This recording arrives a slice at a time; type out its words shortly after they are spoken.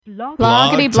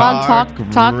Bloggity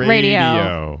Blog Talk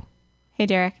Radio. Hey,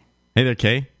 Derek. Hey there,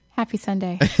 Kay. Happy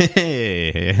Sunday.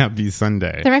 Hey, happy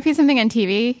Sunday. There might be something on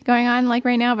TV going on like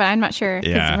right now, but I'm not sure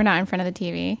because Yeah. we're not in front of the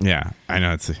TV. Yeah, I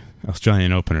know. It's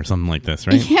Australian Open or something like this,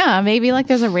 right? Yeah, maybe like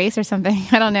there's a race or something.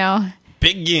 I don't know.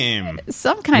 Big game.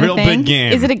 Some kind Real of thing. big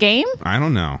game. Is it a game? I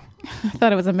don't know. I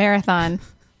thought it was a marathon.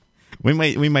 We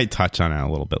might touch on it a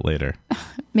little bit later.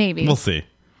 Maybe. We'll see.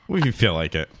 We feel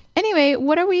like it. Anyway,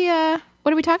 what are we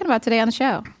talking about today on the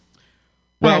show?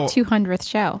 Well, our 200th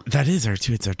show. That is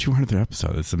it's our 200th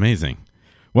episode. It's amazing.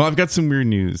 Well, I've got some weird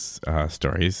news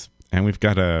stories, and we've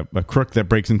got a crook that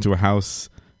breaks into a house,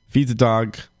 feeds a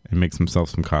dog, and makes himself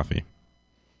some coffee.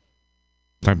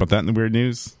 Talk about that in the weird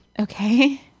news.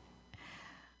 Okay.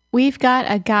 We've got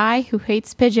a guy who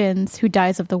hates pigeons who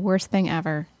dies of the worst thing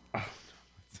ever. Oh, that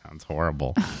sounds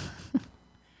horrible.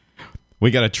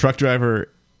 We got a truck driver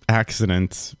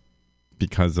accident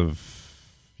because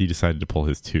he decided to pull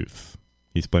his tooth.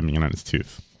 He's blaming it on his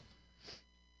tooth.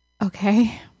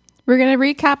 Okay. We're going to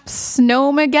recap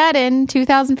Snowmageddon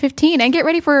 2015 and get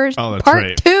ready for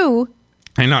part 2.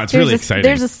 I know, it's really exciting.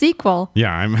 There's a sequel.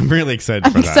 Yeah, I'm really excited for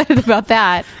that. I'm excited about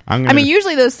that. I mean,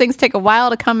 usually those things take a while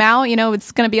to come out. You know,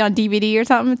 it's going to be on DVD or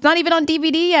something. It's not even on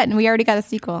DVD yet, and we already got a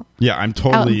sequel. Yeah,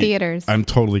 out in theaters. I'm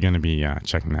totally going to be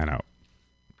checking that out.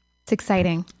 It's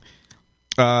exciting.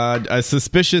 A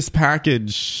suspicious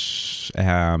package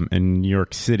in New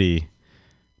York City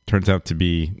turns out to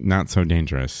be not so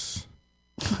dangerous.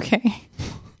 Okay.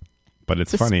 But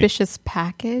it's funny. Suspicious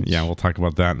package? Yeah, we'll talk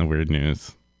about that in the weird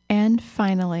news. And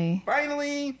finally,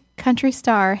 country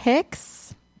star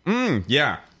Hicks.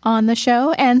 Yeah. On the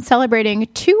show and celebrating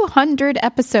 200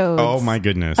 episodes. Oh my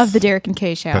goodness. Of the Derek and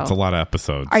Kay Show. That's a lot of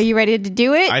episodes. Are you ready to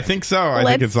do it? I think so. I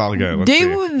think it's all good. Let's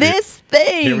do this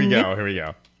thing. Here we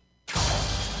go.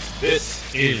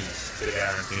 This is the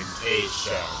Derek and Kay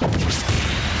Show.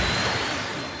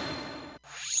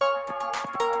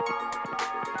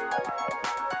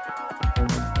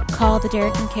 Call the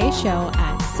Derek and Kay Show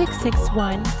at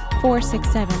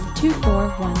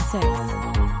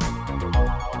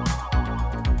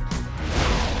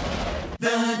 661-467-2416.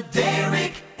 The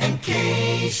Derek and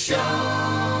Kay Show.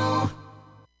 Hi.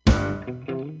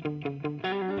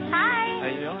 How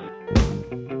you doing?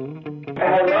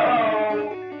 Hello.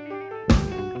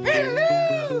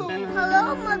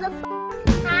 Hello,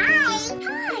 motherfucker.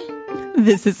 Hi.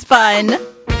 This is fun.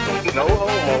 No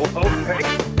homo. Okay.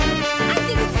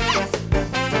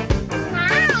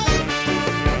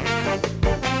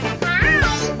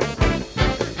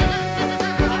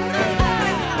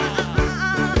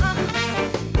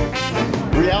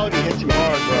 Reality hits you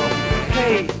hard, bro.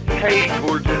 Hey,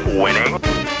 gorgeous. Winning.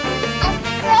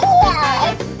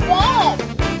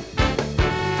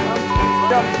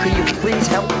 Could you please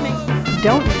help me?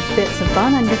 Don't eat bits of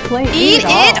bun on your plate. Eat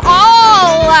it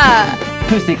all!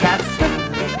 Pussycats.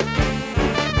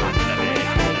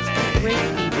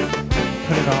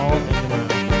 Put it all in the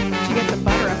mouth. She get some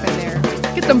butter up in there.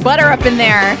 Get some butter up in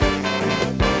there.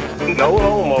 No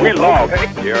homo. We love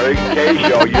Derek and Kay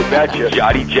Show, you betcha.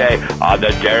 Johnny J on the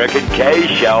Derek and Kay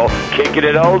Show, kicking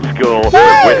it old school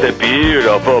with the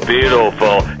beautiful,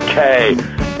 beautiful Kay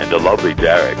and the lovely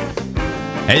Derek.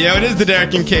 Hey, yo, it is the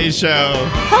Derek and Kay Show.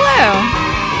 Hello.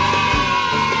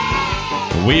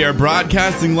 We are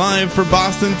broadcasting live for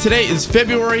Boston. Today is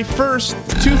February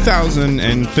 1st,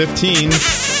 2015.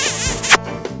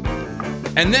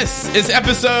 And this is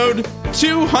episode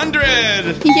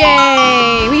 200.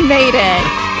 Yay, we made it.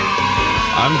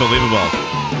 Unbelievable.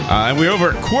 And we're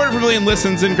over 250,000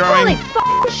 listens and growing.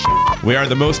 We are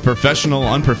the most professional,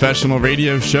 unprofessional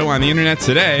radio show on the internet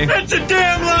today. That's a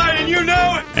damn lie, and you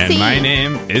know it. And my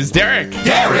name is Derek.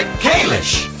 Derek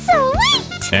Kalish.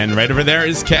 Sweet. And right over there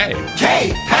is Kay.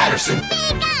 Kay Patterson.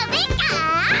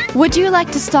 Would you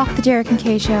like to stalk the Derek and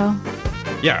Kay Show?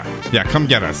 Yeah, come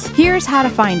get us. Here's how to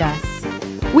find us.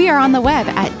 We are on the web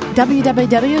at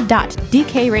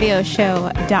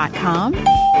www.dkradioshow.com.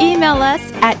 Email us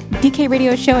at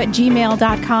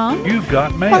dkradioshow@gmail.com. You've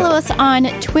got mail. Follow us on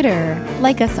Twitter.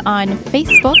 Like us on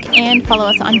Facebook. And follow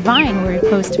us on Vine, where we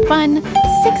post fun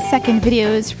 6-second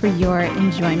videos for your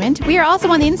enjoyment. We are also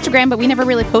on the Instagram, but we never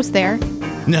really post there.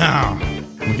 No.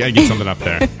 We gotta get something up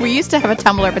there. We used to have a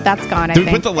Tumblr, but that's gone, I Did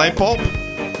think. we put the light bulb?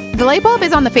 The light bulb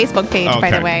is on the Facebook page,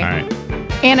 by the way. All right.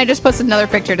 And I just posted another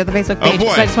picture to the Facebook page, boy.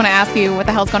 so I just want to ask you what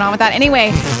the hell's going on with that.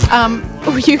 Anyway,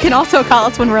 you can also call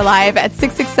us when we're live at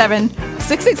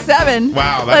 667.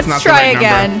 Wow, that's not Let's try the right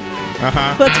again.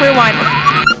 Uh-huh. Let's rewind.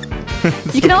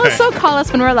 You can also call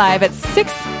us when we're live at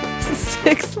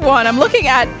 661. I'm looking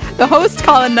at the host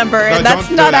call-in number, and that's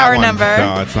don't do not that our one. number.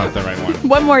 No, it's not the right one.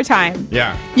 One more time.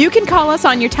 Yeah. You can call us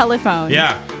on your telephone.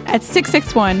 Yeah. At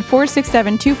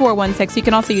 661-467-2416. You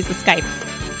can also use the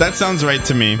Skype, That sounds right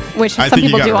to me. which I some think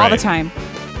you people got do it all the right. time.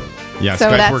 Yeah,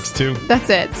 So Skype works too. That's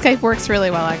it. Skype works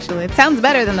really well, actually. It sounds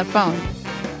better than the phone.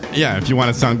 Yeah, if you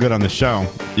want to sound good on the show,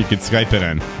 you could Skype it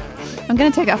in. I'm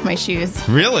going to take off my shoes.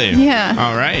 Really? Yeah.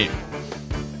 All right.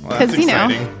 Well, that's 'Cause, you know,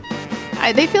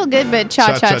 exciting. They feel good, but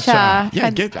cha-cha-cha. Yeah,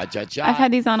 I've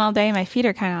had these on all day. My feet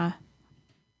are kind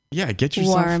yeah, get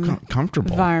yourself Warm.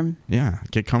 comfortable. Varm. Yeah,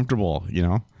 get comfortable,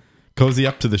 Cozy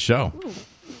up to the show. of...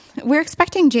 We're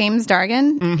expecting James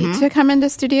Dargan to come into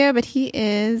studio, but he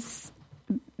is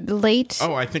late.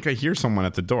 Oh, I think I hear someone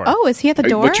at the door. Oh, is he at the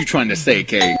door? What you trying to say,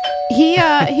 Kay? He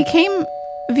came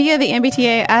via the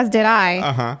MBTA, as did I.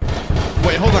 Uh-huh.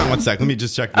 Wait, hold on one sec. Let me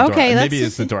just check the door. Okay, Maybe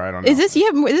it's the door. I don't know. Is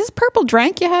this purple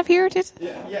drank you have here?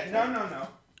 Yeah, no.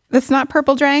 That's not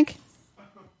purple drank?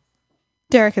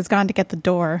 Derek has gone to get the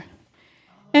door.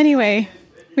 Anyway,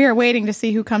 we are waiting to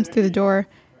see who comes through the door.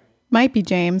 Might be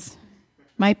James.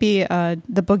 Might be the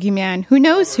boogeyman. Who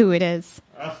knows who it is?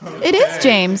 It is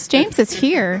James. James is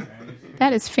here.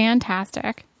 That is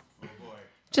fantastic.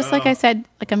 Just like I said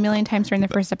like a million times during the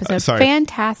first episode. Sorry.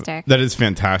 Fantastic. That is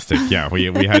fantastic. Yeah, we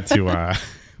had to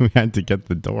we had to get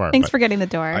the door. Thanks but for getting the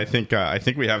door. I think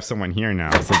we have someone here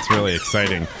now, so it's really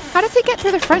exciting. How does he get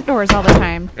through the front doors all the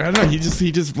time? I don't know. He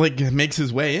just like makes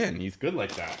his way in. He's good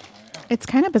like that. It's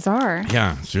kind of bizarre.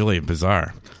 Yeah, it's really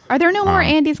bizarre. Are there no more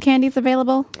Andy's candies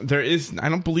available? There is. I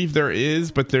don't believe there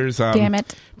is, but there's. Damn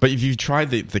it! But if you tried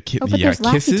the but there's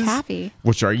Laffy Kisses, Taffy.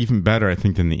 which are even better, I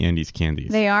think, than the Andes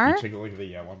candies. They are? You take a look at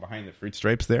the one behind the fruit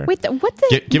stripes there. Wait, what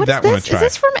the? Give what that is one a this? try. Is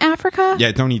this from Africa?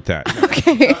 Yeah, don't eat that.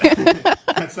 Okay.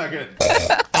 That's not good.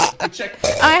 Check.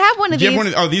 I have one of Do you these.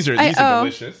 have one of, oh, these are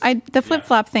delicious. The flip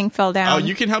flop thing fell down. Oh,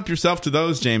 you can help yourself to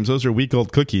those, James. Those are week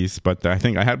old cookies, but I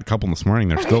think I had a couple this morning.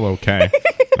 They're still okay.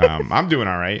 I'm doing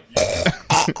all right.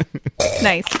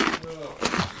 Nice.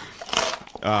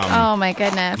 Oh my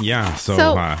goodness. Yeah.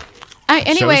 So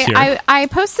anyway, here. I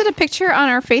posted a picture on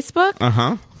our Facebook.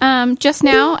 Just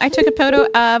now, I took a photo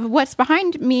of what's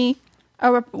behind me,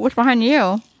 or what's behind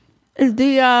you. Is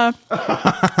the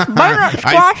butternut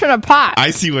squash in a pot.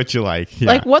 I see what you like. Yeah.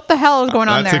 Like, what the hell is going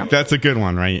on there? That's a good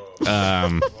one, right?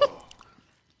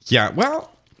 Yeah. Well,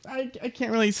 I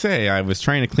can't really say. I was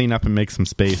trying to clean up and make some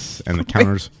space, and the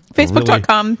counters.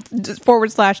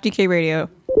 Facebook.com/DK Radio.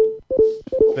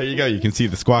 There you go. You can see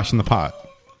the squash in the pot.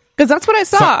 Because that's what I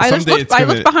saw. I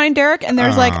looked behind Derek, and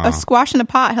there's like a Oh. squash in a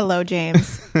pot. Hello,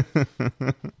 James.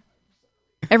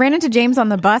 I ran into James on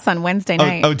the bus on Wednesday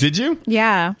night. Oh, did you?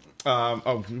 Yeah.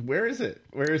 Where is it?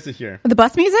 Where is it here? The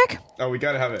bus music? Oh, we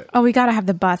gotta have it. Oh, we got to have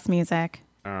the bus music.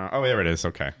 There it is.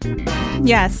 Okay.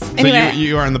 Yes. So Anyway,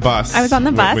 you are on the bus. I was on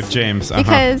the bus with James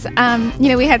because we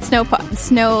had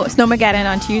snowmageddon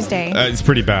on Tuesday, it's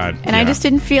pretty bad, and I just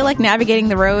didn't feel like navigating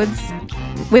the roads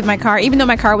with my car, even though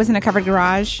my car was in a covered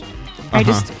garage. I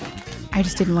just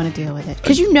didn't want to deal with it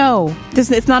because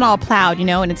it's not all plowed,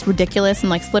 and it's ridiculous and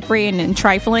like slippery and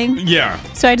trifling. Yeah.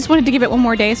 So I just wanted to give it one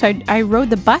more day. So I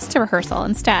rode the bus to rehearsal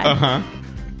instead.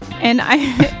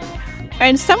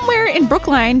 And somewhere in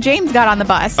Brookline, James got on the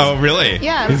bus. Oh, really?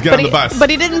 Yeah. He's got on the bus. But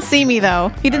he didn't see me, though.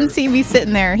 He didn't see me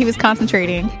sitting there. He was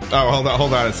concentrating. Oh, hold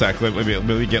on a sec. Let me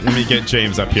get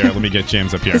James up here.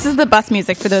 This is the bus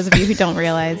music for those of you who don't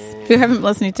realize, who haven't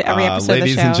listened to every episode of the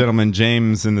show. Ladies and gentlemen,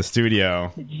 James in the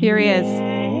studio. Here he is.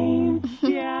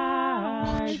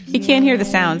 He can't hear the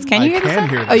sounds. Can you hear the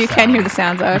sounds? Oh, you can hear the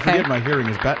sounds. Oh, I okay. forget my hearing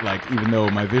is bat-like, even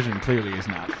though my vision clearly is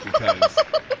not. Because,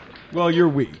 well, you're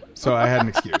wee, so I had an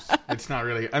excuse. It's not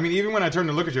really. I mean, even when I turned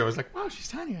to look at you, I was like, "Wow, she's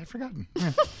tiny. I'd forgotten."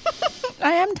 Yeah.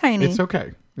 I am tiny. It's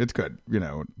okay. It's good.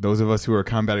 Those of us who are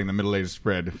combating the middle-aged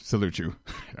spread salute you.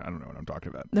 I don't know what I'm talking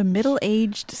about. The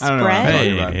middle-aged I don't know what I'm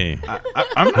spread? talking about.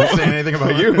 I'm not saying anything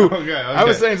about you. Okay. I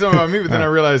was saying something about me, but then I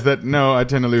realized that no, I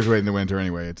tend to lose weight in the winter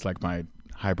anyway. It's like my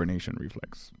hibernation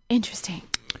reflex. Interesting.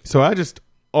 So I just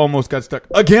almost got stuck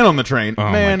again on the train.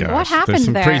 Oh, Man, my gosh. What happened There's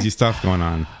some there? crazy stuff going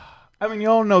on. I mean, you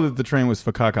all know that the train was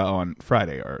Fakaka on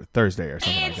Friday or Thursday or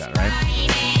something like that, right?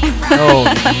 Oh,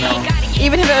 no.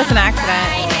 Even if it was an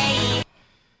accident.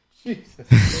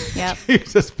 Yep.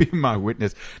 Jesus, be my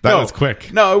witness. That was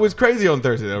quick. No, it was crazy on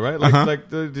Thursday, though, right?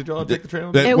 Did you all take the train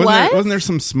on Thursday? Wasn't there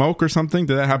some smoke or something?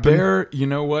 Did that happen? You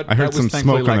know what? I heard that some was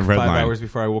thankfully smoke on like the red 5 line. hours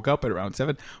before I woke up at around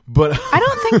 7. But I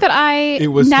don't think that I It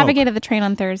was navigated the train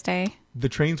on Thursday. the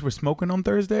trains were smoking on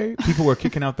Thursday. People were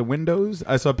kicking out the windows.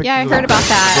 I saw pictures. Yeah, I of heard about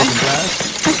that. broken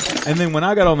glass. And then when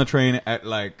I got on the train at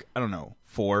 5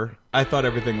 4, I thought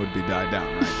everything would be died down,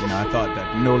 right? I thought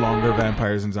that no longer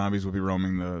vampires and zombies would be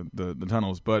roaming the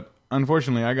tunnels. But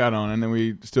unfortunately, I got on, and then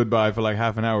we stood by for like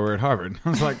half an hour at Harvard. I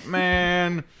was like,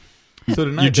 man. So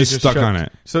tonight You just stuck on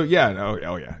it. So yeah,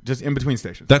 oh yeah, just in between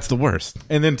stations. That's the worst.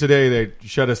 And then today they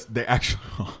shut us. They actually,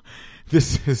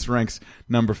 this ranks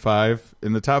number 5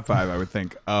 in the top 5, I would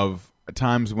think, of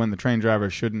times when the train driver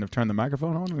shouldn't have turned the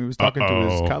microphone on when he was talking to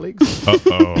his colleagues.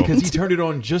 Because he turned it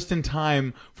on just in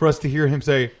time for us to hear him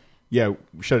say, "Yeah,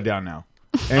 shut it down now."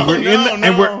 And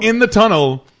we're in the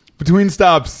tunnel between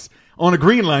stops on a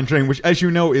Green Line train, which, as you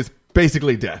know, is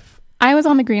basically death. I was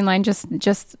on the Green Line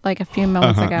just like a few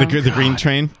moments ago. The green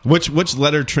train. Which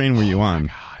letter train were you on?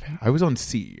 God, I was on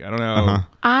C. I don't know.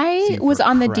 I was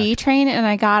on the D train, and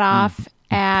I got off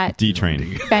at D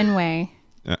train. Fenway.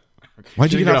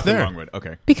 Why'd you get off the there? wrong way?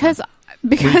 Okay. Because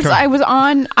I was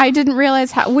on. I didn't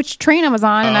realize which train I was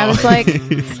on, and I was like,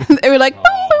 they were like, boom,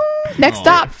 boom, next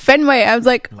stop, Fenway. I was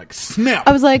like snap.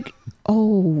 I was like,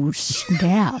 oh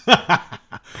snap!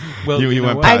 Well, you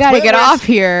went I gotta get off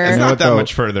here. It's not that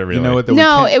much further, really. You know what?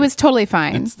 No, it was totally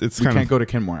fine. We can't go to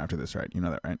Kenmore after this, right? You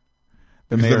know that, right?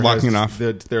 They're locking it off.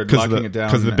 They're locking it down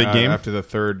because of the big game after the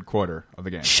third quarter of the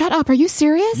game. Shut up! Are you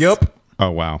serious? Yep. Oh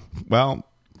wow. Well,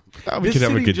 we could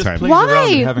have a good time.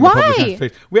 Why?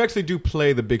 We actually do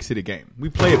play the big city game. We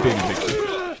play it big city.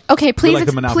 Okay, please, like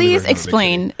the Monopoly please version of the big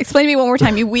explain. Explain to me one more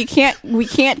time. We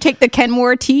can't take the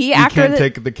Kenmore T after. We can't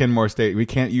take the Kenmore station. We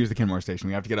can't use the Kenmore station.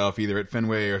 We have to get off either at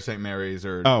Fenway or St. Mary's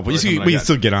or. Oh, but we can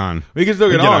still get on. We can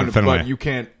still get on, Fenway. but you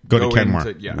can't go to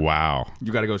Kenmore. Wow,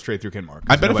 you got to go straight through Kenmore.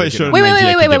 I bet if I showed.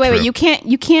 Wait. You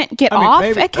can't get off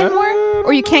at Kenmore,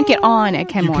 or you can't get on at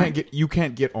Kenmore. You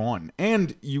can't get on,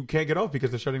 and you can't get off because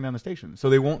they're shutting down the station, so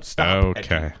they won't stop.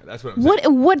 Okay, that's what I'm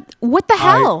saying. What the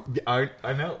hell? I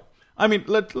know. I mean,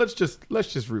 let's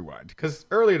just rewind because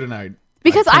earlier tonight.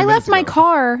 Because I left my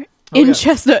car in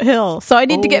Chestnut Hill, so I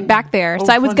need to get back there. So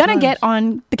I was gonna get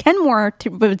on the Kenmore,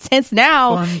 but since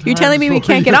now you're telling me we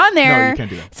can't get on there, no, you can't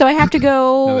do that. So I have to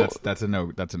go. No, that's a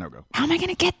no. That's a no go. How am I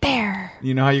gonna get there?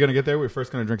 You know how you're gonna get there? We're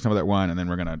first gonna drink some of that wine, and then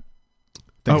we're gonna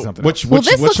think of something.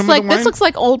 This looks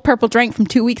like old purple drink from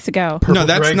 2 weeks ago. No,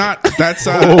 that's not. That's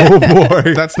oh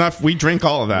boy, that's not. We drink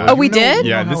all of that. Oh, we did.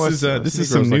 Yeah, this is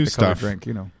some new stuff. Drink,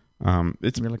 you know.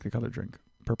 It's like the color drink.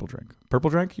 Purple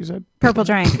drink, you said? Purple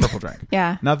drink. Purple drink.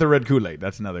 Yeah. Not the red Kool-Aid.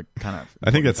 That's another kind of... I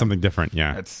think that's something different,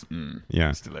 yeah. It's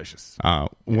delicious.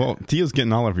 Well, Tio's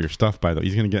getting all of your stuff, by the way.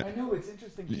 He's going to get... I know, it's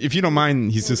interesting. If you don't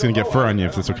mind, he's just going to get fur on you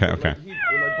if it's okay. Okay.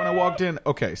 Like when I walked in...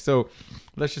 Okay, so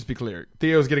let's just be clear.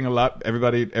 Theo's getting a lot...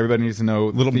 Everybody needs to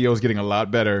know Theo's getting a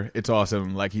lot better. It's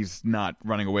awesome. Like, he's not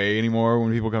running away anymore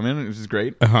when people come in, which is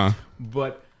great. Uh-huh.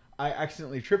 But... I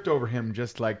accidentally tripped over him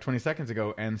just like 20 seconds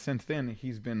ago, and since then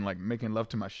he's been like making love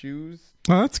to my shoes.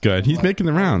 Oh, that's good. He's making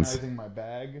the rounds. Organizing my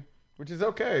bag, which is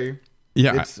okay.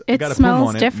 Yeah, it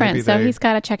smells different, so he's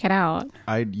got to check it out.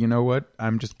 You know what?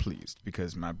 I'm just pleased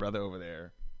because my brother over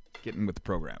there getting with the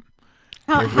program.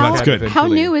 That's good. How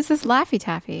new is this Laffy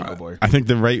Taffy? Oh boy! I think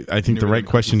the right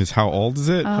question is how old is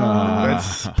it?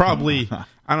 That's probably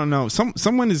I don't know.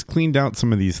 Someone has cleaned out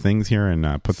some of these things here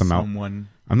and put them out.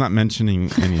 I'm not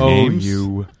mentioning any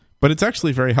names. But it's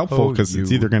actually very helpful because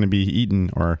it's either going to be eaten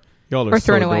or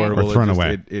thrown away. Or thrown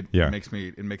away. It makes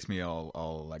me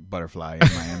all like butterfly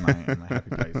in my happy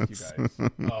place. You guys.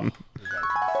 Oh,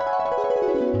 God.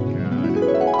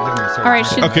 All right.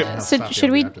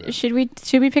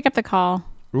 Should we pick up the call?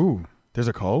 Ooh, there's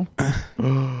a call.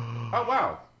 Oh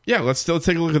wow. Yeah, let's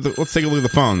take a look at the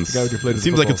phones. It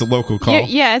seems like it's a local call.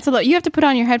 Yeah, it's you have to put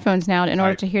on your headphones now in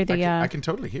order to hear the. I can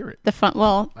totally hear it. The fun.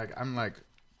 Well, I'm like.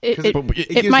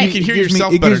 It might. You can hear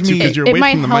yourself better too because you're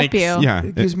away from the mics. Yeah,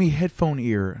 it gives me headphone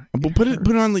ear. Well, put it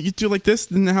on. You do it like this,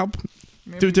 then help.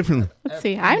 Do it differently. Let's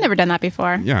see. I've never done that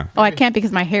before. Yeah. Oh, I can't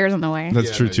because my hair's on the way.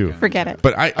 That's true too. Forget it.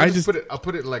 But I'll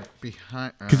put it like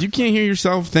behind because you can't hear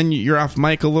yourself. Then you're off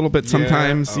mic a little bit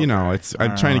sometimes. Yeah, okay. You know,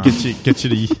 I'm trying to get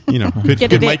you to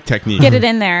good mic technique. Get it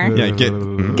in there. Yeah.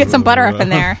 Get some butter up in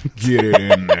there. Get it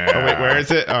in there. Oh wait, where is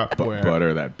it?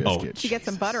 Butter that biscuit. You get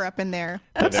some butter up in there.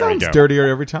 That sounds dirtier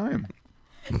every time.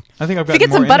 I think I've got. If you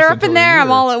get some butter up in there,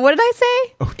 I'm all. What did I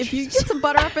say? Oh, if you get some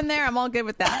butter up in there, I'm all good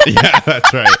with that. Yeah,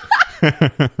 that's right.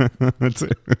 That's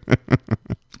it.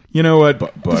 You know what?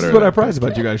 This is what I prize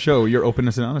about you guys' show: your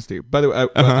openness and honesty. By the way,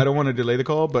 I don't want to delay the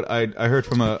call, but I heard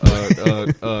from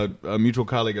a mutual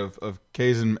colleague of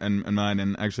Kay's and mine,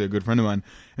 and actually a good friend of mine,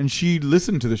 and she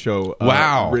listened to the show.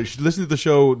 Wow! She listened to the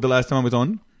show the last time I was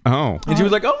on. Oh. And she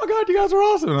was like, "Oh my god, you guys are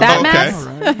awesome." And That I was mess?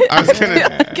 like, I was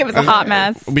gonna Give us a hot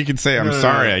mess. We could say I'm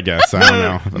sorry, I guess. I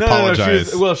don't know.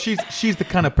 Apologize. She's the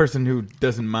kind of person who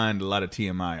doesn't mind a lot of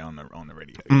TMI on the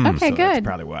radio. Okay, So good. That's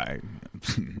probably why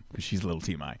she's a little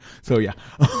TMI. So yeah,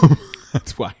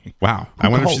 that's why. Wow. I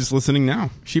wonder if she's listening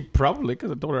now. She probably, because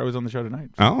I told her I was on the show tonight.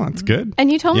 Oh, that's good.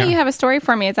 And you told Yeah. me you have a story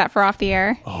for me. Is that for off the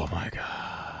air? Oh my god.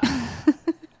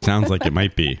 Sounds like it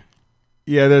might be.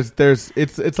 Yeah,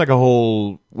 it's like a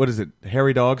whole, what is it?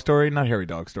 Hairy dog story? Not hairy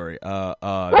dog story.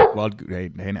 Hey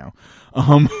now.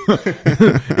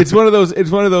 It's one of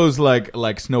those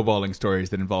like snowballing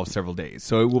stories that involves several days.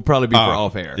 So it will probably be for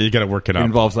off air. You got to work it It up.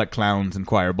 involves like clowns and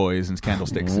choir boys and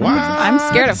candlesticks. What? I'm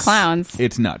scared of clowns.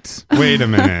 It's nuts. Wait a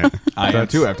minute. I am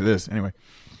too after this. Anyway,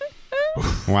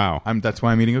 Wow. that's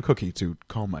why I'm eating a cookie to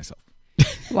calm myself.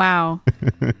 Wow.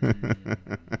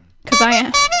 Because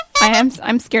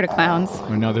I'm scared of clowns.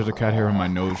 And now there's a cat hair on my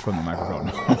nose from the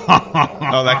microphone.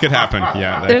 Oh, that could happen.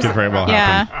 Yeah, that could very well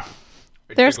happen. Yeah.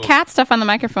 There's cat stuff on the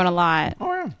microphone a lot.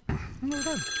 Oh yeah.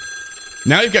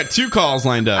 Now you've got 2 calls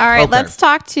lined up. All right, Okay. let's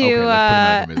talk to Okay,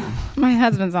 let's put him out of misery. my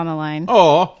husband's on the line.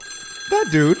 Oh, that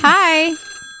dude. Hi.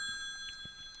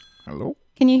 Hello.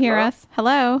 Can you hear us?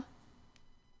 Hello.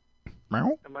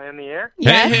 Meow. Am I in the air?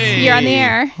 Yes, Hey. you're on the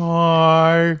air.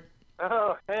 Hi.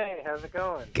 Oh, hey, how's it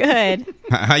going? Good.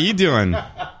 How you doing?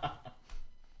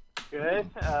 Good.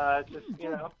 Just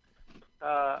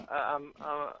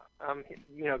I'm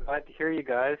glad to hear you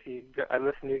guys. I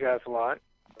listen to you guys a lot.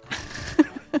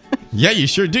 Yeah, you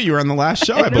sure do. You were on the last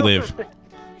show, I believe.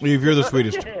 Eve, you're the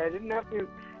sweetest. Okay, I didn't know if you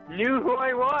knew who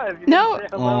I was. You No.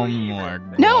 didn't say hello Oh either. my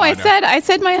god. No, I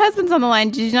said my husband's on the line.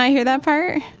 Did you not hear that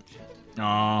part?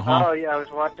 Uh-huh. Oh yeah, I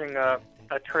was watching a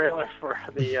trailer for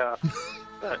the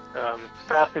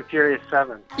Fast and Furious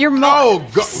 7. You're Oh,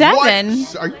 God. 7?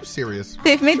 What? Are you serious?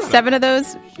 They've made 7 of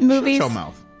those movies. Shut your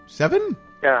mouth. 7?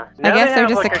 Yeah. I Now guess they they're have,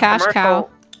 just like, a cash cow.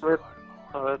 commercial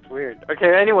oh, that's weird.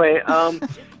 Okay, anyway,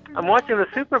 I'm watching the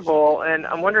Super Bowl, and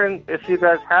I'm wondering if you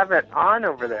guys have it on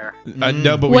over there.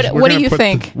 No, but What we're do gonna you put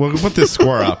think? We'll put this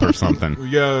score up or something.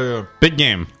 Yeah. Big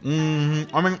game.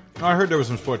 Mm-hmm. I mean, I heard there was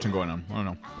some sporting going on. I don't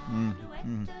know.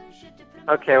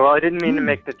 Okay, well, I didn't mean to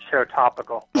make the show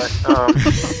topical, but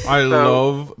I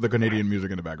love the Canadian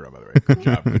music in the background, by the way.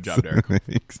 Good job, Derek.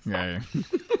 Thanks. Yeah.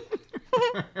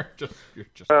 You're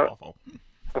just awful.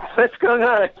 what's going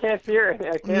on? I can't hear it.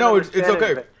 I can't No, it's understand okay.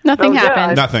 anything. Nothing So, yeah,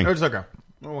 happened. Nothing. It's okay.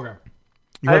 Oh, okay.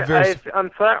 You have very...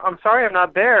 I'm sorry I'm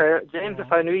not there, James.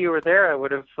 If I knew you were there, I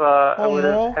would have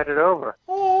headed over.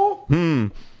 Oh,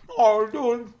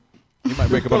 dude. You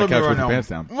might wake up on the couch with your pants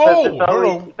down.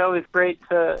 It's always great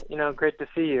to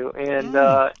see you, and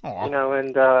I'd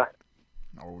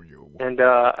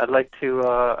like to.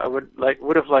 I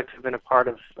would have liked to have been a part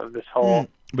of this whole.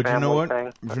 But you know what?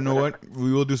 Thing. You know what?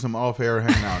 We will do some off-air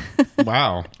hanging out.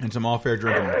 Wow. And some off-air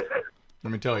drinking.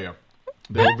 Let me tell you.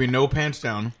 There will be no pants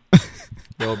down.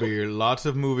 There will be lots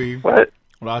of movie,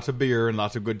 lots of beer, and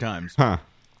lots of good times. Huh.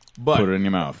 But, put it in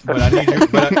your mouth. But I need you.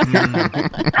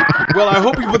 Well, I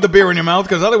hope you put the beer in your mouth,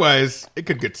 because otherwise it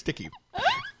could get sticky.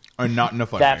 Or not in a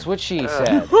fun That's way. what she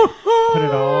said. Put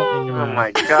it all in your mouth. Oh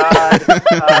my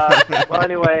god. Well,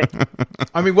 anyway.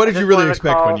 I mean, what did you really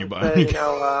expect when you bought it?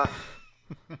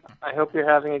 I hope you're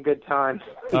having a good time.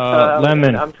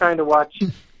 Lemon. I'm trying to watch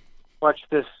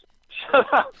this.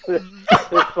 Shut up. This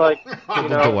like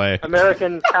delay.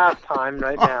 American pastime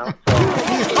right now.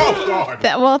 Oh, Lord.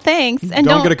 Well, thanks. And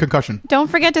Don't get a concussion. Don't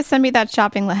forget to send me that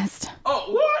shopping list.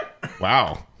 Oh, what?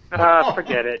 Wow.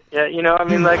 Forget it. Yeah, I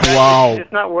mean, like, Wow.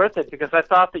 it's not worth it because I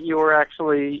thought that you were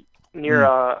actually near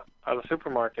a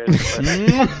supermarket. But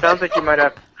it sounds like you might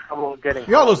have trouble getting.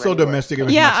 Y'all home are so anyway. domestic. It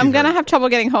was Yeah, much I'm easier. gonna have trouble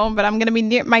getting home, but I'm gonna be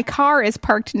near. My car is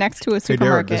parked next to a Hey,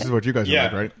 Derek, supermarket. this is what you guys are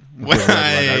like, right? Well,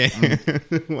 I And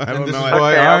don't this know. is Okay,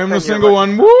 why I'll I'm the send you single a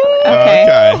one. Woo! Okay.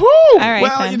 Okay. All right.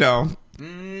 Well, then.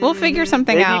 We'll figure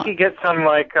something Maybe out. you could get some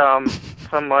like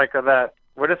that.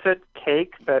 What is it?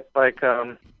 Cake that like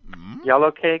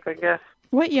yellow cake, I guess.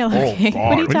 What yellow Oh, cake? God,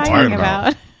 What are you what are you talking talking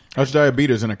about? That's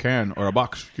diabetes in a can or a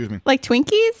box. Excuse me. Like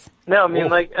Twinkies? No, I mean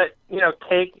like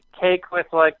cake with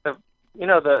like the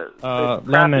lemon.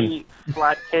 crappy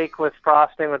flat cake with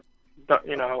frosting with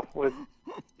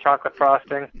chocolate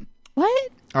frosting. What?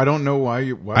 I don't know why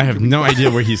you. I have no idea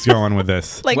where he's going with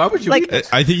this. Like Why would you like eat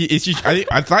this? I think it's just, I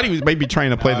thought he was maybe trying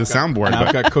to play the soundboard, I've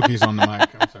but got cookies on the mic.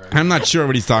 I'm sorry. I'm not sure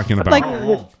what he's talking about.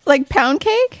 like pound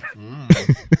cake?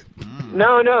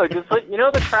 No, just like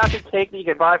the crappy cake that you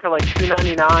could buy for like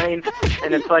 $2.99,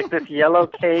 and it's like this yellow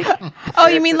cake. Oh,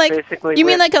 you mean like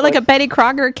a Betty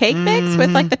Crocker cake mix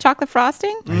with like the chocolate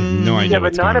frosting? I have no idea Yeah, but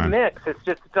what's not going a on. mix.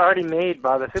 It's already made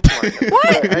by the supermarket.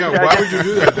 What? Yeah, why would you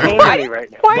do that? Though?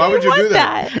 Why would you want do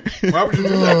that? Why would you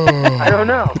do that? I don't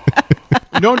know.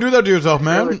 Don't do that to yourself,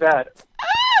 man. Really bad.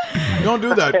 Don't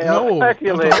do that. Okay, No. I'll talk to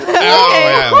you later. Oh,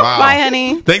 yeah, wow. Bye,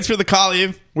 honey. Thanks for the call,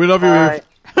 Eve. We love you, Bye.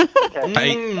 Eve. Okay.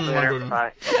 Bye. Later.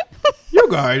 Bye. You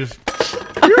guys,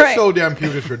 you're right. so damn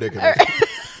cute. It's ridiculous.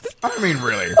 I mean,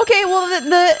 really. Okay, well,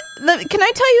 the can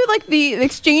I tell you, like, the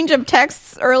exchange of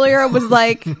texts earlier was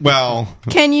like, Well,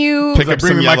 can you pick up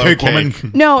bring some me my yellow cake, cake.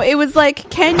 woman. No, it was like,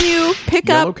 can you pick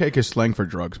Yellow up? cake is slang for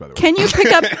drugs, by the way. Can you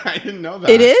pick up? I didn't know that.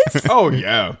 It is. Oh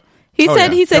yeah. He Oh,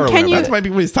 said. yeah. He said, Heroin can you? That's might be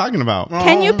what he's talking about.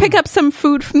 Can you pick up some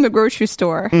food from the grocery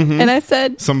store? And I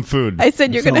said, Some food. I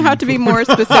said, you're going to have to be more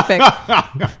specific.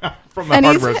 From the And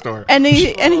hardware he's- store. and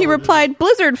he replied,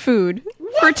 Blizzard food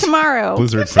for tomorrow.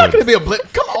 Blizzard It's not food. going to be a blip.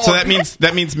 Come on. So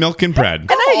that means milk and bread.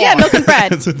 And I, milk and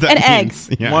bread That's what that and means.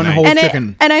 eggs. Yeah, One nice. whole And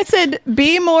chicken. I said,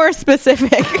 be more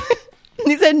specific.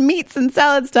 He said meats and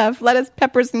salad stuff, lettuce,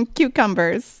 peppers, and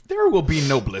cucumbers. There will be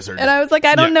no blizzard. And I was like,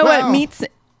 I don't know what meats.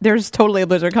 There's totally a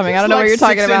blizzard coming. I don't know what you're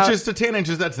talking about. 6 inches to 10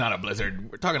 inches. That's not a blizzard.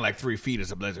 We're talking like 3 feet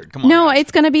is a blizzard. Come on. No, guys.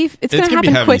 it's gonna be. It's gonna be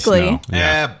happen heavy quickly. snow.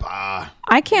 Yeah. Bah.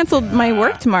 I canceled my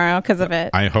work tomorrow because of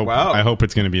it. I hope. Wow. I hope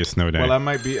it's going to be a snow day. Well, I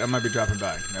might be dropping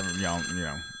by. You know.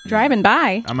 Driving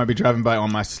by, I might be driving by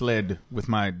on my sled with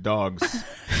my dogs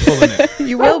pulling it.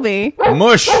 you will be.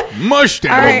 Mush, All Daniel,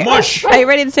 right. mush. Are you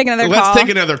ready to take another call? Let's take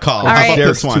another call. All How right. about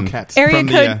Derek's this two one? cats. Area From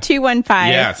the, code 215.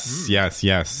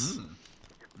 Yes.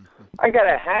 I got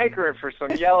a hankering for some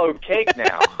yellow cake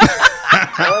now.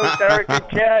 Hello, Derek and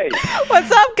Kay.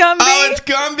 What's up, Gumby? Oh, it's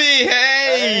Gumby.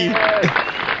 Hey.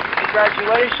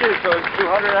 Congratulations on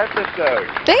 200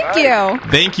 episodes. Thank you.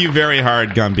 Thank you very hard,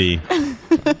 Gumby.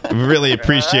 We really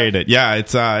appreciate it. Yeah,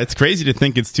 it's crazy to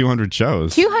think it's 200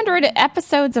 shows. 200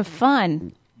 episodes of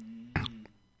fun.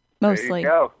 Mostly.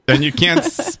 There you go. And you can't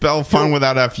spell fun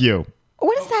without FU.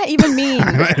 What does that even mean?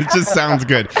 It just sounds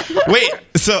good. Wait,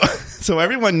 so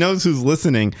everyone knows who's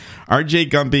listening. RJ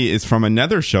Gumby is from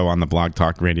another show on the Blog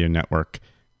Talk Radio Network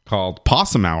called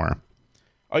Possum Hour.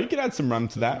 Oh, you can add some rum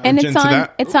to that. And gin to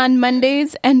that. it's on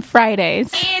Mondays and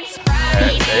Fridays.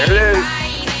 There it is.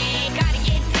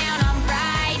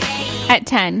 At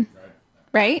 10.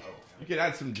 Right? You could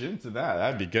add some gin to that.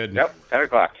 That'd be good. Yep, 10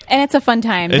 o'clock. And it's a fun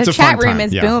time. It's The a chat fun room time.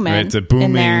 is Yeah. booming. It's a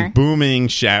in there. booming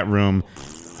chat room.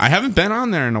 I haven't been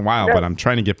on there in a while, but I'm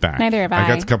trying to get back. Neither have I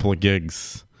got I. a couple of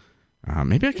gigs.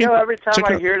 Maybe I can. Every time check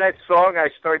I out- hear that song, I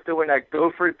start doing that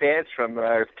gopher dance from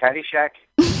Caddyshack.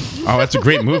 Oh, that's a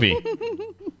great movie.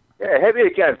 Yeah, hit me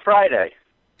again, Friday.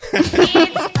 There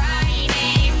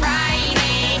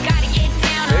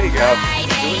you go.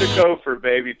 Doing the gopher,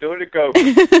 baby. Doing the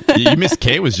gopher. You Miss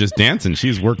K was just dancing. She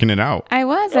was working it out. I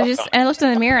was. I looked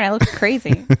in the mirror and I looked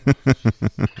crazy.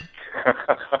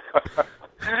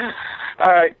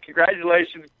 All right,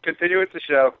 congratulations. Continue with the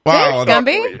show. Wow, Thanks,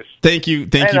 Gumby. Thank you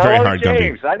And very hello, hard,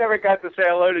 James. Gumby. I never got to say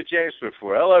hello to James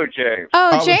before. Hello, James.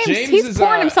 Oh, James, James he's is,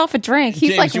 pouring himself a drink. He's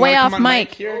James, like you way wanna off come on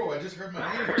mic. here? Oh, I just heard my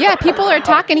name. Yeah, people are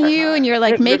talking to you and you're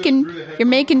like you're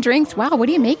making drinks. Wow, what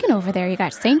are you making over there? You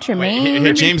got Saint Germain.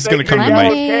 Here, James is going to come to the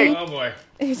Lemonade. mic. Oh boy.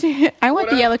 I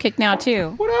want the yellow cake now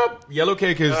too. What up? Yellow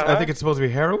cake is. I think it's supposed to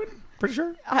be heroin. Pretty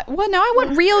sure. Well, no, I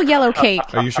want real yellow cake.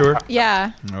 Are you sure?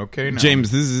 Yeah. Okay. Now.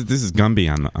 James, this is Gumby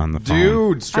on the phone.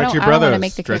 Dude, stretch your I don't brother. want to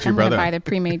make the Stretch cake. your I'm going brother. to buy the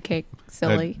pre-made cake.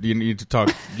 Silly. You need to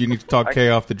talk. You need to talk K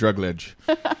off the drug ledge.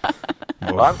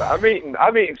 Well, I'm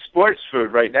eating sports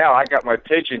food right now. I got my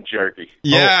pigeon jerky.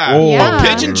 Yeah. Oh, Yeah.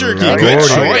 Pigeon jerky. Yeah. Good Lordy.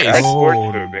 choice. That's sports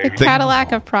Oh. food, The baby.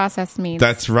 Cadillac of processed meats.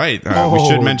 That's right. We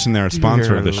should mention they're a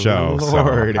sponsor of the show.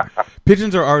 Lord. So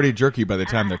Pigeons are already jerky by the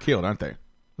time they're killed, aren't they?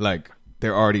 Like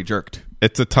they're already jerked.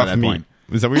 it's a tough that meat. point.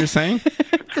 Is that what you're saying?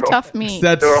 It's a tough meat.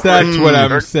 That's what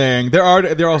I'm saying.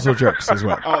 They're also jerks as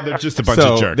well. Oh, they're just a bunch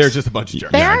So of jerks. they're just a bunch of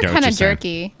jerks. They Yeah, I are get what kind you're of saying.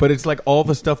 jerky. But it's like all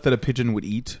the stuff that a pigeon would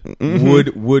eat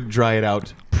would dry it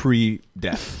out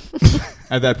pre-death.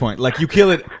 At that point, like you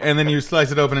kill it and then you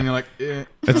slice it open and you're like,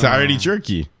 It's already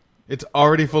jerky. it's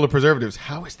already full of preservatives.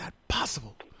 How is that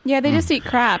possible? Yeah, they just eat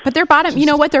crap. But they're bottom. You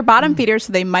know what? They're bottom feeders,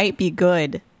 so they might be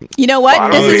good. You know what?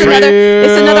 Bottom This is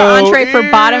feeders. another entree for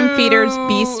Bottom Feeders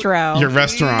Bistro. Your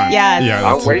restaurant. Yes. Yeah,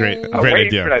 I'm that's a waiting great for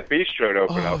idea. that bistro to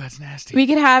open up. that's nasty. We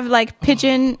could have like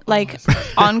pigeon, like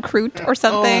en croûte or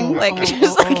something.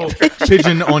 Just like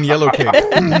Pigeon on yellow cake.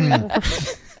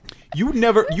 You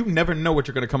never know what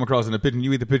you're going to come across in a pigeon.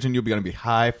 You eat the pigeon, you'll be going to be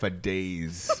high for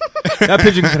days. That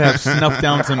pigeon could have snuffed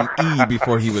down some E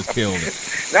before he was killed.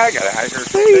 Now I got a hanger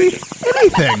for pigeon.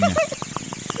 anything.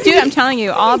 Dude, I'm telling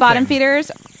you, all bottom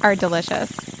feeders are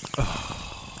delicious.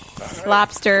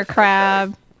 Lobster,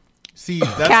 crab. See,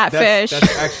 catfish,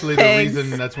 that's actually pigs, the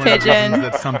reason. That's one pigeon. of the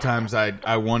reasons that sometimes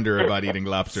I wonder about eating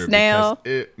lobster. Snail.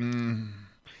 Because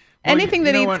Anything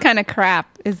that eats kind of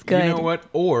crap is good. You know what?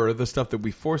 Or the stuff that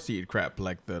we force eat crap,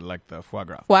 like the foie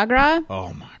gras. Foie gras?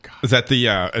 Oh my god! Is that the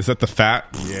fat?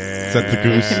 Yeah. Is that the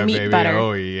goose? Meat baby. butter.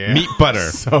 Oh yeah. Meat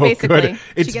butter. So basically, good.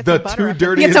 It's get the some butter two up.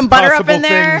 dirtiest Get some butter up in possible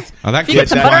there. things. Oh, that If you get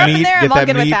some gets butter that up in there, I'm get all that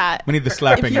good with meat. that. We need the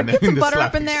slapping. If you and get we some need the butter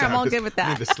up in slapping there, I'm all good with We need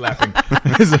that. the slapping.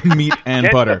 There's a meat and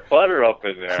Get butter. the butter up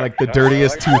in there. Like the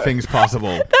dirtiest two things possible.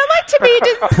 That, like, to me,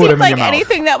 didn't Put 'em seem in like your mouth.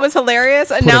 anything that was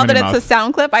hilarious. And Put 'em now in that your it's mouth. a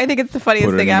sound clip, I think it's the funniest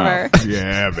Put it in thing your ever. mouth.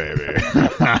 Yeah, baby.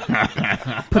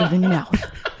 Put it in your mouth. Good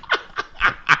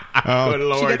She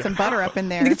lord. gets some butter up in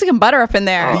there. Get some butter up in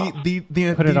there. The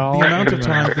Put it all amount in of your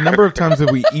time, mouth. the number of times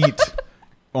that we eat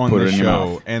on Put the it in your show,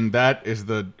 mouth. and that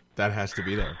has to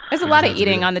be there. There's a lot of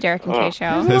eating on the Derek and Kay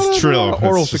show. It's true.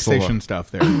 Oral It's just a lot. fixation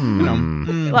stuff there. You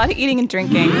know. A lot of eating and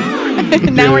drinking.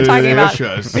 Now we're talking about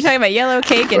Delicious. yellow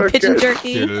cake and pigeon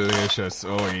jerky. Delicious.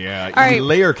 Oh yeah. All right.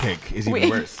 Layer cake is even Wait.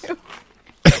 worse.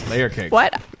 Layer cake.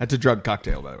 What? That's a drug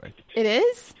cocktail, by the way. It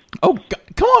is? Oh,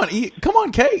 come on, Eve. Come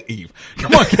on, Kay. Eve.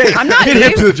 Come on, Kay. I'm not Get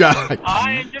him Eve. to the job.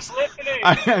 I am just listening.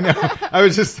 I know. I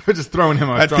was just throwing him.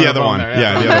 That's the other one.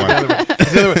 Yeah, the other one.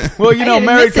 That's the other one. Well, you know, Hey,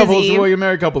 married Mrs. couples. Eve. Well, you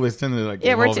married couple. They tend to like.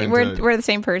 Yeah, evolve into- we're the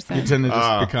same You person. tend to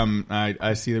just become.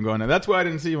 I see them going. That's why I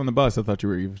didn't see you on the bus. I thought you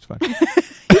were Eve. It's fine.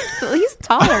 He's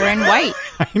taller and white.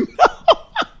 I know.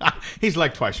 He's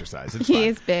like twice your size. It's He fine.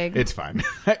 is big. It's fine.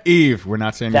 Eve, we're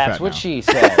not saying you're That's fat what now. she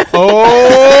said.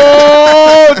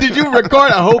 Oh, did you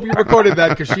record? I hope you recorded that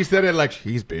because she said it like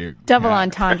she's big. Double Yeah.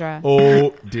 entendre.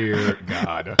 Oh dear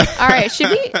God. All right, should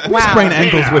we? We Wow. sprain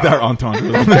ankles with our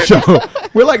entendres on the show.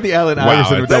 We're like the Allen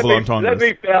Iverson of it's- double entendres. Let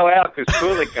me bail out because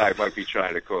Cooling Guy might be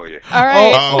trying to call you. All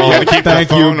right. Oh, we gotta keep thank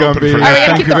the you, phone open Gumby. for All right, we that. gotta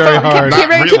Thank keep you the very phone. hard.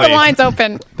 Keep the really. lines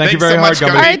open. Thank you Thanks very so hard, much,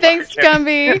 Gumby. All right, thanks,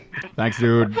 Gumby. Thanks,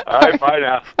 dude. All right, bye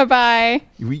now. Bye bye.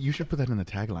 You should put that in the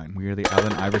tagline. We are the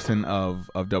Allen Iverson of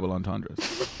double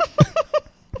entendres.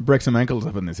 Break some ankles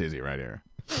up in this izzy right here.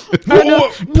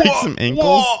 Break some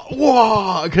ankles.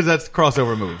 Whoa, because that's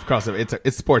crossover move. Crossover.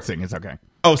 It's sportsing. It's okay.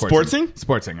 Oh, sportsing?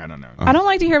 Sportsing. I don't know. I don't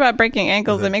like to hear about breaking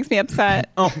ankles. It makes me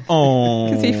upset. Oh,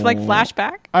 Because you like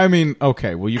flashback. I mean,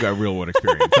 okay. Well, you got real world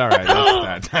experience. All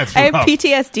right, that's I have rough.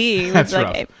 PTSD That's with,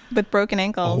 rough. with broken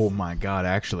ankles. Oh my God!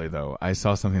 Actually, though, I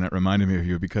saw something that reminded me of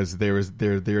you because there's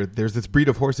this breed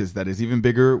of horses that is even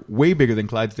bigger, way bigger than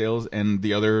Clydesdales, and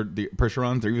the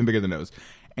Percherons are even bigger than those.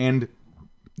 And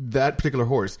that particular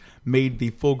horse made the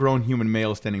full-grown human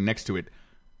male standing next to it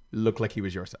look like he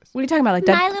was your size. What are you talking about? Like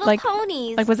My Little like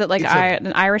Ponies. Like was it like It's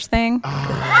an Irish thing?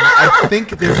 I think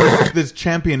this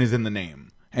champion is in the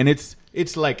name, and it's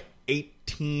like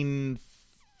 18.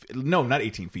 No, not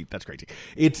 18 feet. That's crazy.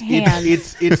 It's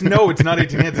no, it's not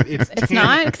 18 hands. It's 10,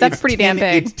 not? 'Cause that's it's pretty 10 damn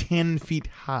big. It's 10 feet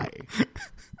high.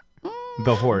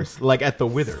 The horse, like at the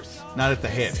withers, not at the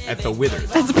head, at the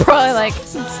withers. That's probably like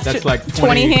That's like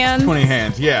 20 hands. 20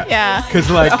 hands, yeah. Yeah. Because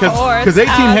A horse 18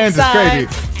 hands is outside.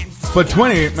 crazy, but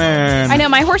 20, man. I know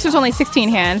my horse was only 16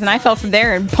 hands, and I fell from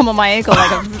there and pummeled my ankle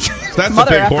like a That's a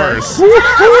mother big effer. horse.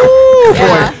 Woo,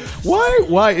 Yeah. boy.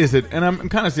 Why is it? And I'm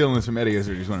kind of stealing this from Eddie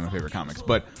Izzard, who's one of my favorite comics.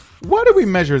 But why do we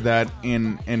measure that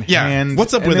in Yeah, hands?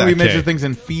 what's up and with then that, we measure Kay? things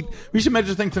in feet. We should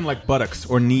measure things in like buttocks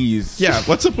or knees. Yeah,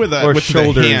 what's up with Or with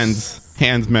shoulders. the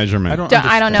hands measurement?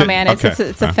 I don't know, man. It's Okay.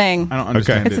 it's a thing. I don't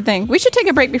understand It's it. a thing. We should take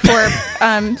a break before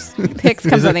Hicks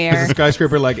comes on the Is air. a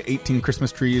skyscraper like 18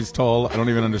 Christmas trees tall? I don't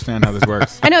even understand how this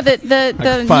works. I know that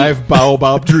the 5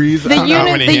 baobab trees. the I don't know.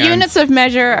 unit many the hands. units of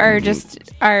measure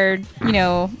are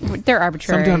they're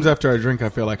arbitrary. Sometimes after I drink, I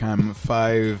feel like I'm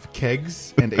 5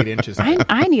 kegs and 8 inches.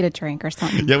 I need a drink or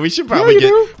something. Yeah, we should probably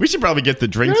you get the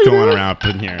drinks Yeah, you going do. around up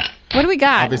in here. What do we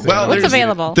got? Obviously. Well, What's there's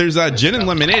available? There's gin and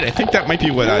lemonade. I think that might be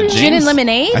what James. Gin and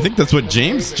lemonade? I think that's what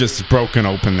James just broken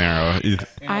open there.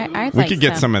 I'd We like could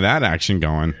get some of that action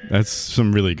going. That's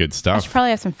some really good I stuff. should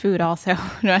probably have some food also.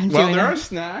 No, I'm Well, doing there that. are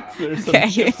snacks. There's some Okay.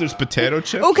 chips. There's potato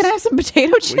chips. Oh, can I have some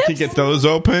potato chips? We could get those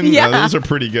open. Yeah. Those are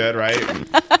pretty good, right?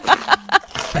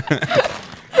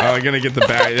 Oh, I'm gonna get the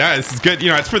bag. Yeah, this is good.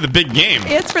 It's for the big game.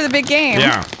 It's for the big game.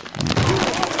 Yeah.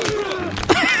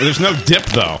 There's no dip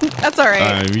though. That's all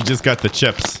right. We just got the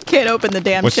chips. Can't open the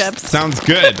damn Which chips. sounds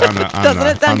good on the Doesn't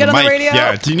it sound good on the mic. radio?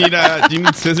 Yeah. Do you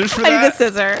need scissors for I that? need a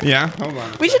scissor. Yeah. Hold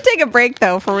on. We should take a break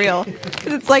though, for real,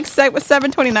 because it's like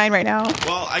 7:29 right now.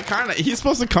 Well, he's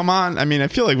supposed to come on. I mean, I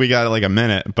feel like we got like a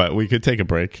minute, but we could take a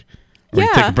break. We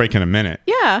could take a break in a minute.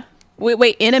 Yeah.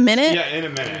 Wait, in a minute? Yeah, in a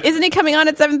minute. Isn't he coming on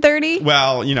at 7:30?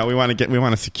 Well, we want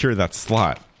to secure that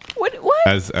slot. What?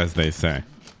 as they say.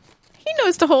 He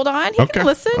knows to hold on. He can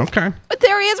listen. Okay. But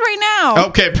there he is right now.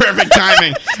 Okay, perfect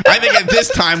timing. I think at this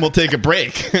time we'll take a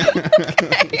break.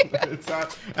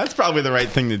 That's probably the right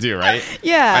thing to do, right?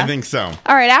 Yeah. I think so.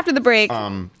 All right, after the break,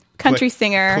 country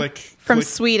singer from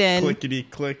Sweden, clickety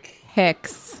click.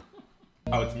 Hicks.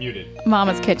 Oh, it's muted.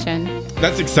 Mama's Kitchen.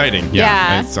 That's exciting.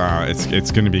 Yeah.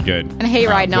 It's going to be good. And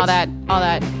Hayride and all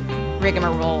that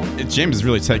rigmarole. James is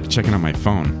really checking out my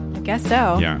phone. I guess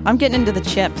so. Yeah. I'm getting into the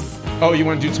chips. Oh, you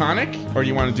want to do tonic, or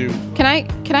you want to do? Can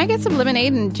I get some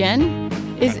lemonade and gin?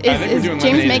 Is I think we're doing James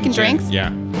lemonade making and gin. drinks?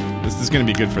 Yeah. This is going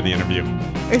to be good for the interview.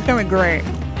 It's gonna be great.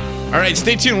 All right,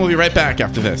 stay tuned. We'll be right back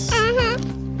after this.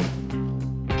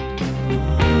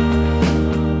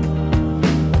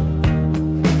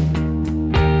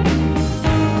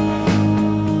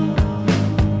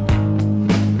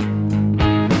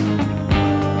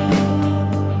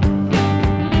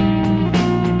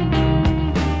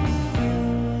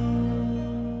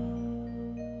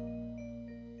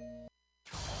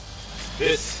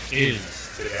 This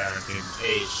is the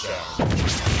TD&KS Show.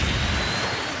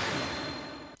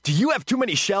 Do you have too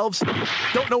many shelves?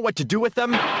 Don't know what to do with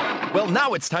them? Well,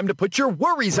 now it's time to put your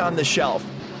worries on the shelf.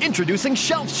 Introducing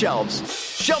Shelf Shelves.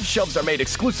 Shelf Shelves are made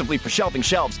exclusively for shelving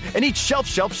shelves, and each shelf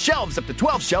shelves up to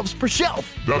 12 shelves per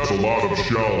shelf. That's a lot of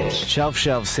shelves. Shelf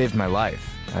Shelves saved my life.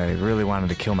 I really wanted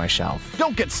to kill my shelf.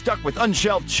 Don't get stuck with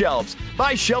unshelved shelves.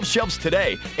 Buy Shelf Shelves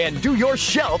today and do your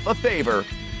shelf a favor.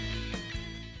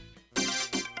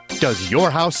 Does your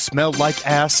house smell like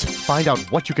ass? Find out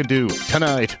what you can do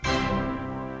tonight.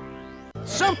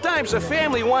 Sometimes a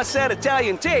family wants that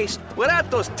Italian taste without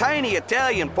those tiny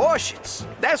Italian portions.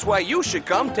 That's why you should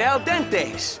come to Al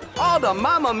Dente's. All the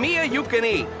Mamma Mia you can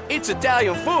eat. It's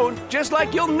Italian food just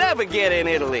like you'll never get in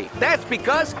Italy. That's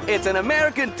because it's an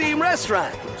American themed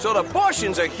restaurant. So the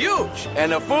portions are huge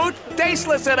and the food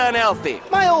tasteless and unhealthy.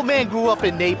 My old man grew up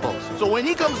in Naples, so when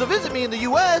he comes to visit me in the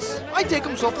U.S., I take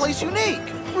him someplace unique.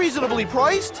 Reasonably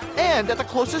priced, and at the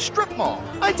closest strip mall.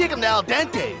 I take him to Al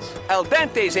Dente's. Al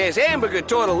Dente's has hamburger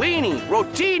tortellini,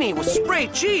 rotini with spray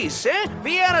cheese,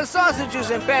 Vienna sausages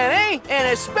and penne, and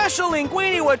a special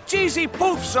linguine with cheesy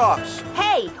poof sauce.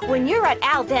 Hey, when you're at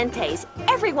Al Dente's,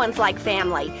 everyone's like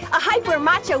family. A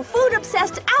hyper-macho,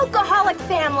 food-obsessed, alcoholic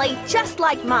family just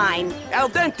like mine. Al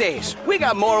Dente's, we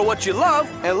got more of what you love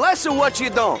and less of what you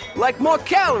don't. Like more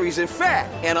calories and fat,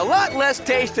 and a lot less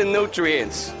taste and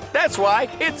nutrients. That's why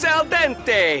it's Al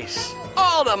Dente's.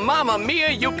 All the Mamma Mia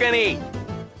you can eat.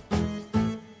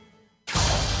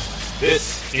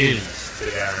 This is the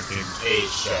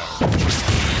TD&KS Show.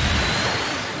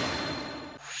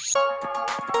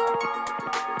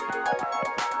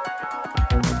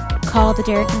 Call the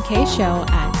Derek and Kay Show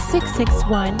at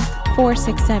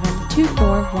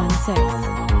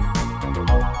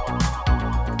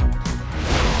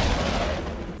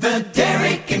 661-467-2416. The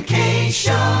Derek and Kay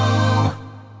Show.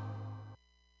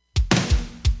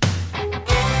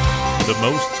 The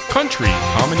most country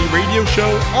comedy radio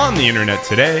show on the internet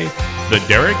today, The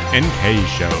Derek and Kay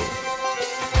Show.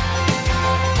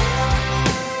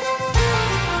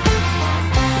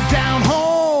 Down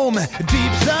home,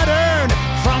 deep southern,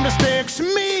 from the sticks,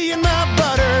 me and my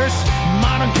butters.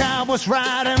 Modern cowboys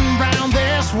riding round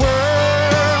this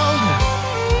world.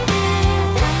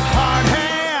 Hard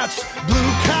hats,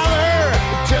 blue collar,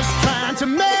 just trying to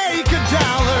make a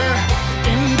dollar.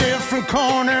 In different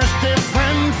corners,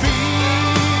 different fields.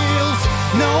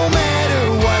 No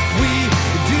matter what we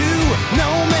do,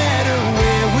 no matter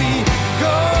where we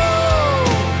go,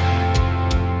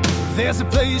 there's a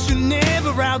place you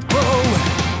never outgrow.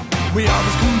 We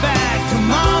always come back to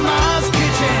Mama's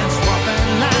kitchen,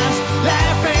 swapping lines,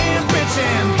 laughing,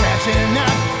 bitching, catching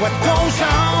up what goes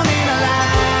on in our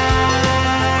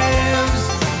lives.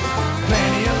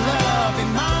 Plenty of love in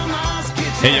Mama's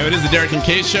kitchen. Hey, yo, it is the Derek and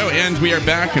Kay Show, and we are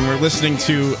back, and we're listening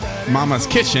to Mama's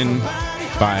Kitchen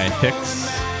by Hicks.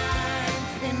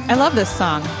 I love this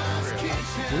song.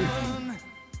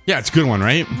 Yeah, it's a good one,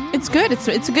 right? It's good. It's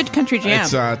a good country jam.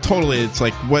 It's totally. It's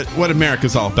like what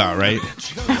America's all about, right?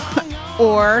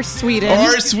 Or Sweden.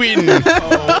 Or Sweden.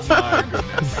 Oh my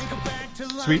goodness.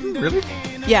 Sweden, really?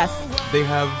 Yes. They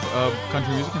have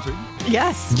country music in Sweden.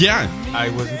 Yes. Yeah. I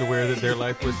wasn't aware that their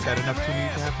life was sad enough to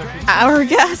need to have country music. Our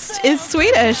guest is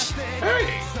Swedish.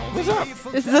 Hey, what's up?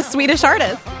 This is a Swedish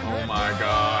artist. Oh my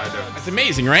God. It's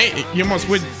amazing, right? You almost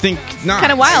would think not.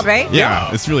 Kind of wild, right?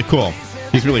 Yeah, it's really cool.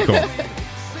 He's really cool.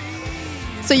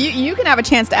 So you can have a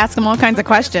chance to ask him all kinds of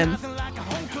questions.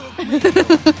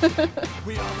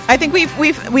 I think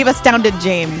we've astounded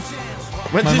James.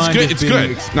 Well, it's good. It's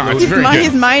good. No, it's very good.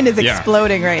 His mind is Yeah.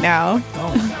 exploding right now.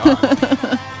 Oh, God.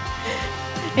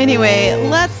 Anyway,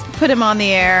 let's put him on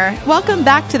the air. Welcome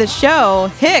back to the show,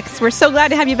 Hicks. We're so glad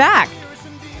to have you back.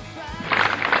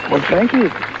 Well, thank you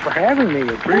for having me.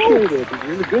 Appreciate it. It's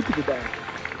really good to be back.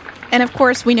 And of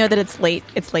course, we know that it's late.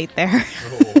 It's late there.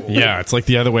 Yeah, it's like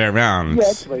the other way around. Yeah,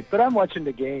 it's late, but I'm watching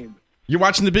the game. You're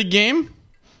watching the big game?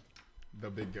 The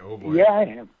big oh boy. Yeah, I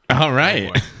am. All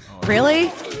right.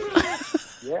 Really?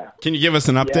 Yeah. Can you give us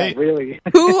an update? Yeah, really.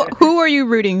 Who are you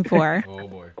rooting for? Oh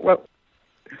boy.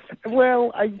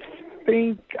 Well, I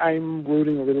think I'm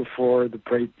rooting a little for the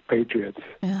Patriots.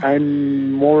 Yeah.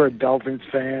 I'm more a Dolphins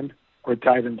fan or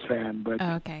Titans fan, but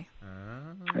okay.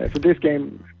 For this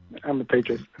game, I'm a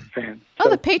Patriots fan. Oh,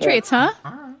 the Patriots, huh?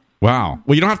 Wow.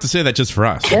 Well, you don't have to say that just for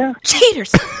us. Yeah.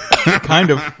 Cheaters.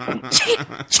 Kind of.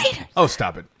 Cheaters. Oh,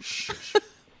 stop it. Shh.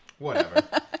 Whatever.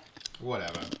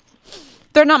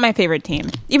 They're not my favorite team.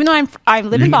 Even though I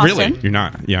live in Boston. Really? You're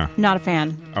not? Yeah. Not a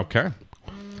fan. Okay.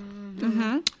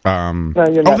 Mm-hmm.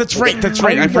 That's right.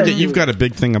 I forget. You've got a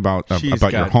big thing about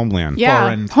your homeland.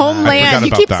 Yeah, homeland.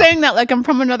 You keep saying that like I'm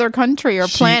from another country or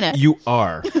planet. You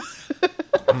are.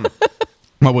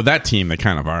 Well, with that team, they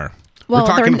kind of are. Well, we're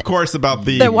talking, of course, about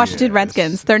the Washington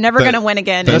Redskins. They're never going to win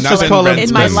again. Let's just call them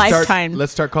in my lifetime.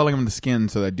 Let's start calling them the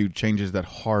Skins so that dude changes that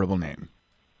horrible name.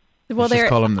 Well, let's just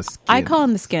call them the Skins. I call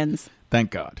them the Skins.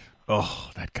 Thank God. Oh,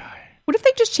 that guy. What if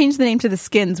they just changed the name to the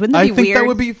Skins? Wouldn't that be weird? I think that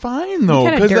would be fine, though,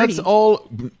 because that's all...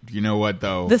 You know what,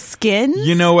 though? The Skins?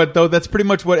 You know what, though? That's pretty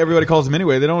much what everybody calls them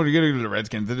anyway. They don't get the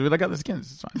Redskins. They like, the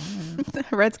Skins. It's fine.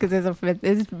 Redskins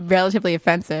is relatively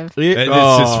offensive. It's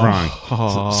just wrong.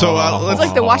 So it's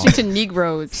like the Washington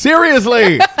Negroes.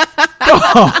 Seriously!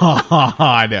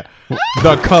 God.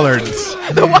 The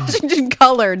Coloreds. The Washington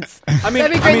Coloreds.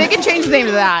 That'd be great. They can change the name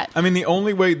to that. I mean, the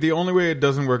only way it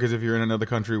doesn't work is if you're in another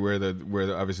country where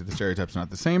obviously the stereotype's not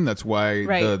the same. That's why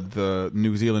the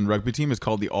New Zealand rugby team is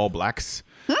called the All Blacks.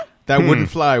 That wouldn't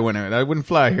fly that wouldn't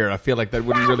fly here. I feel like that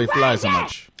wouldn't really fly so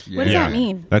much. What does that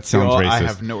mean? That sounds racist. I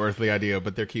have no earthly idea,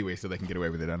 but they're Kiwi, so they can get away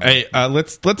with it. Hey,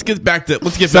 let's get back to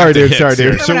Sorry, dude.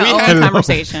 Hicks. So we had a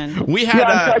conversation. We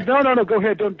had no. Go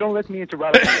ahead. Don't let me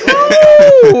interrupt.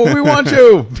 We want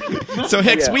you. So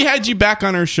Hicks, we had you back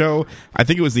on our show. I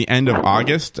think it was the end of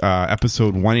August,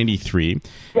 episode 183.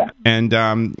 Yeah. And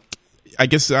I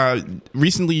guess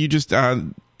recently you just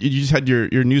had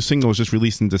your new single was just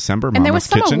released in December. And there was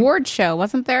some Kitchen. award show,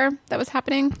 wasn't there? That was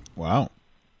happening. Wow.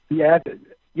 Yeah.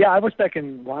 I was back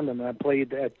in London. I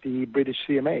played at the British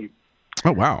CMA.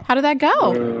 Oh wow! How did that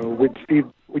go? With Steve.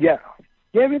 Yeah,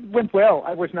 it went well.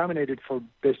 I was nominated for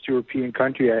Best European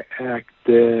Country Act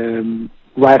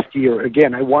last year.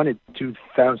 Again, I won it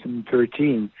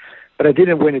 2013, but I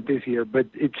didn't win it this year. But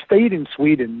it stayed in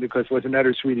Sweden because it was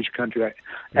another Swedish country act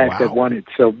that won it.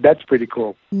 So that's pretty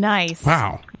cool. Nice.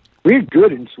 Wow. We're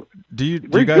good in Sweden. Do you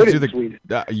guys do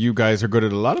the? You guys are good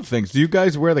at a lot of things. Do you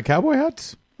guys wear the cowboy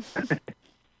hats?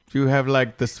 Do you have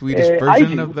like the Swedish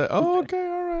version of the? Oh, okay,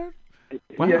 all right.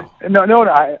 Wow. Yeah, no.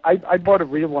 I bought a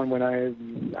real one when I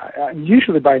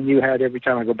usually buy a new hat every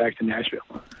time I go back to Nashville.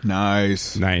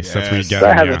 Nice. Yes. That's where you get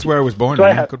it. That's where I was born.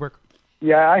 So good work.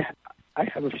 Yeah, I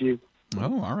have a few.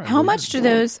 Oh, all right. How much do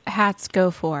those hats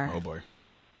go for? Oh boy.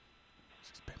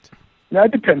 Now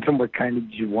it depends on what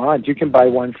kind you want. You can buy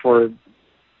one for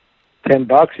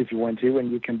 $10 if you want to,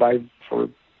 and you can buy for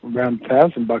around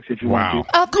 $1,000 if you want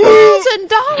to.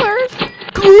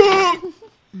 $1,000.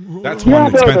 That's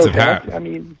one expensive hat. I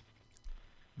mean,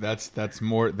 that's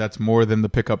more than the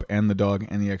pickup and the dog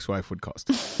and the ex-wife would cost.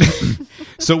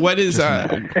 So what is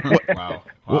wow.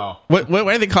 What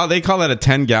do they call? They call that a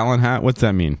 10-gallon hat. What's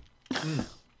that mean?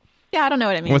 Yeah, I don't know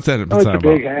what it means. What's that? It's a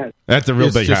big hat. That's a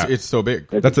real big hat. It's so big.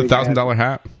 That's a $1,000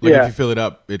 hat. Like if you fill it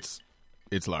up, it's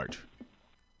large.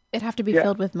 It'd have to be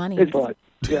filled with money. It's a lot.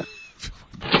 Yeah.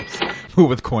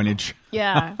 With coinage.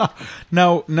 Yeah.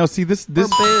 Now, see this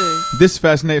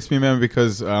fascinates me, man,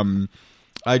 because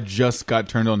I just got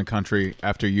turned on the country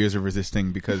after years of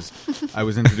resisting because I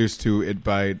was introduced to it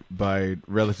by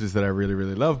relatives that I really,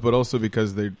 really love, but also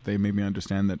because they made me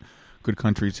understand that good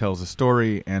country tells a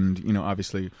story, and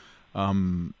obviously,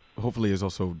 hopefully, is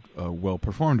also well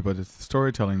performed. But it's the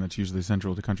storytelling that's usually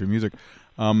central to country music.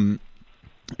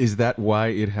 Is that why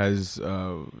it has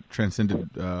transcended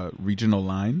regional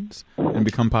lines and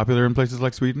become popular in places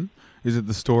like Sweden? Is it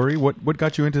the story? What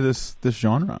got you into this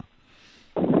genre?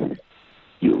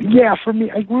 Yeah, for me,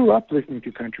 I grew up listening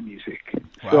to country music,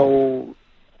 so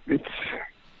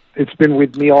it's been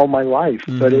with me all my life.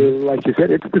 Mm-hmm. But like you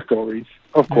said, it's the stories,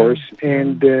 of course,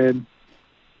 and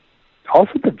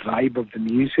also the vibe of the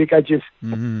music. I just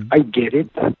I get it.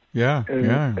 Yeah,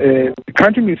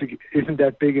 country music isn't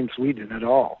that big in Sweden at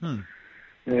all.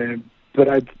 but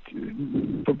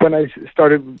when I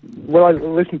started, well, I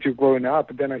listened to it growing up,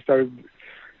 but then I started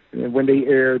when they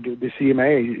aired the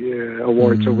CMA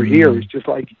awards over here. It's just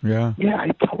like, yeah,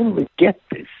 I totally get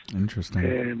this.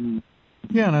 Interesting.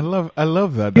 Yeah, and I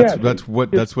love that.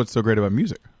 That's what's so great about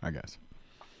music, I guess.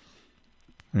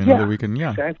 That we can,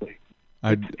 exactly.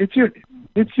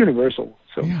 It's universal.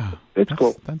 So it's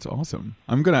cool. That's awesome.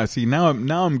 I'm gonna see now. I'm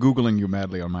Googling you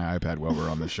madly on my iPad while we're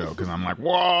on the show because I'm like,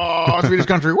 whoa, Swedish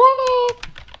country, whoa.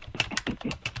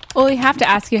 Well, we have to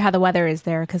ask you how the weather is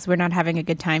there because we're not having a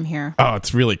good time here. Oh,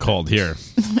 it's really cold here.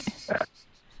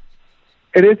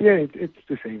 It is. Yeah, it's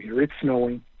the same here. It's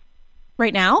snowing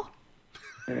right now.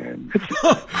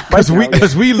 Because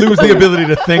we lose the ability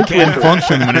to think and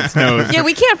function when it snows. Yeah,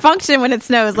 we can't function when it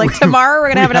snows. Like tomorrow, we're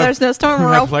gonna have another snowstorm.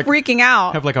 We're all freaking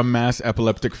out. Have like a mass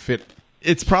epileptic fit.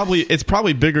 It's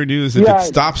probably bigger news if it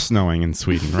stops snowing in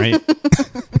Sweden, right?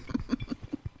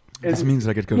 This means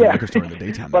I get to go to the liquor store in the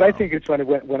daytime. But I think it's funny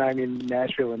when I'm in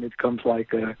Nashville and it comes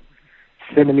like a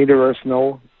centimeter of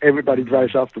snow. Everybody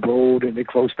drives off the road and they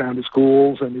close down the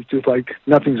schools and it's just like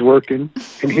nothing's working.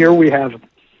 And here we have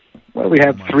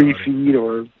 3 feet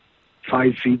or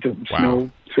 5 feet of snow.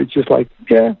 So it's just like,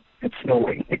 it's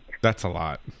snowing. That's a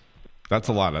lot. That's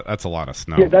a lot of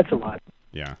snow. Yeah, that's a lot.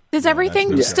 Yeah. Does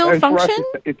everything still function?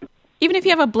 Even if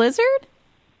you have a blizzard?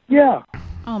 Yeah.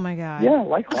 Oh my God. Yeah,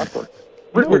 like clockwork.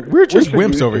 We're just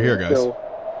wimps over here, guys. So.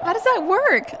 How does that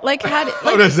work? Like, how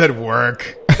does that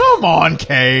work? Come on,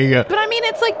 Kay. But I mean,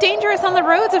 it's like dangerous on the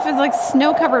roads if it's like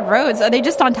snow-covered roads. Are they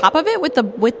just on top of it with the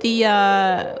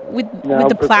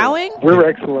plowing? We're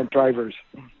excellent drivers.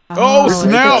 Oh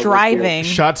snap! Driving.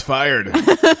 Shots fired.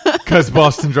 Because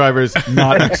Boston drivers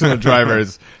not excellent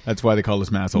drivers. That's why they call us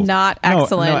massholes. Not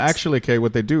excellent. No, actually, Kay,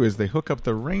 what they do is they hook up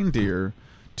the reindeer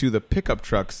to the pickup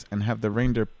trucks and have the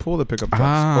reindeer pull the pickup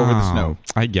trucks over the snow.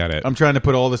 I get it. I'm trying to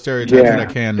put all the stereotypes that I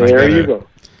can. There you go.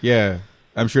 Yeah,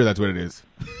 I'm sure that's what it is.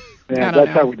 Yeah,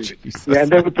 that's how we do it. Yeah,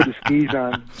 and then we put the skis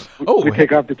on. We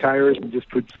take off the tires and just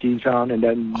put skis on, and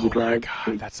then we drive. Oh,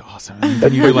 my God, that's awesome. And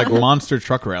then you do like monster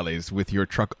truck rallies with your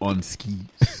truck on skis.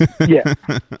 Yeah.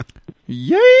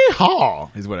 Yay-haw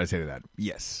is what I say to that.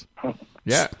 Yes.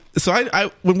 Yeah. So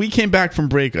I when we came back from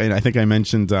break, I think I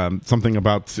mentioned something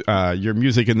about your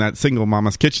music in that single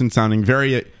 "Mama's Kitchen" sounding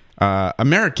very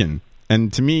American,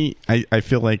 and to me, I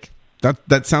feel like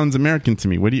that sounds American to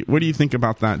me. What do you think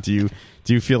about that? Do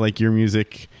you feel like your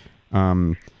music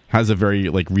has a very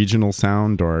like regional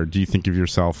sound, or do you think of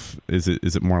yourself is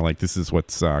it more like this is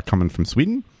what's coming from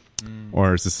Sweden,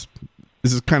 or is this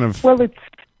kind of what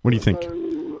do you think?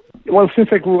 Well, since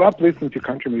I grew up listening to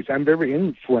country music, I'm very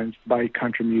influenced by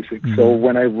country music. Mm-hmm. So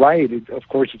when I write it, of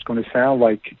course, it's going to sound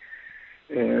like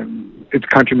it's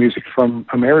country music from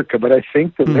America. But I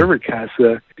think the lyric has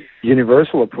a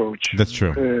universal approach. That's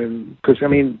true. Because, I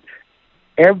mean,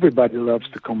 everybody loves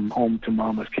to come home to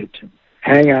Mama's kitchen,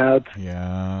 hang out,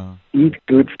 eat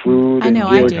good food. I know,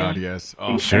 I do. God, yes.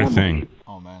 Oh, sure thing.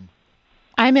 Oh, man.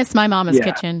 I miss my mama's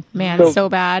kitchen, man, so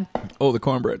bad. Oh, the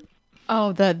cornbread. Oh,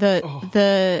 what's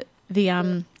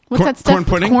that stuff? Corn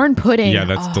pudding? Corn pudding. Yeah,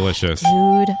 that's delicious.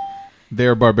 Dude.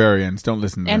 They're barbarians. Don't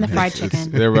listen to them. And the fried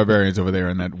chicken. They're barbarians over there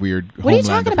in that weird homeland. What are you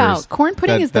talking about? Corn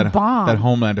pudding is the bomb. That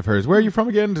homeland of hers. Where are you from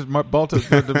again?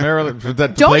 Baltimore, Maryland?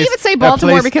 Don't even say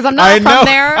Baltimore because I'm not from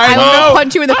there. I will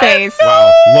punch you in the face.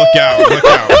 Wow. Look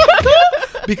out.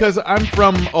 Because I'm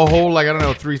from a whole,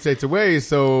 3 states away,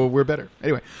 so we're better.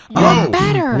 Anyway.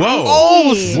 Better. Whoa. Oh,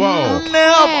 whoa.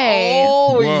 snap. Okay.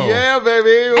 Oh, yeah,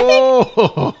 baby.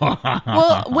 Oh.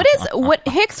 Well,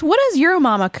 Hicks, what is your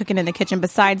mama cooking in the kitchen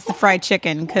besides the fried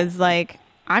chicken? Because,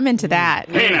 I'm into that.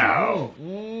 Hey, now.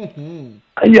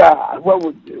 Yeah,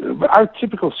 well, our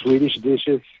typical Swedish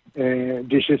dishes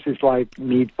is like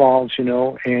meatballs,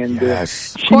 and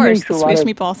yes. Of course, Swedish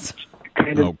meatballs.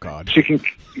 Kind of God.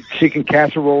 Chicken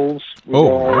casseroles with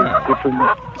all different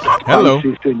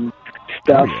spices and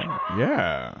stuff. Oh,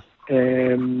 yeah.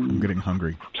 And I'm getting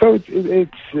hungry. So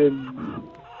it's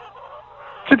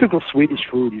typical Swedish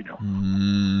food,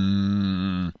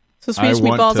 So Swedish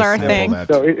meatballs are a thing.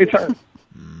 So it's our...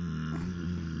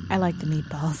 I like the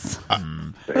meatballs.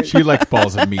 She likes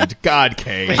balls of meat. God,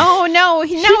 Kay. Oh no!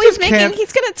 It's gonna be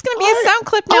a sound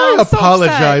clip now. I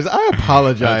apologize. So I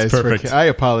apologize. That's perfect. I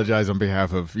apologize on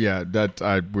behalf of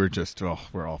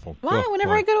we're awful. Why?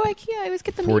 Whenever I go to IKEA, I always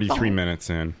get the 43 meatballs. minutes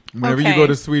in. Whenever you go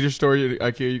to Swedish store,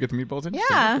 IKEA, you get the meatballs in.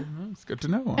 Yeah, it's good to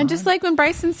know. And just like when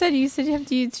Bryson said, you have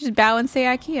to just bow and say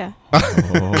IKEA.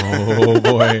 Oh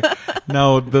boy!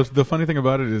 Now the funny thing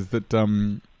about it is that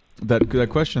that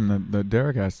question that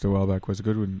Derek asked a while back was a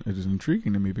good one. It is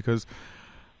intriguing to me because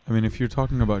I mean, if you're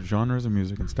talking about genres of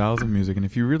music and styles of music, and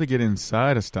if you really get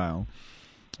inside a style,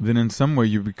 then in some way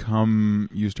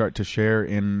you start to share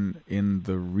in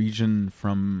the region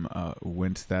from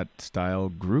whence that style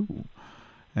grew.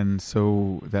 And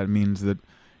so that means that,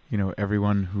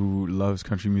 everyone who loves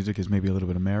country music is maybe a little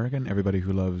bit American. Everybody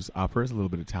who loves opera is a little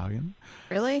bit Italian.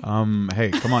 Really?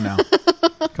 Hey, come on now.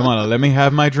 Come on, let me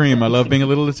have my dream. I love being a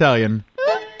little Italian.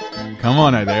 Come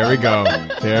on, there we go.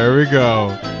 There we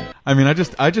go. I mean,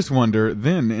 I just wonder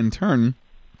then, in turn,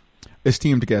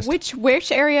 esteemed guest.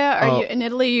 Which area are you in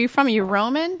Italy? Are you from? Are you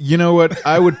Roman? You know what?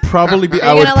 I would probably be.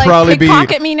 Are you gonna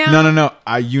pickpocket me now?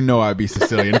 No. I'd be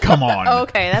Sicilian. Come on.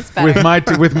 Okay, that's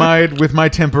better. with my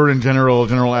temper and general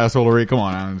assholery. Come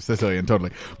on, I'm Sicilian,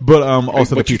 totally. But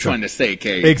also what the you pizza. trying to say,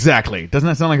 Kay? Exactly. Doesn't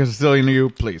that sound like a Sicilian to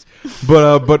you? Please.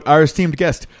 But our esteemed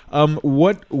guest.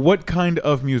 What kind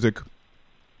of music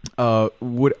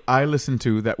would I listen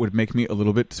to that would make me a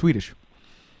little bit Swedish?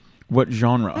 What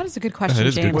genre? That is a good question, That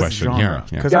is a good James. question. Yeah.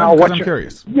 Because I'm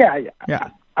curious. Yeah.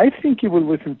 I think you would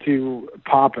listen to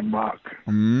pop and rock.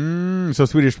 So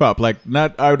Swedish pop, like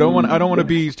not. I don't want to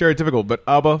be stereotypical, but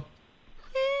ABBA.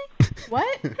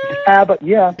 What? ABBA,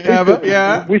 yeah. ABBA,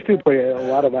 yeah. We still play a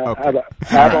lot of ABBA.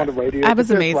 ABBA on the radio.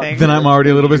 ABBA's amazing. Then I'm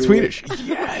already a little bit Swedish.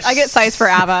 Yes. I get sized for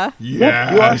ABBA.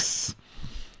 Yes.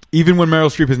 Even when Meryl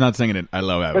Streep is not singing it, I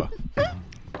love ABBA.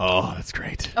 Oh, that's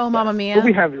great. Oh, Mamma Mia. Well,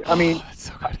 we have. I mean, that's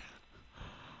so good.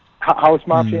 House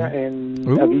Mafia and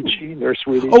Avicii. They're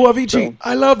Swedish. Oh, Avicii. So.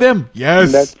 I love them.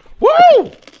 Yes.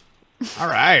 Woo! All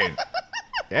right.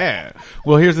 Yeah.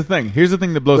 Well, here's the thing. Here's the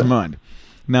thing that blows my mind.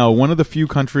 Now, one of the few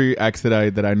country acts that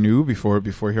I knew before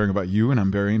hearing about you, and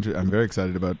I'm very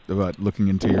excited about looking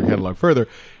into your catalog further,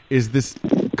 is this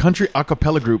country a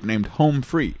cappella group named Home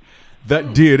Free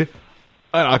that did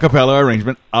an a cappella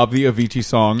arrangement of the Avicii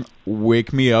song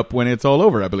 "Wake Me Up When It's All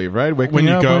Over," I believe, right? Wake me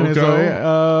up when it's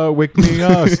all. Wake me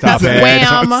up. Stop it.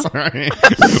 Wham. Sorry.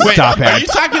 Stop it. Are you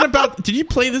talking about? Did you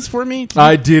play this for me?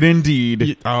 I did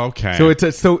indeed. Okay. So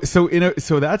it's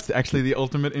so that's actually the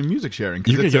ultimate in music sharing.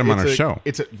 You can get them on our show.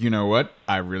 It's you know what?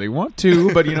 I really want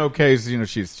to, but Kay's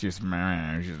she's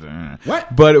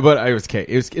what? But I was Kay.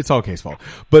 It's all Kay's fault.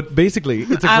 But basically,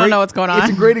 I don't know what's going on.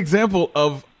 It's a great example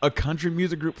of a country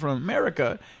music group from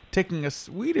America taking a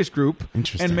Swedish group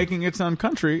and making it sound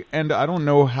country. And I don't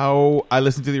know how. I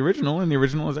listened to the original, and the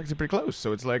original is actually pretty close.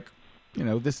 So it's like,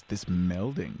 this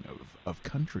melding of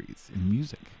countries in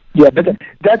music. Yeah, but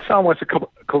that song was a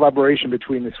collaboration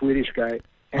between the Swedish guy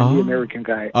and the American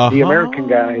guy. The American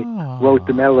guy wrote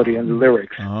the melody and the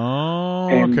lyrics.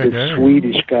 And the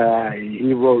Swedish guy,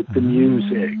 he wrote the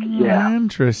music. Yeah.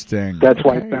 Interesting. That's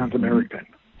why it sounds American.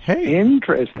 Hey.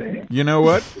 Interesting. You know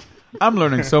what? I'm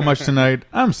learning so much tonight.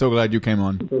 I'm so glad you came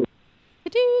on.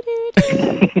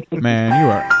 Man, you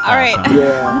are awesome. All right.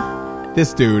 Yeah.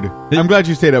 This dude. I'm glad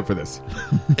you stayed up for this.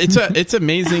 It's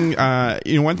amazing.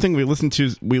 One thing we listen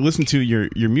to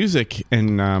your music,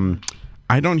 and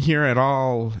I don't hear at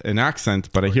all an accent,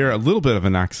 but I hear a little bit of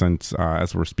an accent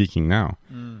as we're speaking now.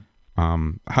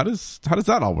 How does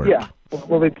that all work? Yeah.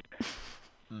 Well,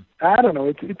 I don't know.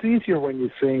 It's easier when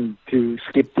you sing to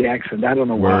skip the accent. I don't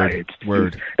know why.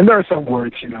 And there are some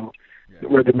words,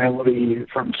 where the melody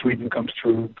from Sweden comes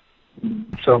through.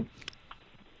 So,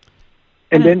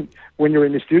 and then when you're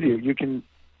in the studio, you can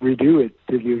redo it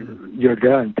till you're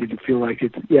done, till you feel like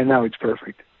it's. Yeah, now it's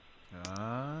perfect.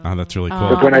 Oh, that's really cool.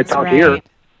 But when I talk here,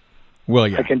 well,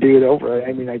 yeah, I can do it over.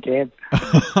 I mean, I can't.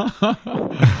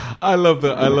 I love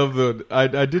the.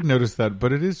 I did notice that,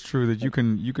 but it is true that you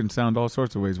can sound all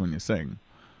sorts of ways when you sing.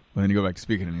 But then you go back to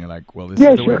speaking, and you're like, "Well, this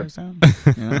is the way I sound."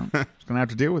 Just gonna have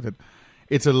to deal with it.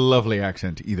 It's a lovely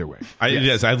accent either way.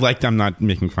 Yes, I like. I'm not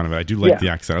making fun of it. I do like the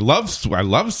accent. I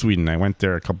love Sweden. I went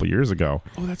there a couple years ago.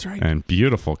 Oh, that's right. And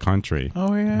beautiful country.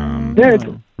 Oh yeah. It's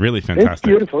really fantastic. It's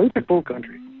beautiful. It's a cool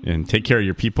country. And take care of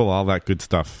your people. All that good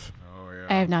stuff.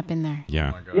 I have not been there.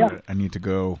 Yeah. Oh my God. I need to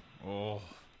go. Oh.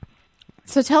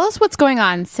 So tell us what's going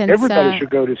on since everybody should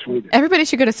go to Sweden. Everybody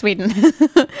should go to Sweden.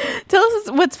 Tell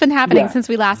us what's been happening since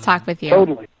we last talked with you.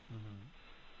 Totally.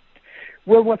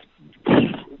 Well,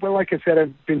 like I said,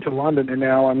 I've been to London, and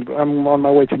now I'm on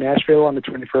my way to Nashville on the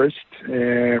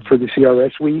 21st for the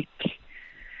CRS week,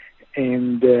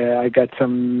 and I got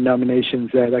some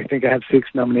nominations. I think I have 6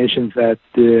 nominations at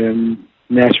the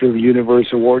Nashville Universe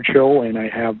Award Show, and I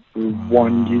have a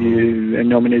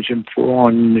nomination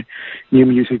on New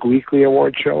Music Weekly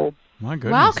Award Show. My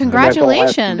goodness! Wow,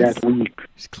 congratulations! That week.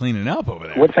 He's cleaning up over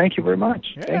there. Well, thank you very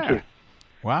much. Yeah. Thank you.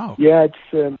 Wow. Yeah,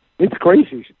 it's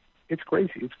crazy. It's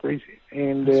crazy.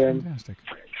 And fantastic.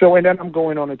 So, and then I'm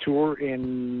going on a tour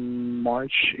in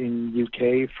March in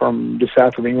UK from the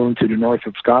south of England to the north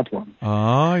of Scotland.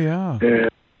 Oh, yeah.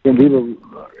 And we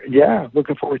were,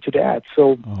 looking forward to that.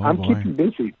 So I'm boy. keeping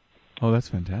busy. Oh, that's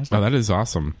fantastic. Oh, that is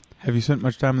awesome. Have you spent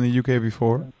much time in the UK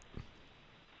before?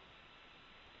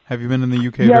 Have you been in the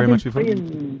UK Yeah, very I've much been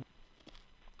before?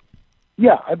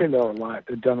 Yeah, I've been there a lot.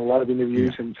 I've done a lot of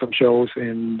interviews and some shows,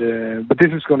 and but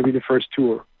this is going to be the first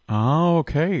tour. Oh,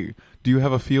 okay. Do you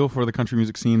have a feel for the country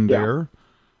music scene there?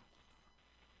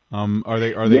 Are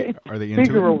they into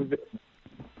bigger it? over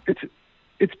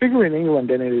it's bigger in England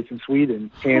than it is in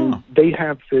Sweden, and they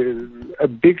have a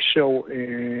big show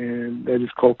that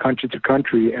is called Country to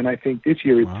Country, and I think this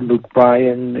year it's Luke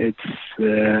Bryan, it's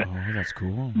that's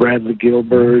cool. Bradley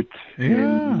Gilbert,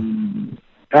 and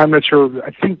I'm not sure. I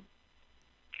think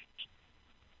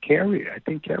Carrie's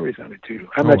on it too.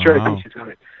 I'm not sure. I think she's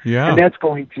on it. Yeah, and that's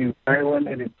going to Ireland,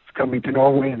 and it's coming to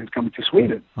Norway, and it's coming to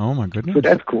Sweden. Oh my goodness! So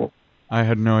that's cool. I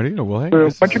had no idea. Well, hey,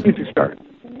 so country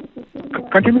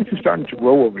music's starting to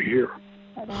grow over here.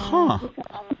 Huh.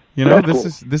 You know,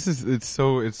 That's this is it's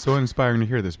so inspiring to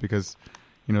hear this, because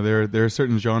you know there are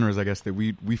certain genres, I guess, that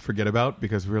we forget about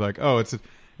because we're like, oh, it's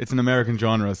an American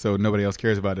genre, so nobody else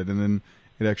cares about it, and then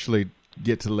it actually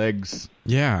gets legs.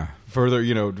 Yeah. Further,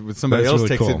 you know, with somebody That's else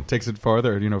really cool. takes it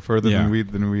farther, you know, further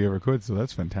than we ever could. So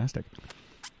that's fantastic.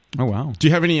 Oh wow. Do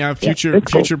you have any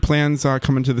future plans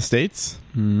coming to the States?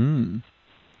 Mm-hmm.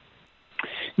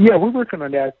 Yeah, we're working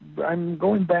on that. I'm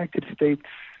going back to the States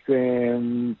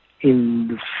in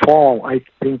the fall. I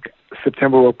think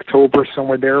September, October,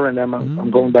 somewhere there, and then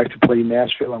I'm going back to play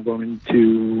Nashville. I'm going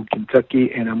to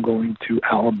Kentucky, and I'm going to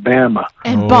Alabama.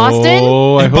 And Boston?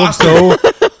 Oh, I hope so.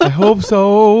 I hope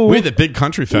so. We had the big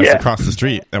country fest across the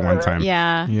street at one time.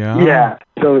 Yeah.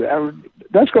 So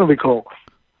that's going to be cool.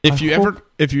 If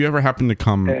you ever happen to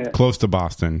come close to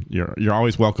Boston, you're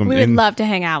always welcome. We would love to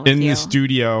hang out with in you. the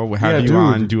studio. Have you dude.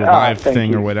 on, do a live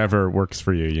thing you. or whatever works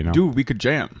for you. You know, Dude, we could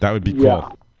jam. that would be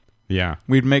cool. Yeah.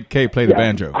 We'd make Kay play the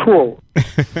banjo. Cool. I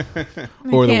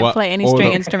can't play any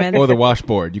string instruments. Or the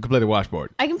washboard. You could play the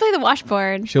washboard. I can play the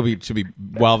washboard. She'll be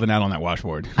wilding out on that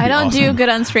washboard. I don't do good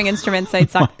on string instruments. I'd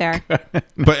suck there.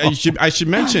 But I should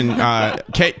mention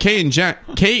Kay and James.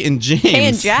 Kay and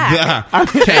Jack.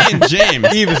 Kay and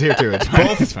James. Eve is here too.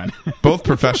 It's fine. Both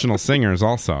professional singers,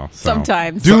 also. So.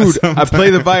 Sometimes, dude, Sometimes. I play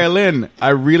the violin. I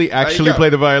really actually play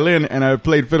the violin, and I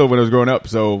played fiddle when I was growing up.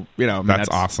 So you know, that's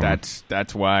awesome.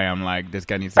 That's why I'm like, this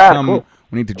guy needs to come. Cool.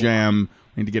 We need to jam.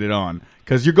 We need to get it on,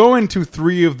 because you're going to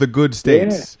 3 of the good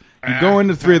states. You're going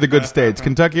to 3 of the good states: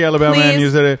 Kentucky, Alabama, and you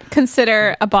said it.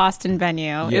 Consider a Boston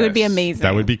venue. It would be amazing.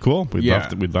 That would be cool.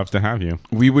 We'd love to have you.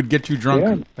 We would get you drunk.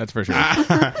 Yeah. That's for sure.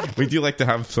 We do like to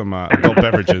have some adult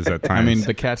beverages at times. I mean,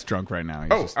 the cat's drunk right now.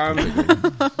 He's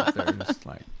just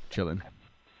like chilling.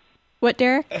 What,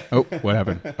 Derek? Oh, what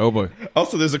happened? Oh boy.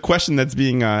 Also, there's a question that's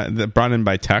being that brought in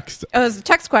by text. Oh, it's a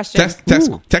text question.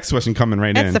 Text question coming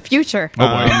right That's in. the future. Oh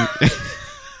boy.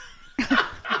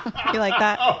 You like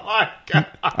that? Oh my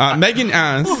god. Megan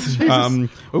asks,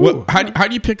 how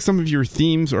do you pick some of your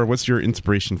themes, or what's your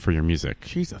inspiration for your music?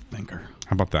 She's a thinker.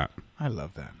 How about that? I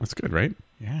love that. That's good, right?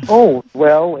 Yeah. Oh,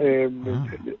 well,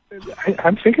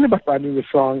 I'm thinking about writing a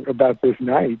song about this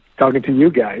night, talking to you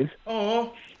guys.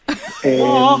 Oh.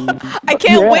 And, I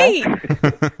can't wait.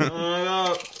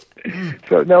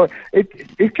 So, no,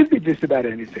 it could be just about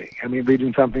anything. I mean,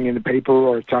 reading something in the paper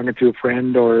or talking to a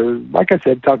friend or, like I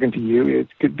said, talking to you. It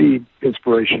could be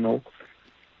inspirational.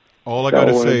 All I got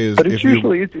to say is... But it's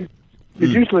usually, it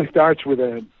usually starts with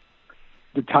the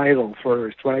title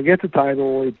first. When I get the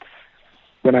title,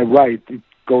 when I write, it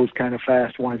goes kind of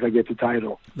fast once I get the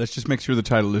title. Let's just make sure the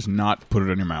title is not Put It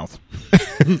on Your Mouth.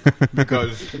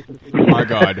 Because, my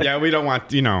God. Yeah, we don't want,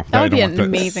 That would be an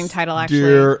amazing title, actually.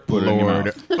 Dear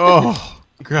Lord. Oh,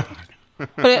 God.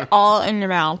 Put it all in your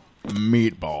mouth.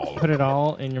 Meatball. Put it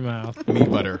all in your mouth.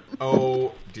 Meat butter.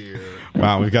 Oh, dear.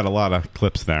 Wow, we've got a lot of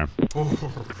clips there.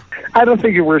 I don't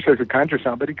think it works as a country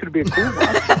song, but it could be a cool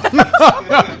one.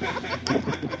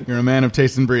 You're a man of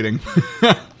taste and breeding.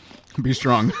 Be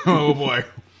strong. Oh, boy.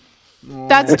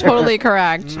 That's totally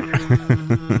correct.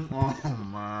 Oh,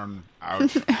 man.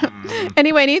 Ouch.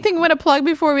 Anyway, anything you want to plug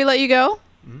before we let you go?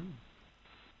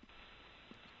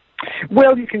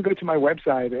 Well, you can go to my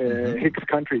website,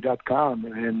 hickscountry.com,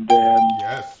 and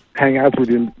hang out with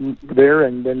you there,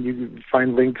 and then you can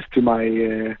find links to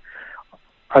my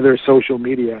other social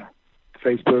media,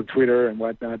 Facebook, Twitter, and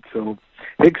whatnot. So,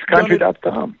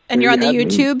 hickscountry.com. And you're on the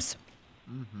YouTubes?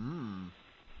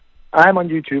 I'm on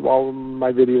YouTube. All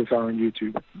my videos are on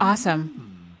YouTube.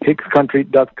 Awesome.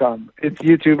 hickscountry.com. It's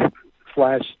YouTube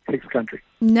Facebook.com/Hicks Country.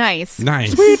 Nice.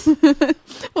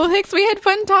 Well, Hicks, we had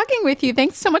fun talking with you.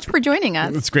 Thanks so much for joining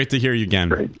us. It's great to hear you again.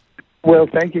 Great. Well,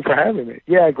 thank you for having me.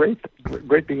 Yeah, great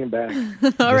being back.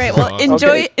 All right. Well,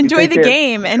 enjoy the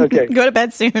game and go to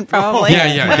bed soon, probably.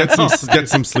 Yeah. Get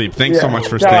some sleep. Thanks so much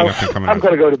for staying up and coming. I'm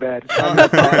going to go to bed.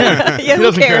 Yeah,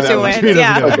 who cares who wins?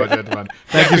 Yeah.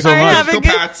 Thank you so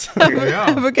much.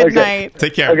 Have a good night.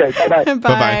 Take care. Okay. Bye.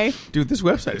 Bye. Dude, this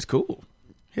website is cool.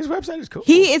 His website is cool.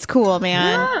 He is cool,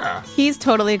 man. Yeah. He's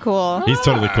totally cool. He's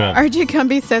totally cool. RJ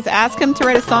Gumby says, ask him to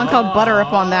write a song called Butter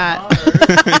Up on that.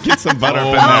 Get some butter up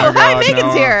in Oh, there. hi,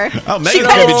 Megan's here. Oh, Megan's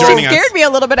going to be joining us. She scared me a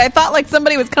little bit. I thought like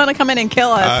somebody was going to come in and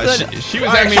kill us. She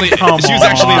was actually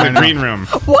in the green room.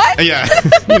 What? Yeah.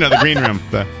 The green room.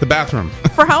 The bathroom.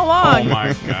 For how long? Oh,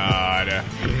 my God.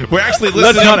 We're actually listening.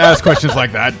 Let's not ask questions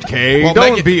like that, Kay. Well,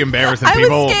 Don't be embarrassing I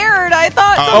people. was scared. I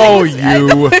thought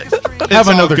Have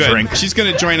another good. drink. She's going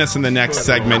to join us in the next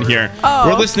segment here. Oh.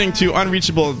 We're listening to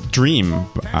Unreachable Dream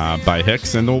by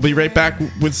Hicks, and we'll be right back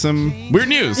with some weird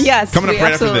news. Yes, coming up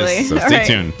right absolutely. after this. So All stay right.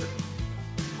 tuned.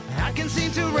 I can seem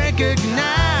to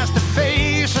recognize the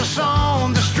faces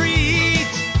on the street.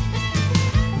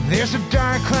 There's a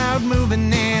dark cloud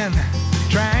moving in,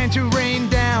 trying to rain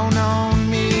down on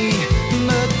me.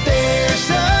 But there's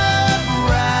a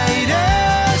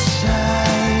brighter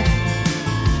side.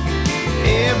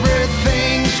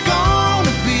 Everything's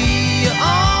gonna be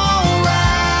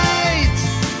alright.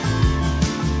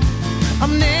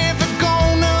 I'm never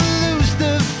gonna lose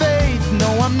the faith.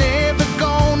 No, I'm never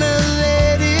gonna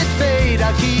let it fade.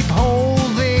 I'll keep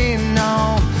holding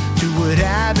on to what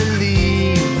I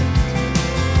believe.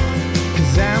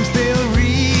 'Cause I'm still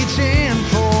reaching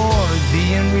for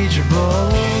the unreachable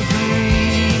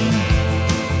dream.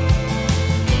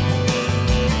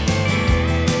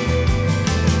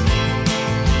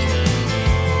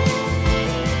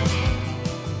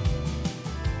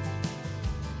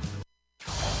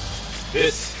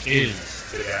 This is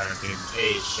the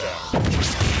TD&KS Show.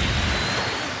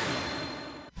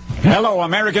 Hello,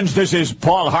 Americans. This is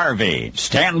Paul Harvey.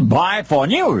 Stand by for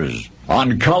news.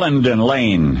 On Cullendon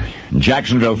Lane,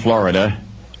 Jacksonville, Florida,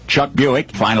 Chuck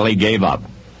Buick finally gave up.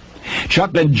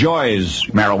 Chuck enjoys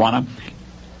marijuana,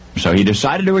 so he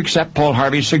decided to accept Paul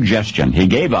Harvey's suggestion. He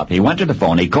gave up. He went to the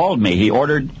phone. He called me. He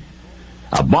ordered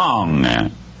a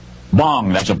bong.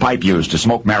 Bong, that's a pipe used to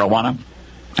smoke marijuana.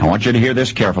 I want you to hear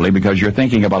this carefully because you're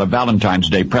thinking about a Valentine's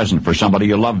Day present for somebody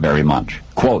you love very much.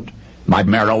 Quote, my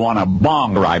marijuana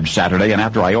bong arrived Saturday, and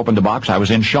after I opened the box, I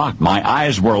was in shock. My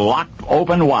eyes were locked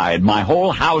open wide. My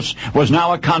whole house was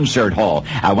now a concert hall.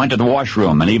 I went to the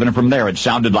washroom, and even from there, it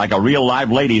sounded like a real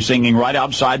live lady singing right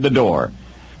outside the door.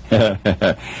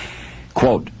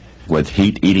 Quote, with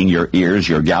heat eating your ears,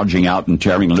 you're gouging out and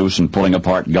tearing loose and pulling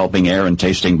apart, gulping air and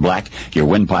tasting black. Your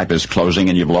windpipe is closing,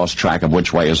 and you've lost track of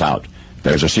which way is out.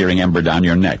 There's a searing ember down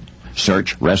your neck.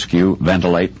 Search, rescue,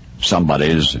 ventilate.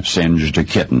 Somebody's singed a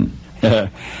kitten.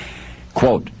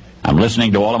 Quote, I'm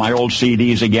listening to all of my old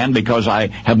CDs again because I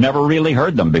have never really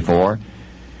heard them before.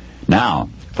 Now,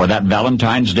 for that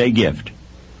Valentine's Day gift,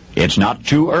 it's not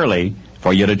too early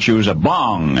for you to choose a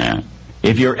bong.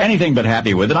 If you're anything but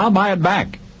happy with it, I'll buy it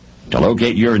back. To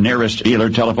locate your nearest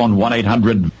dealer, telephone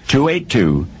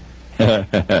 1-800-282.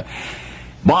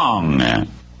 Bong.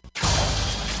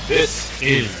 This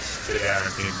is the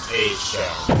TD&KS Show.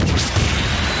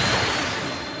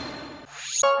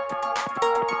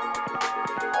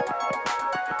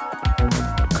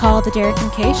 Call the Derek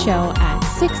and Kay Show at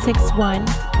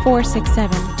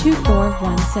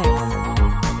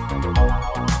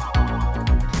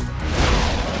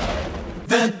 661-467-2416.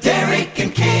 The Derek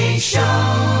and Kay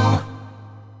Show.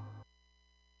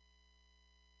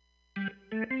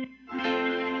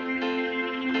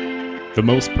 The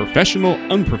most professional,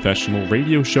 unprofessional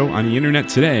radio show on the internet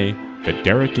today, The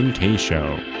Derek and Kay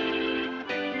Show.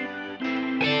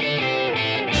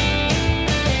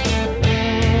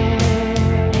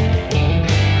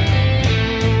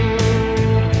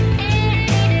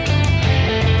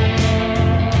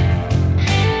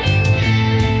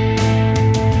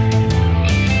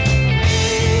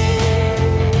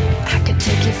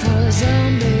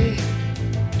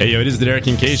 Hey, yo, it is the Derek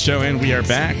and Kay Show, and we are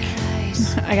back.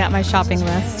 I got my shopping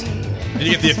list. Did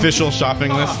you get the official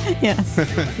shopping list? Yes.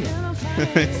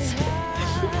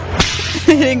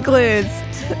 It includes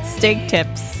steak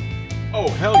tips, Oh,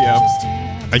 hell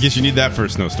yeah. I guess you need that for a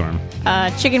snowstorm.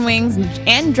 chicken wings,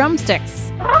 and drumsticks.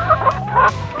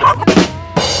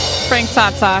 Frank's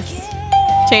hot sauce,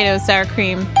 potatoes, sour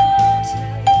cream,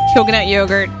 coconut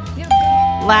yogurt,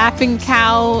 Laughing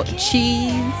Cow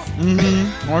cheese.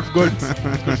 Mm-hmm. That's good.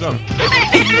 Good stuff.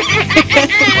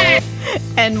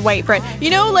 and white bread. You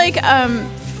know, like, do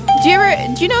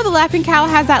you know the Laughing Cow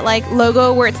has that like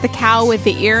logo where it's the cow with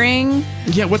the earring?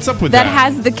 Yeah, what's up with that? That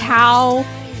has the cow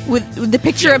with the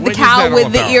picture of the what is cow that all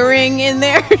with the about? earring in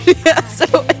there. Yeah, so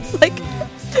it's like,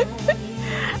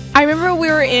 I remember we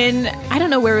were in, I don't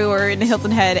know where we were in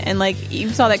Hilton Head, and like you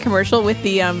saw that commercial with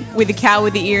the cow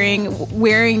with the earring,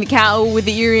 wearing the cow with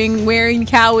the earring, wearing the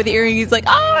cow with the earring. He's like,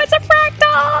 oh, it's a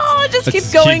fractal. It just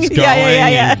keeps going.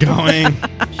 Yeah. And going.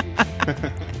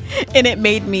 And it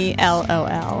made me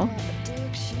LOL.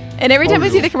 And every time I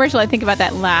see the commercial, I think about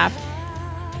that and laugh.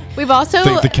 We've also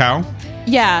the cow.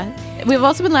 Yeah, we've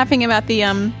also been laughing about the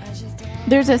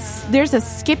There's a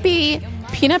Skippy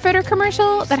peanut butter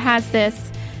commercial that has this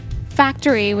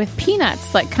factory with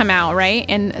peanuts like come out, right?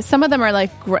 And some of them are like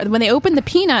when they open the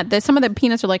peanut, some of the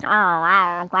peanuts are like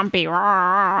grumpy,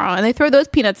 and they throw those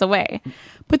peanuts away.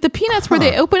 But the peanuts where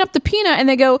they open up the peanut and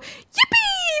they go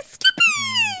yippee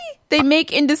Skippy, they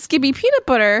make into Skippy peanut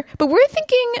butter. But we're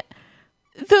thinking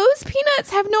those peanuts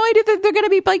have no idea that they're going to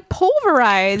be like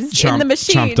pulverized in the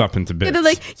machine, chomped up into bits. They're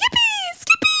like yippee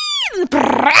Skippy,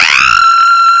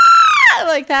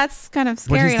 like that's kind of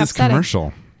scary. What is and this upsetting.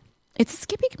 commercial? It's a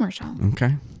Skippy commercial.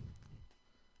 Okay.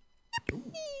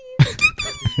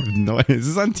 No, is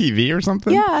this on TV or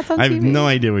something? Yeah, it's on I have TV. no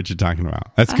idea what you're talking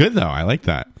about. That's good though. I like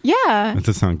that. Yeah. That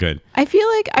does sound good. I feel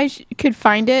like I could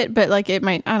find it, but like it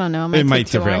might, I don't know. It might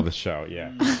take too derail long. the show.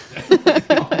 Yeah.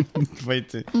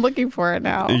 Wait. I'm looking for it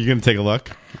now. Are you gonna take a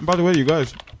look? By the way, you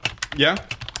guys. Yeah.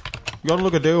 You got to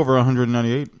look a day over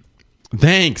 198.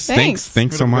 Thanks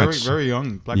so much. Very, very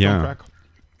young. Black Yeah. don't crack.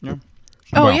 Yeah.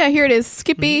 Oh yeah, here it is.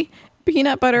 Skippy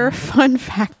Peanut Butter Fun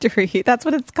Factory. That's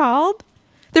what it's called.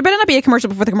 There better not be a commercial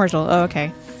before the commercial. Oh, okay.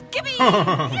 Skippy!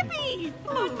 Yippee!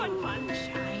 Fun,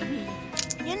 shiny.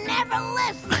 You never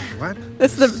listen. What?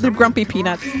 This is the grumpy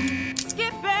peanuts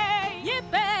Skippy!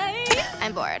 Yippee!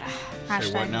 I'm bored.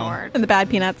 Hashtag bored. and the bad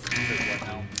peanuts.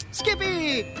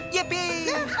 Skippy!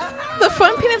 Yippee! The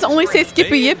fun peanuts only say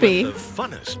Skippy Yippee. The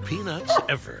funnest peanuts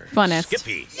ever. Funnest.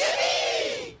 Skippy.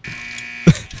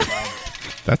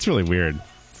 That's really weird.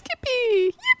 Skippy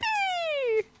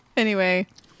Yippee. Anyway,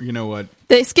 You know what?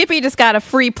 the Skippy just got a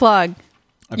free plug.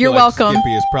 I You're feel like welcome.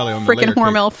 Skippy is probably on the Freaking layer cake.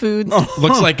 Hormel Foods.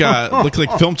 looks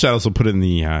like Film Shadows will put it in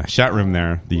the chat room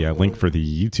there. The link for the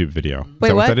YouTube video. Is Wait,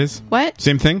 that what? what that is? What?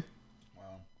 Same thing.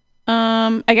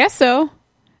 I guess so.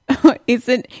 It's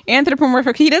an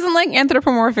anthropomorphic. He doesn't like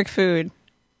anthropomorphic food.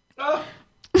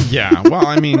 Yeah. Well,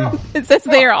 I mean, It says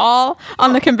they are all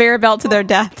on the conveyor belt to their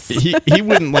deaths. he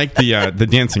wouldn't like the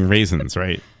dancing raisins,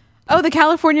 right? Oh, the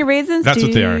California raisins? That's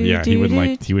what they are. Yeah, he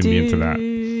wouldn't be into that.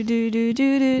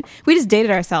 We just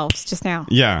dated ourselves just now.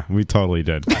 Yeah, we totally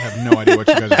did. I have no idea what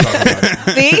you guys are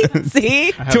talking about.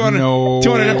 See? I have 200 no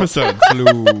 200 episodes.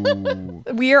 clue.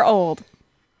 We are old.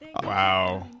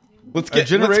 Wow. Let's A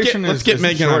generation let's get is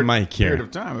Megan a on short mic here. period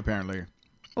of time, apparently.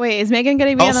 Wait, is Megan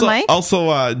going to be on the mic?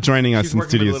 Also joining us She's in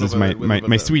working with a studios is little my bit of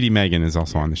my a- sweetie Megan is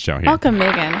also on the show here. Welcome,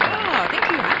 Megan. Oh, thank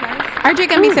you. Hi, RJ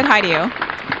Gumby said hi to you.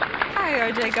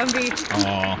 Hi, RJ Gumby.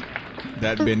 Aw,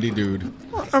 that bendy dude.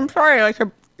 I'm sorry, like a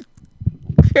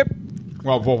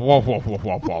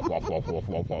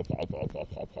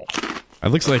It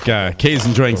looks like Kay's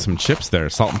enjoying some chips there,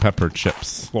 salt and pepper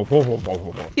chips.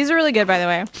 These are really good, by the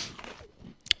way.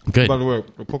 Good. By the way,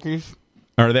 the cookies,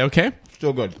 Are they okay?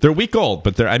 still good. They're a week old,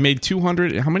 but I made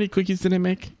 200. How many cookies did I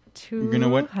make? You know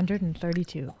what?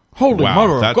 232. Holy Wow,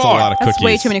 mother of that's a God. lot of cookies. That's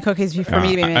way too many cookies for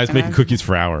me to be making. I was making cookies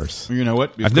for hours. You know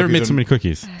what? These I've never cookies made so many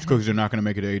cookies. These cookies are not going to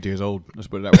make it to 8 years old. Let's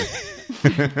put it that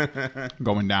way.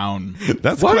 Going down.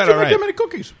 That's Why quite did you all make right. that many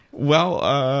cookies? Well,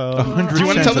 do you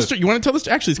want to tell the story? You want to tell this?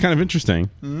 Actually, it's kind of interesting.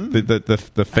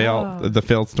 The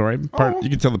failed story part. You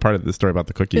can tell the part of the story about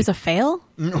the cookies. There's a fail?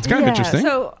 It's kind of interesting.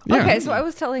 So, Yeah. okay, so I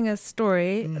was telling a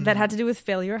story that had to do with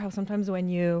failure, how sometimes when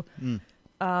you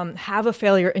have a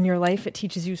failure in your life, it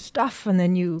teaches you stuff, and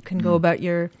then you can go about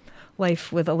your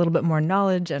life with a little bit more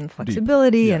knowledge and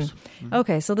flexibility. Yes. And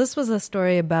okay, so this was a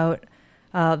story about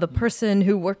the person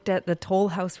who worked at the Toll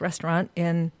House restaurant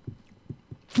in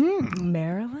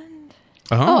Maryland.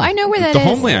 Oh, I know where that the is.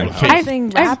 homeland. Something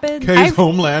Rapids. Kay's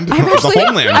homeland. The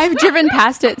homeland. I've driven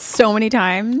past it so many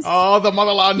times. Oh, the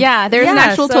motherland. Yeah, there's an Yeah,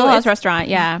 actual so Toll House it's- restaurant.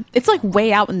 Yeah, it's like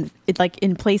way out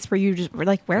in place where you just were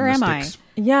like, where am I?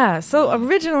 Yeah, so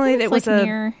originally It's it was like a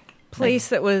near- place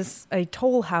that was a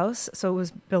toll house, so it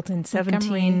was built in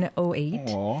 1708.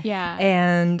 Aw. Yeah,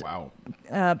 And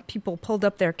Wow. people pulled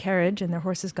up their carriage and their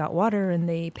horses got water and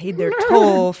they paid their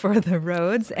toll for the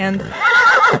roads and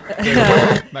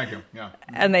Thank you. Yeah.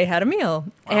 and they had a meal.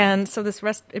 And so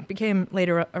it became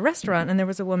later a restaurant, and there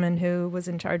was a woman who was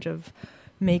in charge of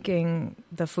making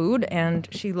the food, and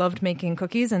she loved making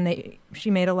cookies, and she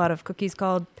made a lot of cookies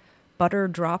called butter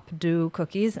drop dew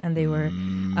cookies, and they were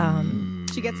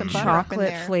She gets some butter up in chocolate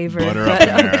there. flavored.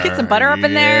 Get some butter up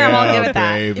in there. I'm all good with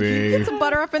that. baby. If you get some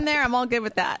butter up in there, I'm all good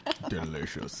with that.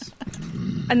 Delicious.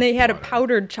 And they had a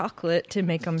powdered chocolate to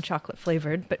make them chocolate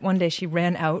flavored, but one day she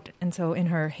ran out, and so in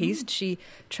her haste, she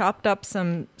chopped up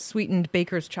some sweetened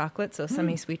baker's chocolate, so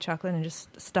semi-sweet chocolate, and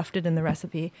just stuffed it in the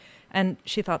recipe. And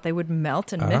she thought they would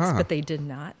melt and mix, but they did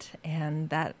not. And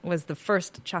that was the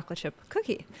first chocolate chip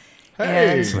cookie.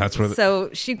 Hey! And So that's where so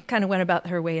she kind of went about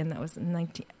her way, and that was in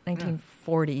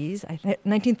 1940s, I think,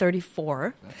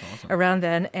 1934, around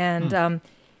then. And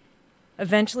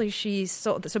eventually she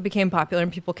sold, so it became popular,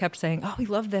 and people kept saying, "Oh, we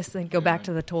love this." And go back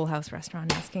to the Toll House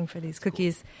restaurant asking for these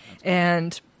cookies.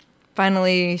 And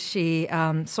finally, she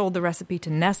sold the recipe to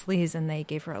Nestle's, and they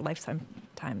gave her a lifetime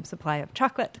supply of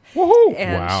chocolate. Woohoo!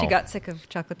 And she got sick of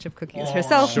chocolate chip cookies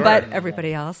herself, but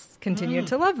everybody else continued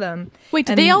to love them. Wait,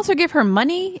 did they also give her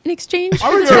money in exchange?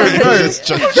 Come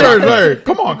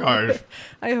on, guys.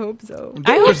 I hope so.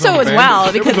 I hope so as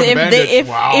well, because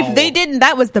if they didn't,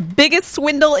 that was the biggest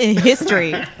swindle in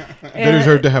history. They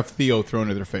deserve to have Theo thrown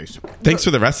in their face. Thanks for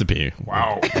the recipe.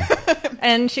 Wow.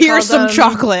 And she Here's some called them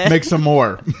chocolate. Make some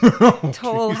more.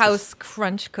 Toll House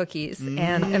Crunch cookies,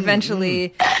 and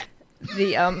eventually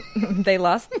they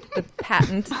lost the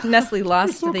patent. Nestle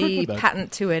lost the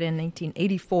patent to it in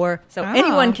 1984. So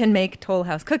anyone can make Toll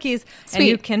House cookies, and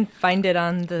you can find it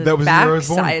on the back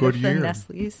side of the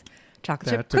Nestle's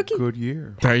chocolate chip cookie. That's a good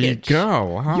year. There you go.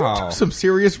 Wow. You do some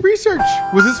serious research.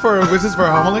 Was this for a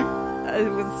homily?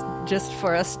 It was just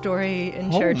for a story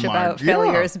in church about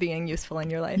failures being useful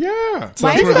in your life. Yeah. So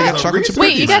that's where they get chocolate chip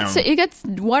Wait, cookies. you got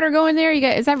water going there?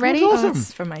 Is that ready? Awesome.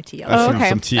 It's for my tea. Oh, okay.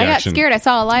 Some tea I got action. scared. I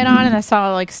saw a light on and I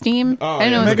saw like steam. I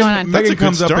didn't know what was going on. That's a Megan good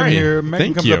comes up in story. here. Megan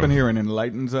Thank comes you. up in here and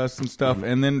enlightens us and stuff,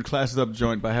 and then classes up the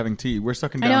joint by having tea. We're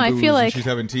sucking I down know. I booze, feel and like she's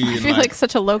having tea. I and feel like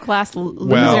such a low class loser.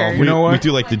 Well, You know what? we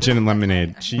do like the gin and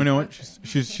lemonade. you know what?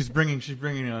 She's bringing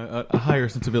a higher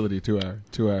sensibility to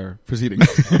our proceedings.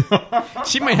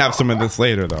 She might have some of this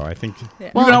later, though. I think. You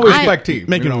can always spec tea.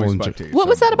 Megan You can always will spec enjoy- tea. What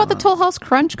was that about the Toll House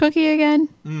Crunch cookie again?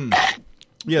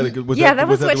 Yeah, That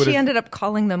was what she ended up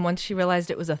calling them once she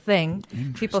realized it was a thing.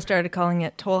 People started calling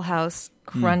it Toll House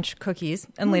Crunch cookies,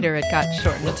 and later it got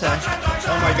shortened to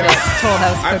Oh my God. Toll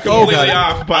House I'm cookies. completely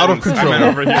off. Out of control. I'm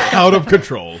over here. Out of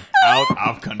control. Out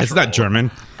of control. It's not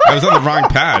German. I was on the wrong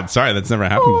pad. Sorry, that's never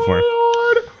happened before.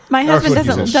 My husband cookies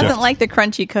doesn't is doesn't shift. like the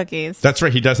crunchy cookies. That's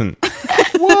right. He doesn't.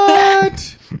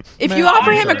 What? If you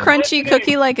offer him a crunchy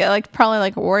cookie, like probably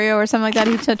like Oreo or something like that,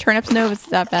 he'd turn up his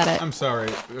nose up at it. I'm sorry.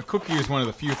 A cookie is one of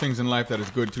the few things in life that is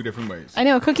good two different ways. I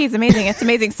know a cookie's amazing. It's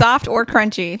amazing, soft or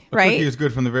crunchy, A right? cookie is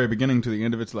good from the very beginning to the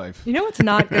end of its life. You know what's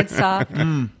not good soft?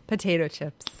 Potato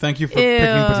chips. Thank you for picking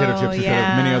potato chips instead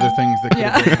yeah. of many other things that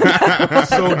could have been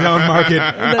so down market.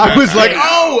 I was like,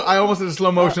 I almost did a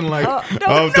slow motion like,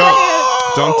 Don't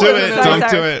do it. Don't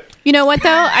do it. You know what though?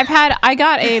 I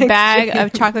got a bag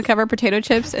of chocolate covered potato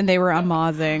chips and they were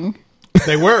amazing.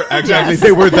 they were exactly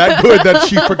they were that good that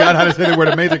she forgot how to say the word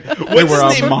amazing. They were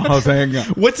his name?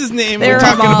 amazing. What's his name? They're We're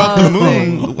talking about the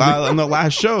amazing. moon on the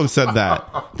last show. Said that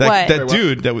What?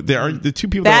 dude. They are the two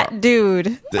people That dude.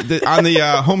 on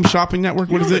the Home Shopping Network.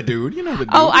 What is it, dude? You know the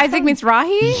dude. Oh, Isaac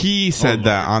Mizrahi? He said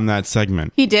that on that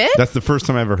segment. He did? That's the first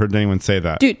time I ever heard anyone say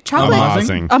that. Dude, chocolate.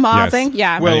 Amazing. Amazing. Yes.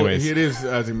 Yeah. Well, Anyways. it is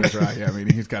Isaac Mizrahi. I mean,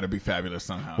 he's got to be fabulous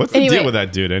somehow. What's the Anyway. deal with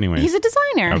that dude? Anyway, He's a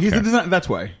designer. He's Okay. a design. That's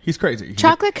why he's crazy. He's a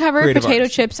Chocolate covered creative potato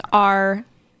artist. chips are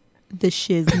the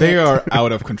shiz. They are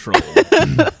out of control.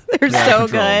 They're so control.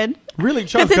 good. Really,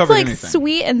 Because chocolate it's covered like anything.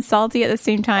 sweet and salty at the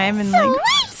same time, and like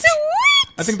sweet.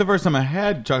 I think the first time I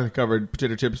had chocolate covered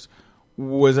potato chips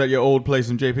was at your old place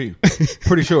in JP.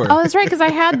 Pretty sure. Oh, that's right, because I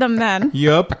had them then.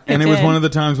 Yup. And it was did. one of the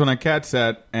times when I cat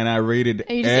sat and I rated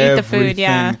And you just eat the food,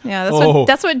 yeah. everything. Yeah, Oh.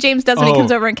 that's what James does when he Oh.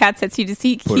 comes over and cat sits. He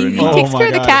takes Oh care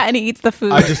of the my cat God. and he eats the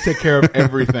food. I just take care of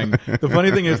everything. The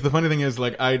funny thing is,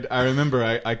 like I remember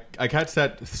I cat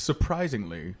sat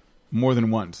surprisingly more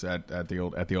than once at the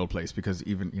old place because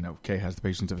even Kay has the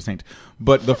patience of a saint.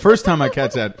 But the first time I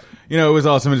cat sat, it was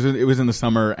awesome. It was in the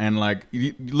summer and like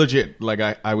legit. Like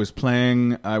I was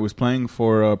playing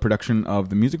for a production of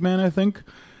The Music Man, I think,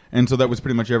 and so that was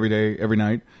pretty much every day, every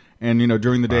night. And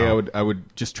during the day, I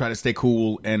would just try to stay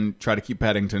cool and try to keep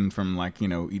Paddington from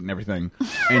eating everything.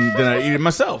 And then I eat it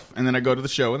myself. And then I go to the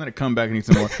show, and then I come back and eat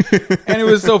some more. And it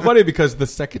was so funny because the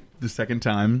second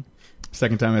time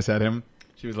I sat him,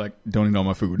 she was like, "Don't eat all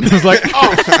my food." And I was like,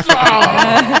 "Oh,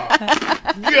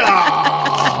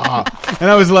 yeah." And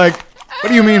I was like, "What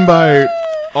do you mean by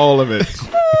all of it?"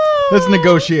 Let's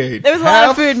negotiate. There was a lot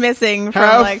of food missing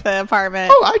from like the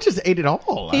apartment. Oh, I just ate it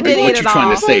all. He did eat it all. What you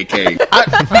trying to say, Kay?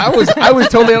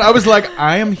 I was like,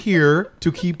 I am here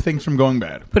to keep things from going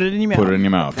bad. Put it in your mouth. Put it in your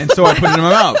mouth. And so I put it in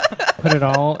my mouth. Put it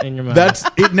all in your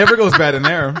mouth. It never goes bad in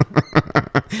there.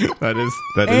 That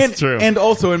is true. And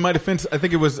also, in my defense, I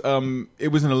think it was an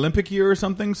Olympic year or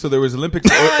something. So there was Olympics,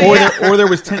 or there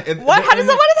was 10. What? What does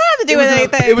that have to do with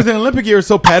anything? It was an Olympic year,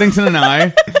 so Paddington and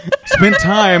I spent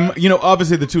time.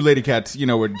 Obviously the two lady cats,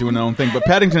 were doing their own thing, but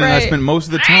Paddington and I spent most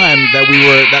of the time that we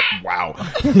were.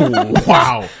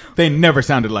 Wow. They never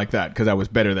sounded like that because I was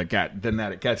better than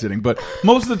that at cat sitting. But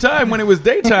most of the time when it was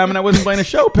daytime and I wasn't playing a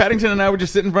show, Paddington and I would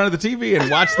just sit in front of the TV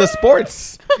and watch the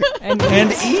sports and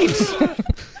eat.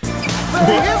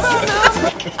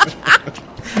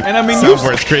 And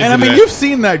I mean, you've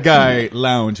seen that guy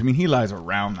lounge. I mean, he lies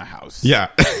around the house. Yeah.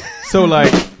 So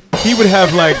like, he would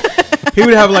have like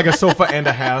a sofa and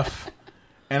a half,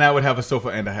 and I would have a sofa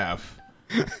and a half,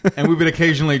 and we would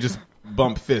occasionally just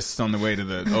bump fists on the way to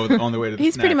the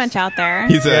He's snacks. pretty much out there.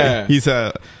 He's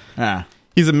a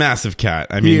massive cat.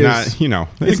 I mean, in a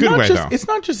good way though. It's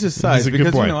not just his size, He's a good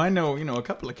because boy. I know a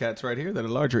couple of cats right here that are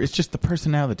larger. It's just the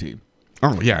personality.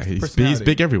 Oh yeah, he's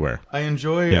big everywhere. I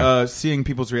enjoy seeing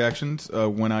people's reactions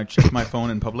when I check my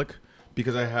phone in public,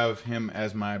 because I have him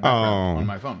as my background on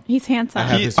my phone. He's handsome. I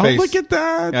have his face. Oh, look at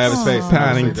that! I have his face.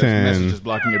 Paddington. There's messages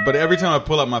blocking it. But every time I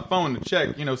pull up my phone to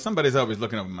check, somebody's always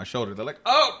looking over my shoulder. They're like,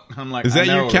 "Oh!" I'm like, "Is that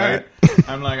your cat?" Right?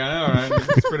 I'm like, "I know, right?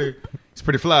 It's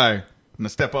pretty fly." I'm gonna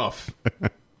step off.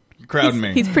 You're crowding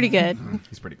me. He's pretty good.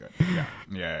 He's pretty good.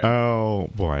 Yeah. Oh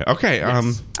boy. Okay. Are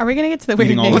we gonna get to the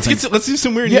weird news? Let's do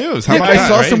some weird news. How about I that,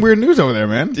 saw right? some weird news over there,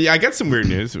 man. Yeah, I got some weird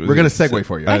news. We're gonna segue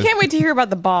for you. I can't wait to hear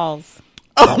about the balls.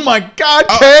 Oh my God,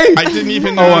 Kay! I didn't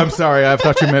even. Oh, I'm sorry. I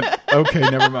thought you meant. Okay,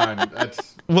 never mind.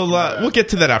 We'll get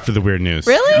to that after the weird news.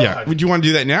 Really? Yeah. Would you want to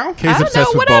do that now? Kay's I don't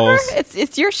obsessed know. with Whatever. balls.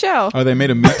 It's your show. Are they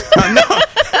made of meat?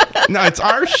 No, it's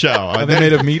our show. Are they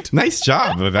made of meat? Nice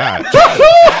job with that.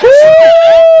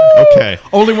 Okay.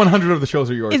 Only 100 of the shows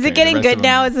are yours. Is it getting good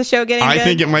now? Is the show getting good? I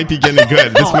think it might be getting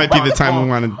good. This might be the time we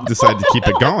want to decide to keep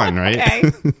it going, right? Okay.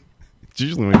 It's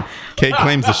usually when Kate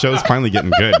claims the show's finally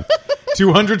getting good.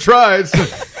 200 tries.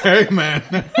 Hey, man.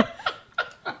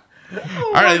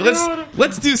 All right,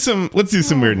 let's do some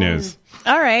weird news.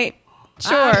 All right.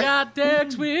 Sure. I got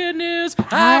Derek's weird news.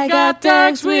 I got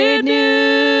Derek's weird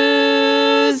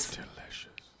news.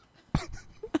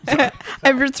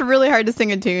 It's really hard to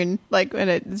sing a tune when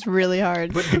it's really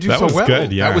hard. But you do That so was well.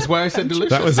 good. Yeah, that was why I said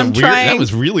delicious. That was trying. That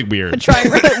was really weird. I'm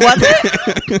trying. Was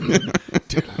it?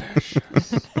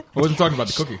 Delicious. I wasn't talking about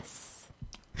the cookie.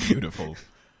 Beautiful.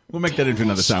 We'll make that into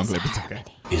another sound clip. It's okay.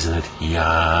 Isn't it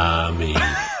yummy?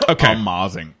 Okay.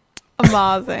 Amazing.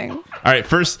 Amazing. All right,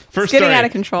 first It's story. getting out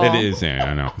of control. It is, yeah,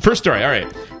 I know. First story. All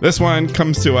right, this one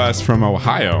comes to us from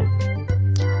Ohio.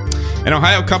 An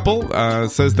Ohio couple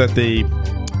says that they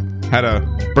had a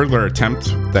burglar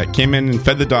attempt that came in and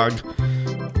fed the dog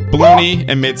bologna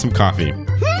and made some coffee.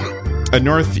 A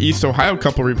Northeast Ohio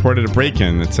couple reported a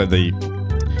break-in that said the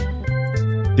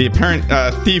apparent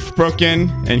thief broke in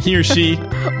and he or she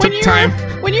took time.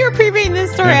 When you were previewing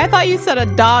this story, I thought you said a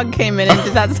dog came in and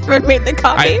did that and made the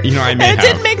coffee. I may and have. It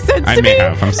didn't make sense I to may me.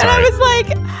 have. I'm sorry. And I was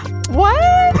like,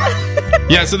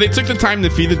 what? Yeah, so they took the time to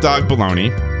feed the dog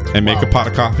bologna and make a pot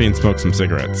of coffee and smoke some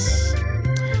cigarettes.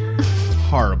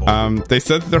 Horrible. They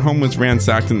said that their home was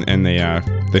ransacked and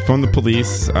they phoned the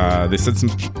police. They said some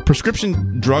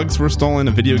prescription drugs were stolen,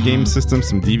 a video game system,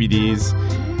 some DVDs,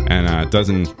 and a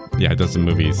dozen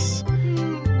movies.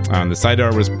 The side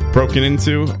door was broken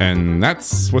into, and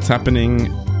that's what's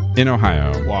happening in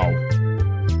Ohio. Wow.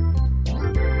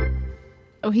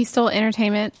 Oh, he stole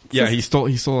entertainment. Yeah, he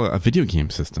stole a video game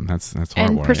system. That's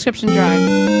horrible. And prescription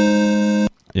drugs.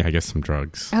 Yeah, I guess some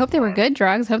drugs. I hope they were good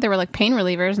drugs. I hope they were like pain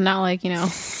relievers, not like, I don't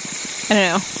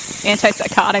know,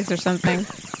 antipsychotics or something.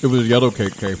 It was yellow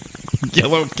cake.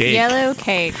 Yellow cake. Yellow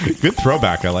cake. Good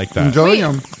throwback. I like that. Enjoy Wait,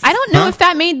 them. I don't know if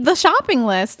that made the shopping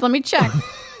list. Let me check.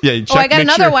 Yeah, you check, I got make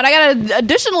another sure. one. I got an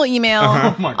additional email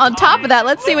on top of that.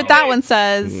 Let's see what that one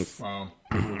says. Wow.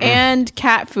 And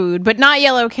cat food, but not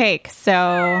yellow cake. So,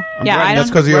 I don't... That's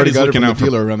because he already got it from the out for-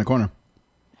 dealer around the corner.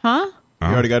 Huh? You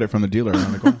already got it from the dealer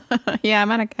around the corner. Yeah,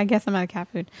 I guess I'm out of cat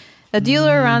food. The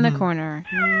dealer around the corner.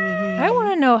 I want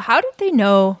to know, how did they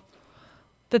know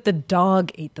that the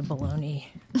dog ate the bologna?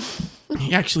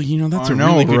 Actually, that's I a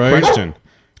know, really good right? question.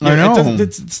 I know.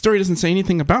 The story doesn't say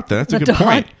anything about that. That's a The good dog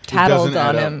point. tattled doesn't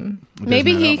add on up. him.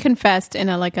 Maybe he confessed in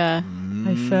a. I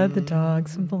fed the dog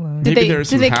some bologna. Did Maybe they there was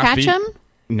some catch half-eat- him?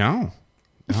 No.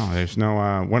 No, there's no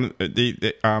one.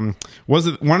 Was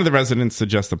it one of the residents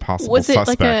suggest a possible Was it like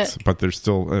suspect, but there's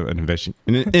still an investigation.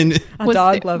 Was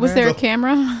dog lover. Was there a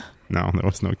camera? No, there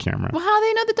was no camera. Well, how do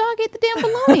they know the dog ate the damn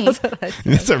bologna?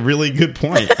 That's a really good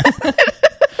point.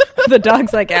 The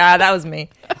dog's like, that was me.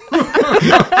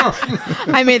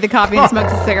 I made the coffee and smoked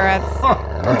the cigarettes.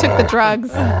 Took the drugs.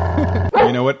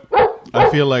 You know what? I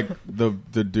feel like the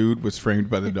dude was framed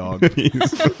by the dog.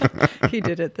 He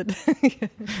did it.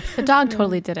 The dog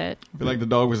totally did it. I feel like the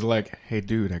dog was like, "Hey,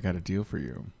 dude, I got a deal for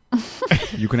you.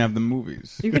 You can have the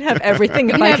movies. You can have everything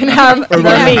if I can have you can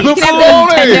have the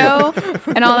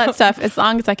Nintendo and all that stuff as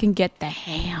long as I can get the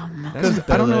ham.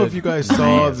 I don't know if you guys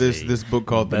saw this book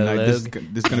called The Night. This is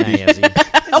going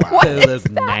to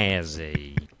be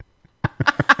Nazi.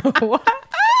 What?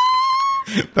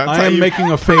 I am making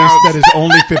a face that is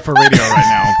only fit for radio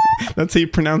right now. That's how you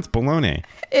pronounce bologna.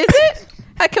 Is it?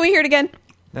 Can we hear it again?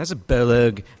 That's a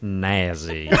Bolog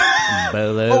Nazi.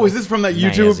 Oh, is this from that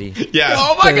YouTube? Yeah.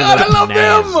 Oh my God, I love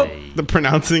them. The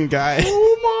pronouncing guy.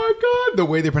 Oh my God, the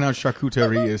way they pronounce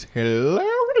charcuterie is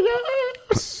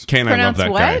hilarious. Kane, I love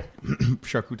that guy.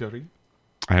 Charcuterie.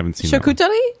 I haven't seen Charcuterie? that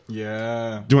one.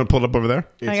 Yeah. Do you want to pull it up over there?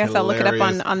 I guess I'll look it up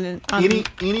on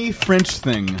any French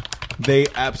thing. They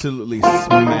absolutely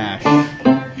smash.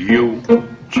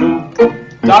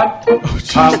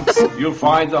 YouTube.com. You'll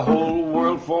find the whole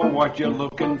world for what you're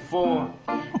looking for.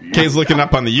 Kay's looking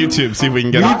up on the YouTube, see if we can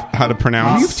get how to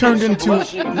pronounce. We've turned into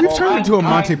a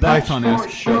Monty Python-esque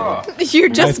show. You're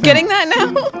just getting that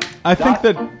now? I think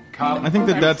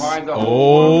that's.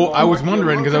 Oh, I was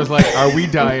wondering because I was like, "Are we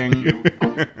dying?"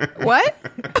 What?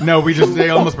 No, they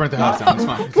almost burnt the house down. It's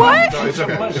fine. What? It's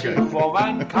okay.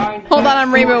 Hold on,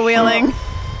 I'm rainbow wheeling.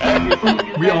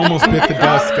 We almost bit the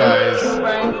dust, guys.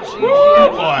 Woo,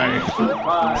 boy.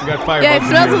 We got fire. Yeah, it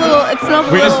smells a little. It smells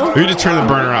a little. We just turned the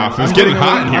burner off. It's getting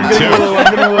hot in here too. I'm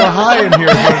getting a little high in here.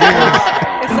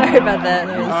 Sorry about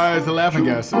that. It's a laughing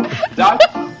gas.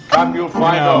 You'll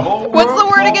find the whole What's the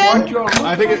word again?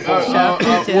 I think it.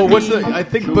 Well, what's the? I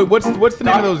think. But what's the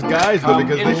name of those guys though?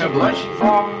 Because they have like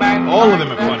all of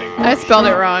them are funny. I spelled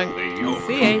it wrong.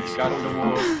 CH.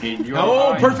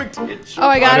 Oh, perfect. Oh,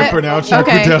 I got it. Pronounce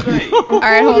okay. charcuterie. All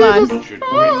right, hold on.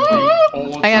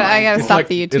 I gotta stop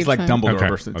the YouTube. It's like Dumbledore.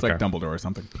 Okay. It's like Dumbledore or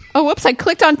something. Oh, whoops! I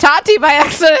clicked on Tati by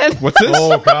accident. What's this?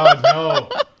 Oh God, no.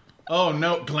 Oh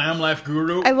no, Glam Life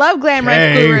Guru. I love Glam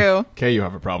Life Guru. Okay, you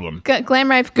have a problem. Glam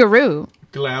Life Guru.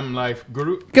 Glam Life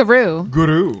Guru. Guru.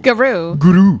 Guru. Guru.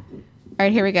 Guru. All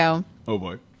right, here we go. Oh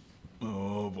boy.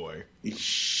 Oh boy.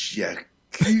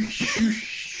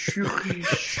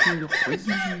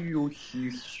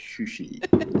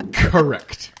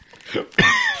 Correct.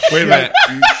 Wait a minute.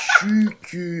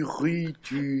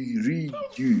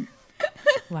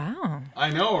 Wow. I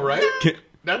know, right?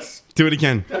 That's Do it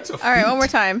again. That's a All right, one more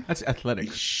time. That's athletic.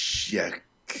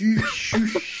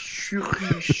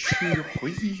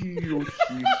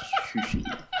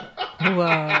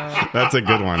 Wow. That's a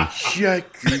good one.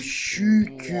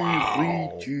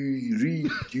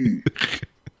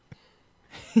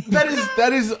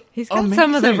 That is. He's got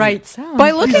some of the right sounds.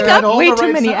 By looking He's got up way the too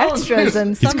right many sounds. extras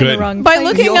and some of good. the wrong. By things.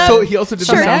 looking He also did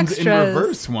the Sure. sounds in Extras.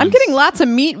 reverse once. I'm getting lots of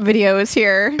meat videos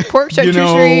here. Pork You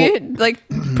know, charcuterie, like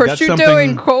prosciutto something-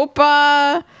 and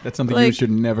copa. That's something you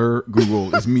should never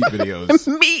Google is meat videos.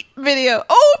 Meat video.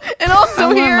 Oh, and also I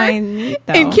want here my meat,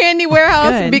 though. in Candy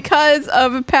Warehouse Good. because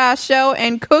of a past show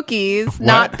and cookies,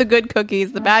 not the good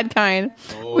cookies, the bad kind.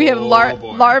 We have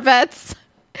larvettes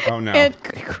Oh no. and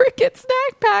cricket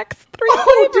snack packs. 3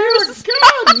 flavors. Dear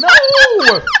God,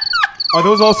 no! Are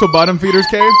those also bottom feeders,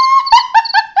 Kay?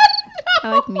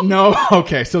 I like meat. No?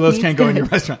 Okay, so those Meat's can't go in good. your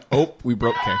restaurant. Oh, we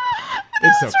broke Kay.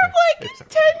 This was from like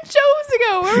 10 shows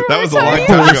ago. Remember That we was were a long talking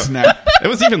time about- ago. Snap. It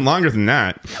was even longer than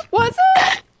that. Was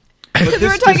it? Because we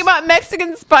were talking about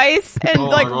Mexican spice and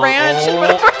like ranch and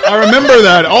whatever. I remember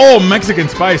that. Oh, Mexican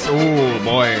spice. Oh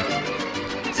boy.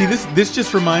 See, this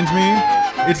just reminds me.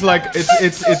 It's like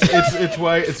it's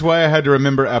why I had to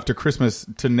remember after Christmas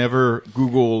to never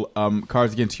Google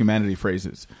Cards Against Humanity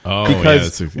phrases. Oh,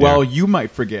 because yeah, while you might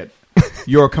forget,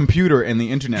 your computer and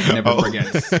the internet never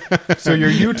forgets. So your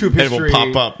YouTube It will history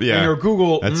pop up, yeah. and your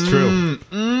Google. That's true.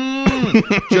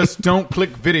 Just don't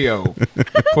click video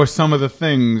for some of the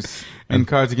things in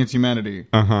Cards Against Humanity.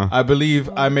 Uh-huh. I believe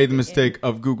I made the mistake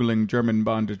of Googling German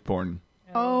bondage porn.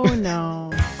 Oh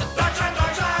no.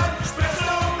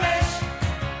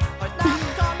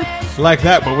 Like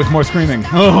that, but with more screaming.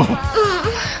 Oh!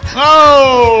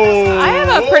 I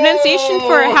have a pronunciation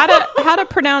for how to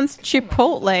pronounce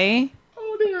Chipotle.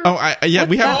 Oh, yeah,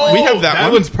 we have that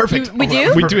one. one's perfect. We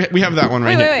do? We have that one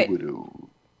right Wait, here. wait.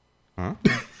 Huh?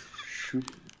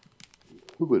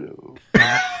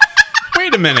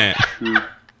 Wait a minute. Jesus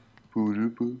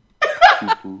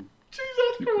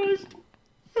Christ.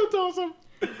 That's awesome.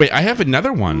 Wait, I have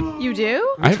another one. You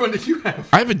do? Which one did you have?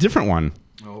 I have a different one.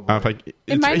 Oh, if I,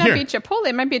 It might right not here. be Chipotle.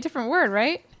 It might be a different word,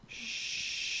 right?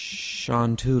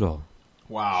 Sean Toodle.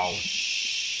 Wow.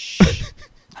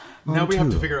 Now we have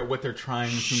to figure out what they're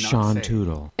trying to Sean not say.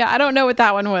 Toodle. Yeah, I don't know what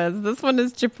that one was. This one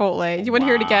is Chipotle. Do you want to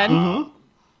hear it again?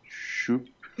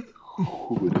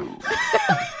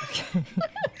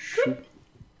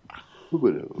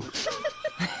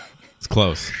 It's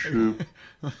close.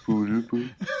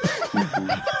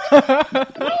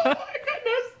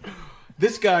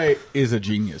 This guy is a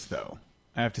genius, though.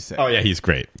 I have to say. Oh yeah, he's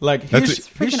great. Like That's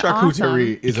his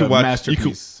charcuterie is a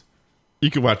masterpiece. You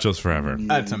could watch those forever.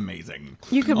 That's amazing.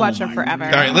 You could watch them forever.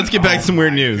 All right, let's get back to some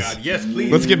weird news. God, yes,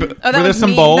 please. Let's get. Oh, that was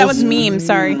some meme. balls? That was meme.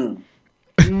 Sorry.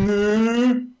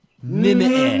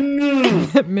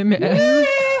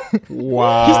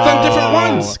 Wow. He's done different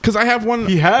ones because I have one.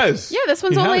 He has. Yeah, this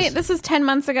one's He only. has. This is 10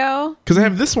 months ago. Because I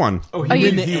have this one. Oh, Oh, he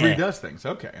you- redoes things.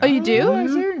 Okay. Oh, you do? I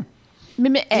see.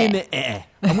 Mimeh.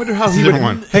 I wonder how It's a he different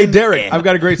would. one. Hey, Derek, I've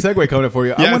got a great segue coming up for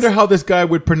you. I Yes. wonder how this guy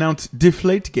would pronounce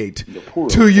Deflategate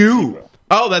to you.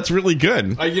 Oh, that's really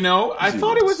good. I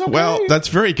thought it was okay. Well, that's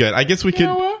very good. I guess we could.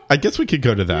 know what? I guess we could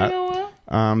go to that.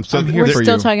 So I'm here We're for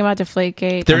still you. talking about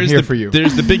Deflategate. there I'm is here the, for you.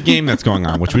 There's the big game that's going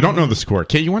on, which we don't know the score.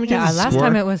 Kate, you want to get Yeah, the last score?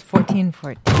 time it was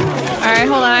 14-14. All right,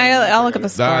 hold on. I'll look up the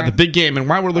score. The big game, and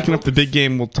while we're looking up the big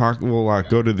game, we'll talk. We'll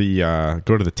go to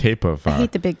the tape of I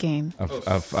hate the big game.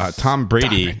 of Tom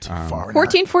Brady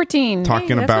 14-14.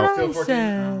 talking Hey, about that's what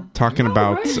I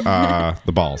said.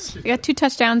 the balls. We got 2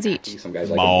 touchdowns each. Some guys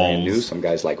like it brand new, some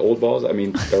guys like old balls. I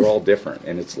mean, they're all different,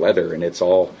 and it's leather, and it's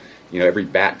all, every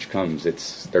batch comes,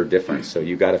 they're different. So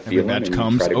you got to feel them, and you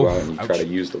try to go out and you try to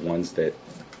use the ones that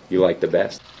you like the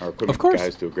best. Our equipment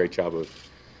guys do a great job of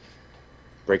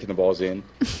breaking the balls in.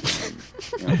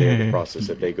 They have the process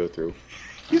that they go through.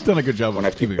 He's done a good job when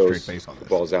of I keeping take a those straight face on this.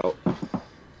 balls out,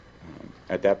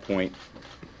 at that point,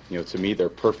 to me, they're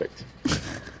perfect.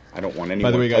 I don't want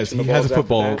anyone. By the way, guys, touching the he has a balls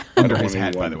football after that. I under don't his want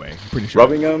hat, by anyone the way. I'm pretty sure.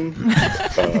 rubbing them,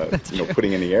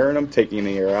 putting in the air in them, taking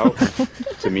the air out.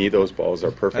 To me, those balls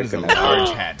are perfect. That is a and that's large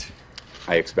what hat.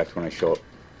 I expect when I show up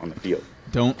on the field.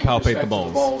 Don't palpate the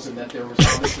balls. And that there was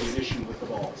obviously an issue with the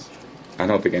balls. I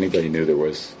don't think anybody knew there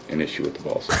was an issue with the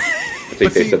balls. I But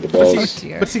think they see- said the but balls.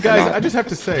 see- but see, guys, are not I just have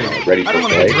to say, ready I for don't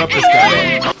wanna play. interrupt this guy.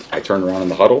 And I turn around in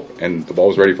the huddle, and the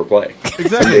ball's ready for play. Exactly.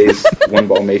 Some days, one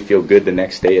ball may feel good. The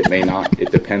next day, it may not.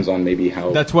 It depends on maybe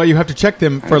how. That's why you have to check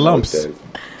them I for don't know, lumps. the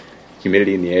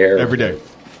humidity in the air Every day.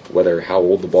 whether how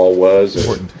old the ball was,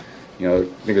 or I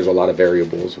think there's a lot of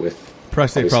variables with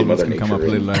Prostate obviously problems Mother can come up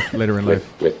Nature later in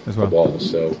life with as well. the balls.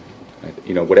 So,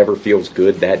 whatever feels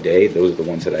good that day, those are the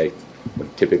ones that I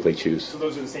would typically choose. So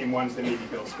those are the same ones that maybe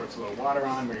Bill squirts a little water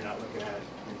on, where you're not looking at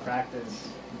in practice.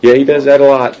 Yeah, he does that a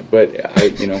lot, but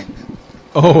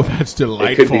Oh, that's it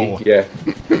delightful. could be,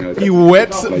 yeah. He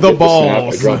wets When I the get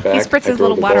balls. snap, I drop back, He spritz I his throw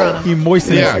little the water ball. on them. He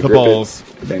moistens I the grip balls.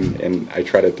 it, and I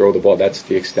try to throw the ball. That's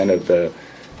the extent of the,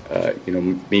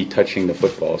 me touching the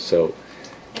football. So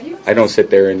I don't sit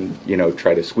there and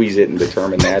try to squeeze it and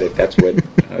determine that. If that's what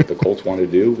the Colts want to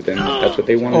do, then that's what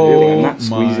they want to do. I'm not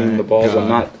squeezing the balls. I'm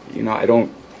not. I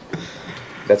don't.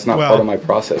 That's not part of my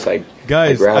process.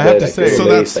 Guys, grab I have it, to I say, feel So the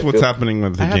that's base, I what's feel- happening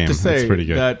with the I have game. to say That's pretty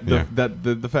good. that Yeah.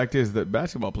 the fact is that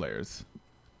basketball players,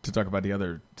 to talk about the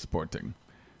other sporting,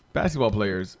 basketball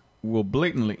players will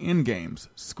blatantly in games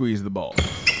squeeze the ball.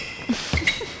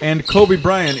 And Kobe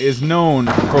Bryant is known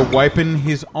for wiping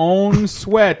his own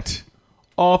sweat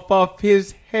off of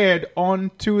his head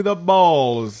onto the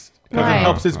balls because Right. it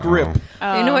helps his grip.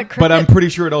 You know what? But I'm cricket pretty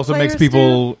sure it also makes players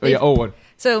people. do? Yeah, what?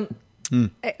 So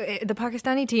the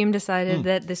Pakistani team decided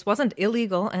that this wasn't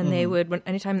illegal, and they would,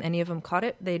 anytime any of them caught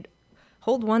it, they'd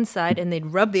hold one side and they'd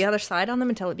rub the other side on them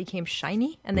until it became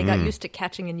shiny, and they got used to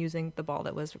catching and using the ball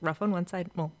that was rough on one side,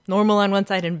 well, normal on one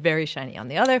side, and very shiny on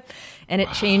the other, and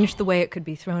it changed the way it could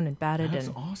be thrown and batted. That's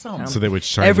and awesome. So they would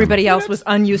shine everybody them. else was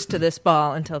unused to this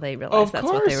ball until they realized Of that's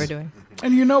what they course. were doing.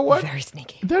 And you know what? Very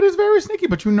sneaky. That is very sneaky,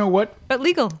 but you know what? But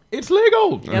legal. It's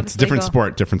legal. Yep, It's different legal.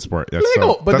 sport. Different sport. That's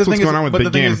Legal, so, but that's the what's thing going is, on with but the the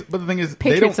big thing game. is, but the thing is,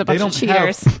 Patriots they a bunch don't of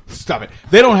cheaters. have. Stop it.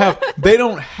 They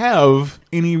don't have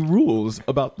any rules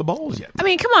about the balls yet. I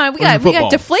mean, come on. We Or in got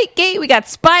football. Deflategate. We got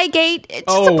Spygate. It's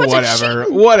just a bunch of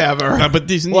cheating. whatever. But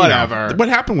these, Whatever. what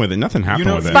happened with it? Nothing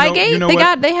happened with it. Spygate. You know they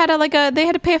what? got. They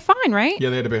had to pay a fine, right? Yeah,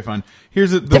 they had to pay a fine.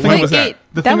 Here's the When was that?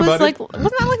 The That thing was about like, it.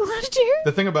 wasn't that like last year?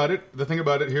 The thing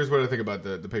about it. Here's what I think about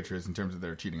the Patriots in terms of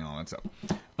their cheating and all that stuff.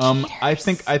 I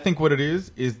think what it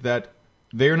is that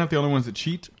they are not the only ones that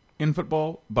cheat in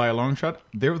football by a long shot.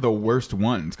 They're the worst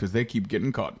ones because they keep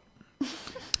getting caught.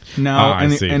 Now,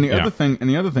 the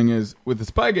other thing is with the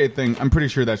Spygate thing, I'm pretty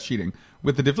sure that's cheating.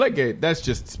 With the Deflategate, that's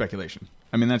just speculation.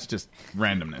 I mean, that's just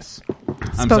randomness.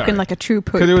 Spoken like a true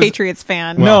Patriots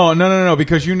fan. No,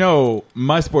 because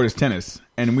my sport is tennis,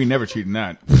 and we never cheat in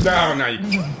that. No,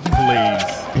 you please.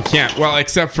 You can't. Well,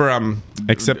 except for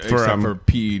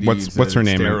PEDs. What's her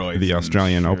name? The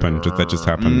Australian Open that just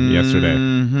happened yesterday.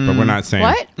 But we're not saying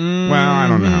what. Well, I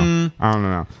don't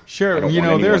know. Sure, I don't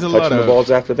want there's a anyone lot touching of the balls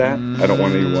after that. I don't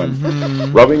want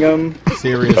anyone rubbing them.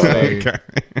 Seriously. Okay.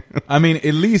 I mean,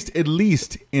 at least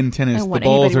in tennis, the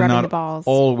balls are not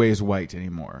always white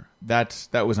anymore. That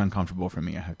was uncomfortable for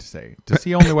me, I have to say. To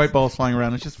see only white balls flying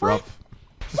around, it's just rough.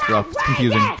 It's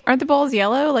confusing. Aren't the balls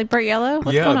yellow, like bright yellow?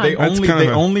 What's going on? They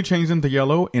only changed them to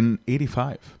yellow in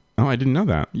 '85. Oh, I didn't know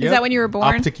that. Is that when you were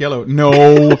born? Optic yellow.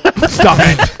 No, stop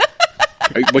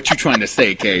it. What you trying to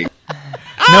say, Kay?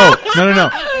 No.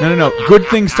 Good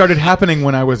things started happening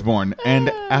when I was born and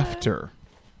after.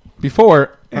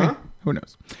 Before, who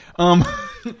knows? You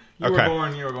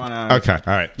were born out. Okay, all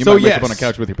right. You might wake up on a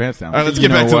couch with your pants down. All right, let's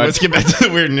get back to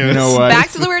the weird news. You know what?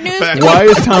 Back to the weird news. Why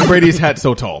is Tom Brady's hat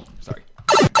so tall? Sorry.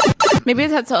 Maybe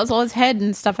it's all his head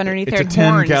and stuff underneath there. It's a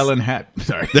 10-gallon hat.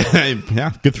 Sorry.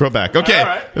 Yeah, good throwback. Okay,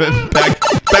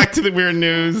 back to the weird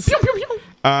news.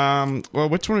 Well,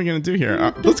 which one are we going to do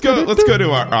here? Let's go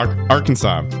to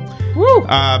Arkansas. Woo!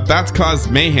 Bats cause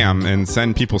mayhem and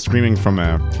send people screaming from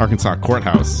a Arkansas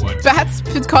courthouse. Bats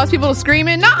cause people to scream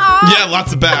in? Nuh-uh! Yeah,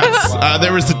 lots of bats.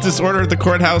 There was a disorder at the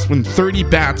courthouse when 30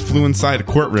 bats flew inside a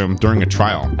courtroom during a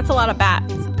trial. That's a lot of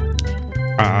bats.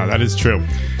 That is true.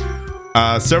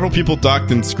 Several people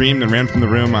ducked and screamed and ran from the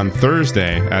room on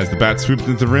Thursday as the bats swooped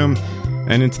into the room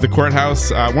and into the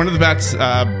courthouse. One of the bats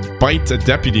bit a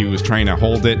deputy who was trying to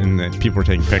hold it, and people were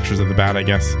taking pictures of the bat, I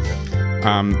guess.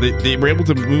 They were able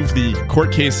to move the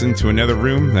court case into another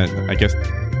room that I guess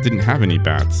didn't have any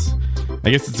bats. I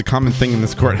guess it's a common thing in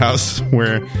this courthouse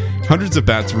where hundreds of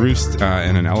bats roost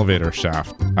in an elevator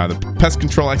shaft. The pest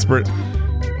control expert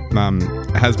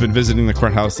has been visiting the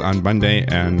courthouse on Monday,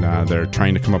 and they're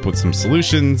trying to come up with some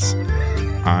solutions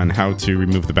on how to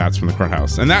remove the bats from the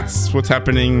courthouse. And that's what's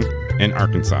happening in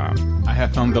Arkansas. I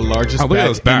have found the largest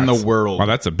bat in the world. Wow,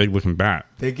 that's a big looking bat.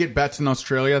 They get bats in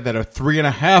Australia that are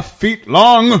 3.5 feet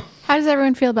long. How does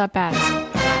everyone feel about bats?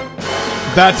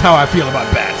 That's how I feel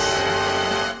about bats.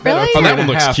 Really? Oh, that one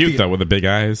looks cute though, with the big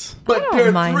eyes. But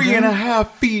they're 3.5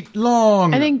 feet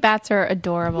long. I think bats are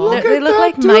adorable. They look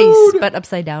like mice, but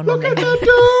upside down.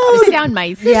 Upside down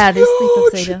mice. Yeah, they sleep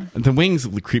upside down. The wings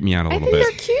creep me out a little bit.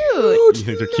 They're cute. You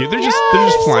think they're cute? They're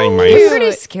just flying mice. They're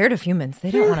pretty scared of humans.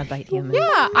 They don't want to bite humans.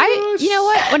 Yeah, you know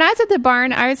what? When I was at the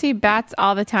barn, I would see bats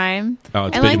all the time. Oh,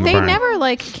 it's and big in the they barn.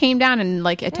 never came down and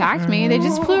attacked me. They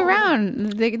just flew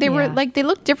around. They were they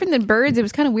looked different than birds. It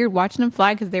was kind of weird watching them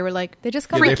fly because they were they just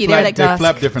freaky. They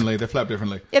flap differently. They flap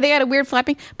differently. Yeah, they got a weird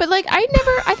flapping. But I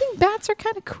think bats are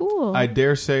kind of cool. I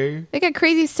dare say they got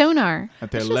crazy sonar.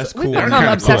 That they're less cool. We've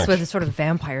become obsessed with sort of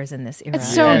vampires in this era.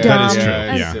 It's so dumb. That is true.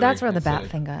 Yeah. That's where the bat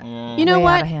thing got. You know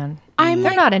what? Out of hand.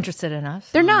 They're not interested in us.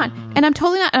 They're not, and I'm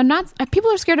totally not. I'm not. People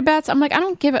are scared of bats. I'm like, I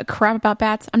don't give a crap about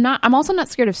bats. I'm also not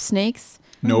scared of snakes.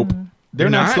 Nope. They're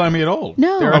not slimy at all.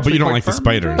 No. They're but you don't like the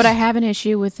spiders. But I have an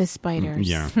issue with the spiders.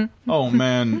 Yeah. Oh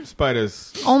man,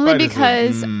 spiders. Only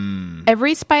because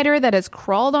every spider that has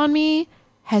crawled on me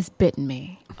has bitten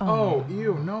me. Oh,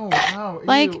 ew, no. Wow,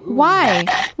 why?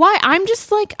 Why? I'm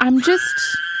just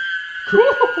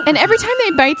and every time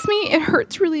they bites me, it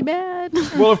hurts really bad.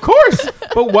 Well, of course.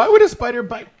 But why would a spider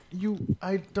bite you?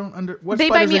 I don't what They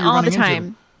bite me all the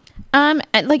time.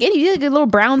 Like a little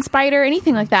brown spider,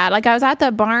 anything like that. Like I was at the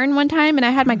barn one time and I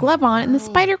had my glove on and the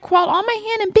spider crawled on my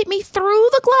hand and bit me through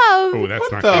the glove. Oh,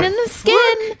 that's not good. And in the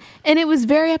skin. And it was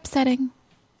very upsetting.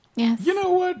 Yes. You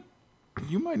know what?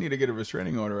 You might need to get a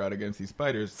restraining order out against these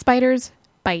spiders. Spiders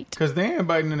bite. Because they ain't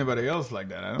biting anybody else like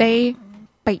that. They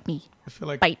bite me. I feel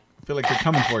like they're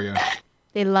coming for you.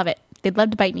 They love it. They'd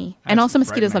love to bite me. And also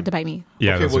mosquitoes love to bite me.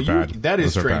 Yeah, okay, those are bad. That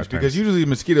is Those are strange bad because usually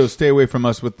mosquitoes stay away from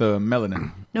us with the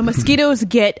melanin. No, mosquitoes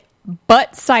get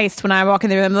butt-sized when I walk in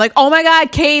the room. They're like, oh my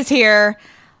God, Kay's here.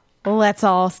 Let's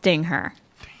all sting her.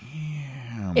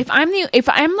 Damn.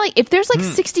 If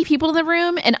there's 60 people in the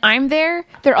room and I'm there,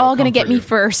 they're all going to get me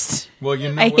first. Well,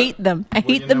 you know I hate them. I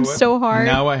hate them so hard.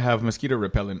 Now I have mosquito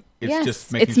repellent. It's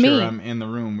just making sure I'm in the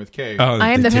room with Kay.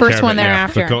 I am the first one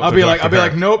thereafter. I'll be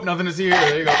like, nope, nothing to see here.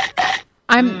 There you go.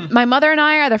 My mother and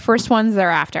I are the first ones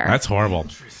thereafter. That's horrible.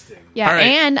 Yeah, right.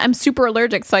 and I'm super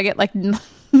allergic, so I get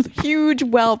huge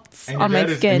welts on my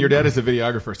skin. And your dad is a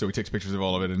videographer, so he takes pictures of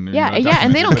all of it. And yeah,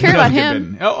 and they don't care about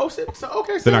him.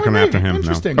 Okay. They're not coming after him.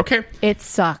 Interesting. No. Okay. It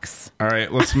sucks. All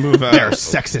right, let's move. They're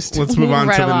sexist. Let's move on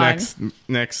Right to along. the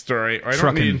next story. I don't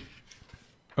Trucking. need.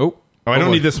 Oh, I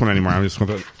don't need this one anymore. I'm just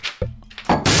going to.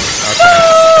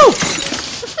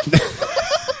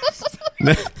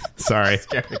 Sorry.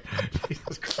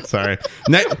 Sorry.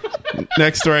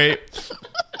 Next story.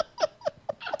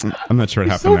 I'm not sure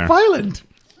what happened there. Violent.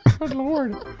 Good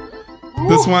Lord.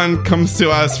 This one comes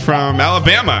to us from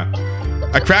Alabama.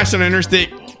 A crash on an interstate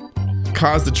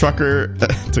caused the trucker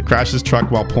to crash his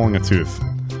truck while pulling a tooth.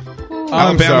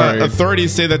 Alabama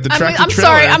authorities say that the tractor trailer.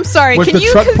 I'm sorry. Was Can the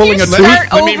you truck pulling a start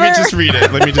tooth? Let me over? just read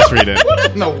it. Let me just read it.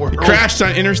 What in the world? Crashed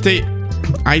on Interstate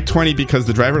I-20 because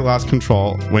the driver lost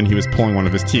control when he was pulling one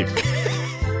of his teeth.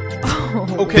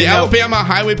 Okay, The Alabama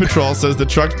Highway Patrol says the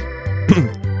truck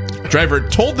driver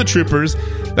told the troopers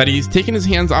that he's taken his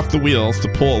hands off the wheels to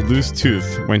pull a loose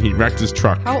tooth when he wrecked his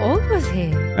truck. How old was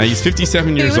he? He's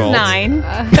 57 years old. He was 9.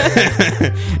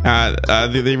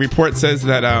 The report says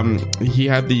that he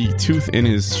had the tooth in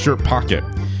his shirt pocket.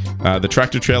 The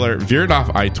tractor trailer veered off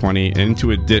I-20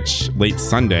 into a ditch late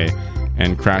Sunday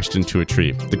and crashed into a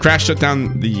tree. The crash shut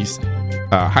down the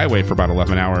highway for about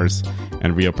 11 hours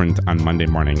and reopened on Monday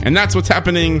morning. And that's what's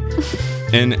happening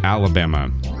in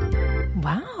Alabama.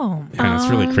 Wow. And it's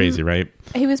really crazy, right?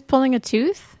 He was pulling a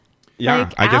tooth? Yeah,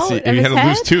 Like, I guess out he of had his a loose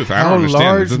head? tooth. I How don't understand. It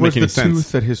large doesn't was make the any sense.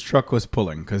 tooth that his truck was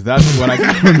pulling? Because that's what I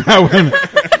got from that one.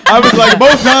 I was like,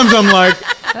 both times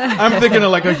I'm thinking of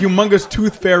like a humongous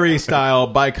tooth fairy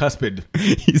style bicuspid.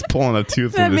 He's pulling a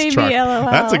tooth That with his made truck. me LOL.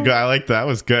 That's a good. I like that. That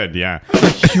was good. Yeah.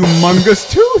 Humongous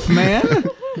tooth, man.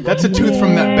 That's a tooth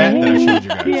from that bat that I showed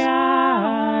you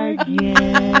guys.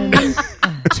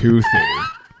 Toothy.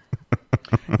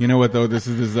 You know what though? This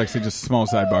is actually just a small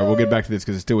sidebar. We'll get back to this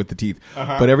because it's still with the teeth.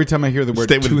 But every time I hear the word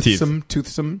Stay with the teeth.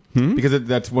 toothsome, because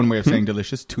that's one way of saying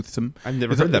delicious. Toothsome. I've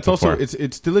never heard that it's also before.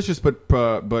 it's delicious, but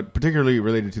particularly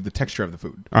related to the texture of the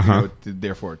food.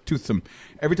 Therefore, toothsome.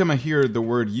 Every time I hear the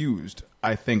word used,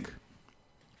 I think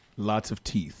lots of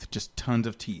teeth, just tons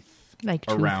of teeth, Like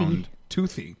around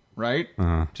toothy, right?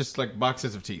 Just like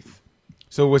boxes of teeth.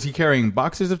 So was he carrying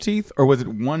boxes of teeth, or was it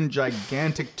one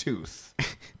gigantic tooth?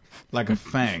 Like a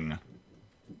fang.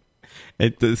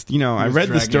 I read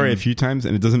the story a few times,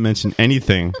 and it doesn't mention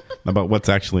anything about what's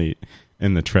actually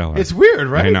in the trailer. It's weird,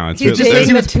 right? I know. It's He's just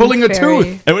he was pulling a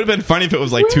tooth. It would have been funny if it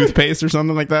was like toothpaste or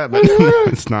something like that, but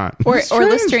it's not. Or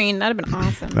Listerine. That would have been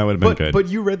awesome. That would have been good. But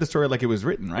you read the story like it was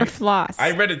written, right? Or floss.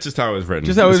 I read it just how it was written.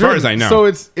 Just how it was as far written. as I know. So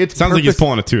it's sounds like he's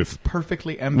pulling a tooth.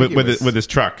 Perfectly ambiguous. with his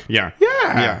truck. Yeah.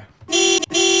 Yeah.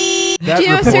 That Do you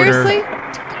know, reporter, seriously?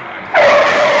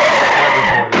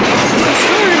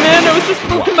 Sorry, man. I was just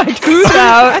pulling my tooth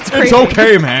out. That's crazy. It's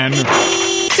okay, man.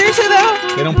 Seriously,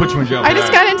 though? They don't put you in jail. I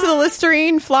just got into the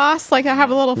Listerine floss. Like, I have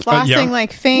a little flossing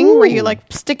like thing where you like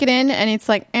stick it in, and it's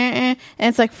like, and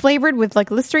it's like flavored with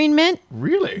like Listerine mint.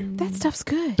 Really? That stuff's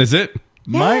good. Is it?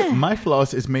 Yeah. My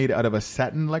floss is made out of a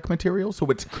satin-like material, so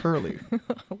it's curly.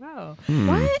 Wow.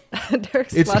 What?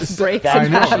 Derek's It's floss breaks I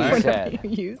in know, half right? whenever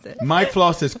you use it. My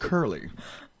floss is curly.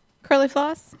 Curly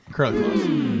floss? Curly floss.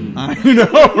 I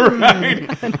know,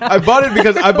 right? I bought it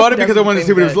because I wanted to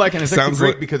see what it was like, and it's actually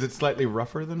great because it's slightly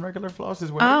rougher than regular floss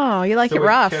as well. Oh, you like So it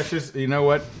rough. Catches, you know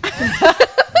what?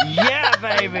 Yeah,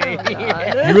 baby.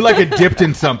 You like it dipped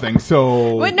in something,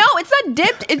 so But no, it's not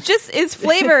dipped. It just is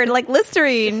flavored like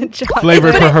Listerine.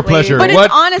 flavored for her pleasure. But What?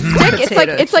 it's on a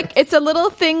stick. It's a little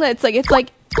thing that's like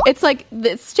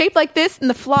it's shaped like this, and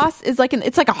the floss is like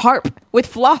it's like a harp with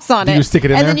floss on it. Do you stick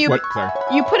it in and there? then you What? Sorry.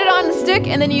 you put it on the stick,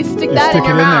 and then you stick You that stick in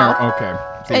your it in mouth. there. Okay.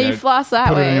 See, And you floss that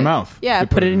put way. it in your mouth. Yeah, You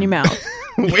put it in your mouth.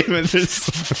 Wait a minute. Put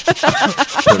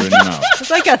it in your mouth. It's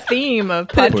like a theme of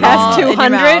Put it podcast all in your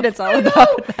mouth. 200. It's all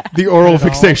about that. The oral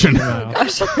fixation. Oh,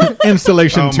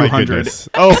 Installation my 200. goodness.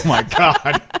 Oh my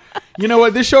god. You know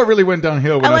what? This show really went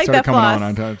downhill when I I like started that coming floss.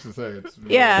 on time to say it's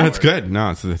Yeah. That's good. No,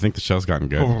 I think the show's gotten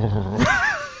good.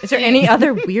 Is there any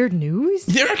other weird news?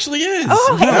 There actually is.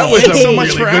 Oh, hey. That was Thanks a so much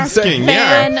really for good asking. segue.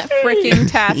 Fan Yeah.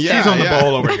 freaking tastic. Yeah, She's on the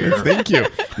ball over here. Thank you.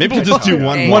 Maybe we'll just do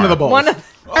one more. One of the balls.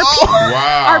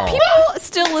 Wow. Are people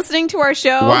still listening to our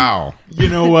show? Wow. You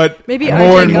know what? Maybe more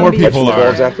RJ and more Gumby. people The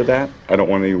balls are. after that. I don't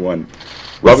want anyone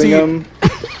rubbing See- them,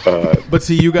 But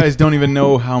see, you guys don't even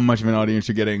know how much of an audience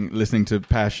you're getting listening to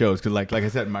past shows. Because, like I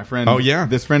said, my friend,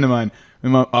 this friend of mine,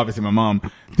 obviously my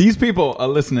mom, these people are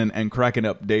listening and cracking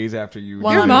up days after you.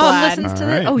 Your mom listens to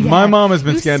this? Oh, yeah. My mom has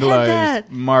been scandalized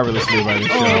marvelously by the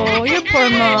show. Oh, your poor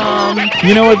mom.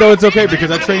 You know what, though? It's okay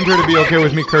because I trained her to be okay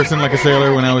with me cursing like a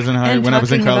sailor when I was in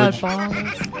college.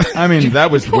 I mean,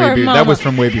 that was that was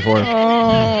from way before.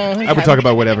 Oh, okay. I would talk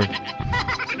about whatever.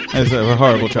 As a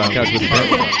horrible child.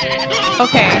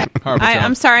 Okay.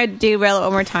 I'm sorry to derail it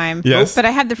one more time. Yes. But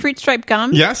I have the fruit stripe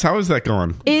gum. Yes, how is that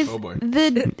going? Is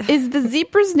the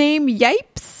zebra's name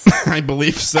Yipes? I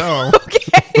believe so.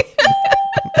 Okay.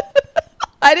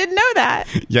 I didn't know that.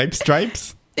 Yipe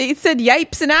stripes? It said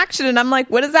Yipes in action, and I'm like,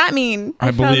 what does that mean?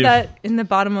 I found that in the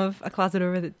bottom of a closet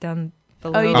over down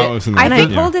below. Oh, you did? And I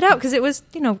pulled it out because it was,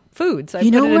 food. So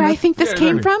you know where I think this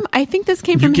came from? I think this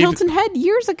came from Hilton Head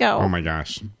years ago. Oh, my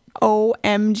gosh.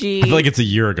 OMG. I feel like it's a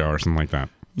year ago or something like that.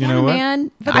 You know what?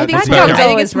 Man. But I think it's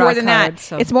more than that.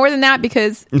 So. It's more than that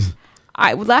because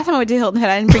last time I went to Hilton Head,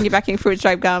 I didn't bring you back any fruit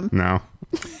stripe gum. No.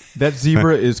 That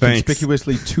zebra is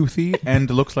conspicuously toothy and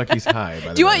looks like he's high.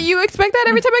 By the Do you expect that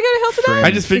every time I go to Hilton Head?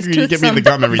 I just figured you'd give me the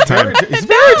gum every time. It's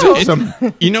very toothsome.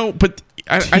 But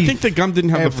I think the gum didn't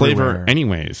have the flavor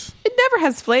anyways. It never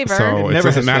has flavor. So it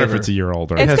doesn't matter if it's a year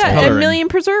old or it's got a million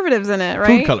preservatives in it,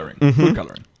 right? Food coloring. Food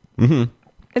coloring. Mm-hmm.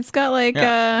 It's got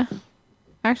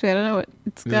actually, I don't know what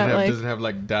it's got. Does it have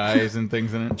like dyes and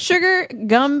things in it? Sugar,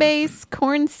 gum base,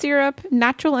 corn syrup,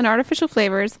 natural and artificial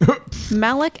flavors,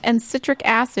 malic and citric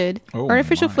acid,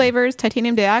 artificial flavors,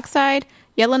 titanium dioxide,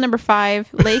 yellow number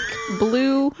 5, lake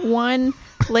blue 1,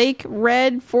 lake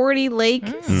red 40, lake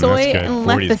soy, and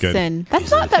lecithin. That's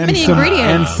not that many ingredients.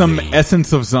 And some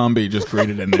essence of zombie just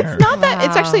grated in there. It's not that.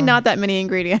 It's actually not that many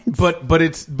ingredients. But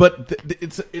it's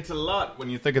a lot when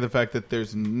you think of the fact that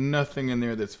there's nothing in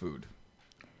there that's food.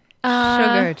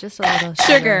 Sugar, just a little.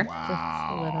 Sugar.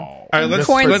 Wow. All right,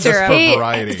 corn syrup.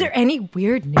 Hey, is there any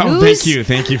weird news? Oh,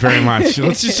 thank you very much.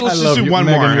 Let's just do one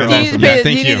more. Do you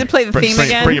need to play the theme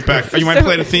again? Bring it back. You want to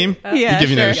play the theme? Yeah, give